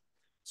us.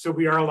 So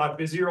we are a lot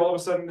busier all of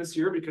a sudden this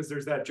year because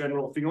there's that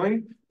general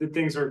feeling that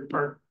things are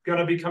going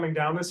to be coming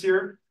down this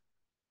year.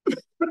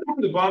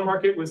 The bond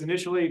market was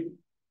initially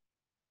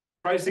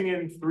pricing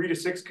in 3 to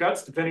 6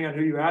 cuts, depending on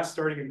who you ask,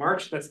 starting in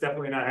March. That's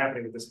definitely not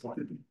happening at this point.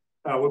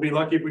 We'll be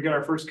lucky if we get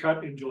our first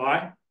cut in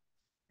July,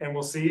 and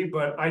we'll see.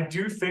 But I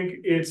do think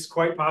it's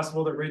quite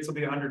possible that rates will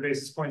be 100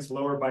 basis points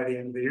lower by the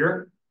end of the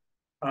year,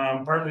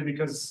 partly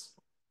because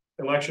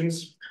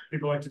elections,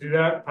 people like to do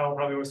that. Powell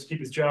probably wants to keep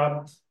his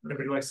job.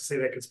 Nobody likes to say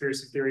that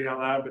conspiracy theory out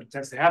loud, but it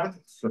tends to happen.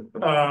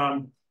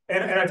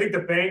 And I think the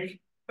bank,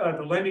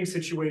 the lending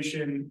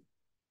situation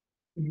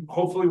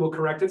hopefully will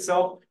correct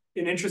itself.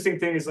 An interesting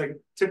thing is like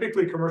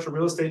typically commercial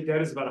real estate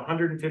debt is about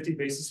 150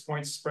 basis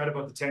points spread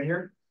above the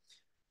 10-year.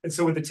 And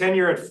so with the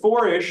 10-year at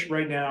 4-ish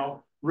right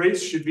now,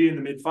 rates should be in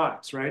the mid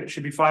 5s, right? It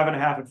should be 5.5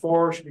 at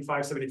 4, it should be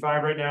 5.75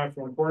 right now at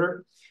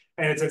 4.25.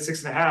 And it's at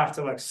 6.5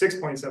 to like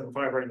 6.75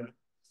 right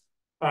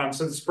now.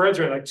 So the spreads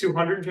are at like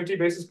 250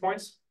 basis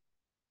points,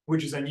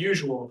 which is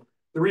unusual.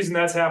 The reason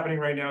that's happening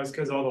right now is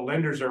because all the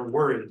lenders are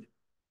worried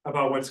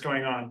about what's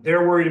going on.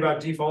 They're worried about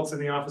defaults in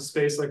the office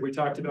space, like we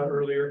talked about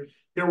earlier.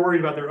 They're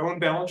worried about their own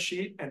balance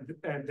sheet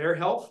and their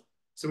health.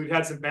 So we've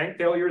had some bank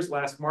failures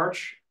last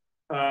March,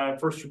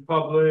 First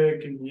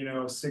Republic and, you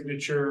know,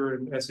 Signature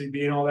and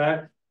SVB and all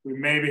that. We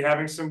may be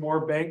having some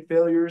more bank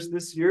failures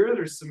this year.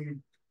 There's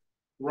some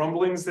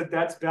rumblings that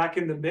that's back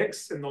in the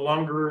mix, and the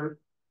longer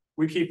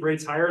we keep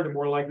rates higher, the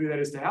more likely that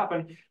is to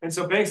happen. And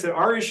so banks that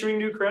are issuing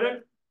new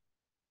credit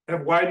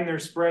have widened their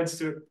spreads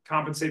to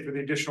compensate for the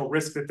additional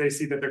risk that they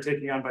see that they're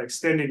taking on by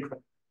extending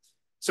credit.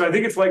 So I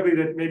think it's likely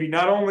that maybe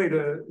not only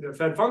the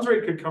Fed funds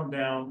rate could come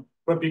down,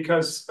 but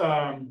because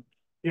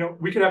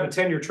we could have a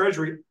 10-year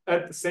treasury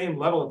at the same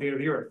level at the end of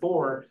the year at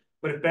 4,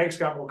 but if banks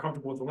got more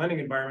comfortable with the lending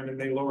environment and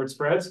they lowered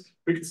spreads,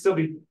 we could still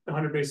be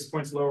 100 basis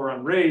points lower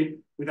on rate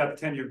without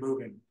the 10-year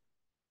moving.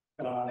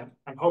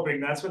 I'm hoping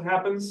that's what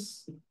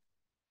happens.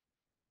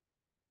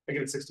 I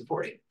get it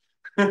 60-40.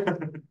 I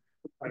don't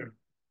know.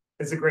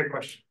 It's a great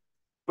question.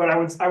 But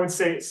I would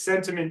say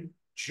sentiment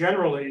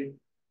generally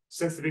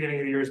since the beginning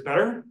of the year is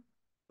better,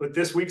 but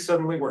this week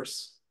suddenly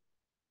worse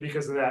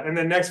because of that. And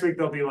then next week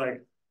they'll be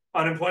like,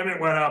 unemployment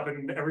went up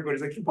and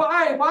everybody's like,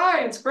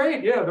 why? It's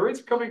great. Yeah, the rates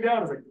are coming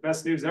down. It's like the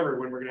best news ever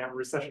when we're gonna have a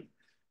recession.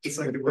 It's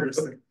like the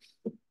weirdest thing.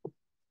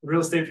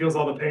 Real estate feels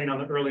all the pain on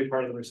the early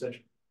part of the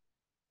recession.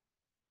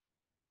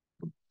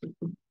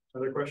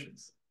 Other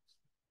questions?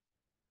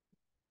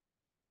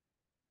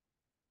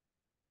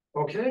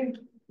 Okay,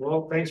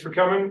 well, thanks for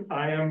coming.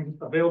 I am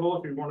available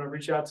if you want to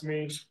reach out to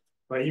me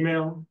by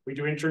email. We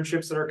do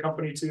internships at our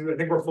company too. I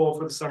think we're full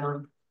for the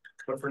summer,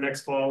 but for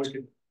next fall, we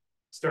could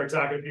start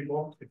talking to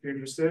people if you're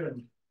interested,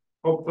 and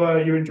hope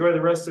you enjoy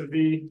the rest of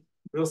the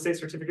real estate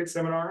certificate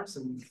seminars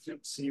and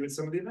see you at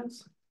some of the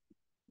events.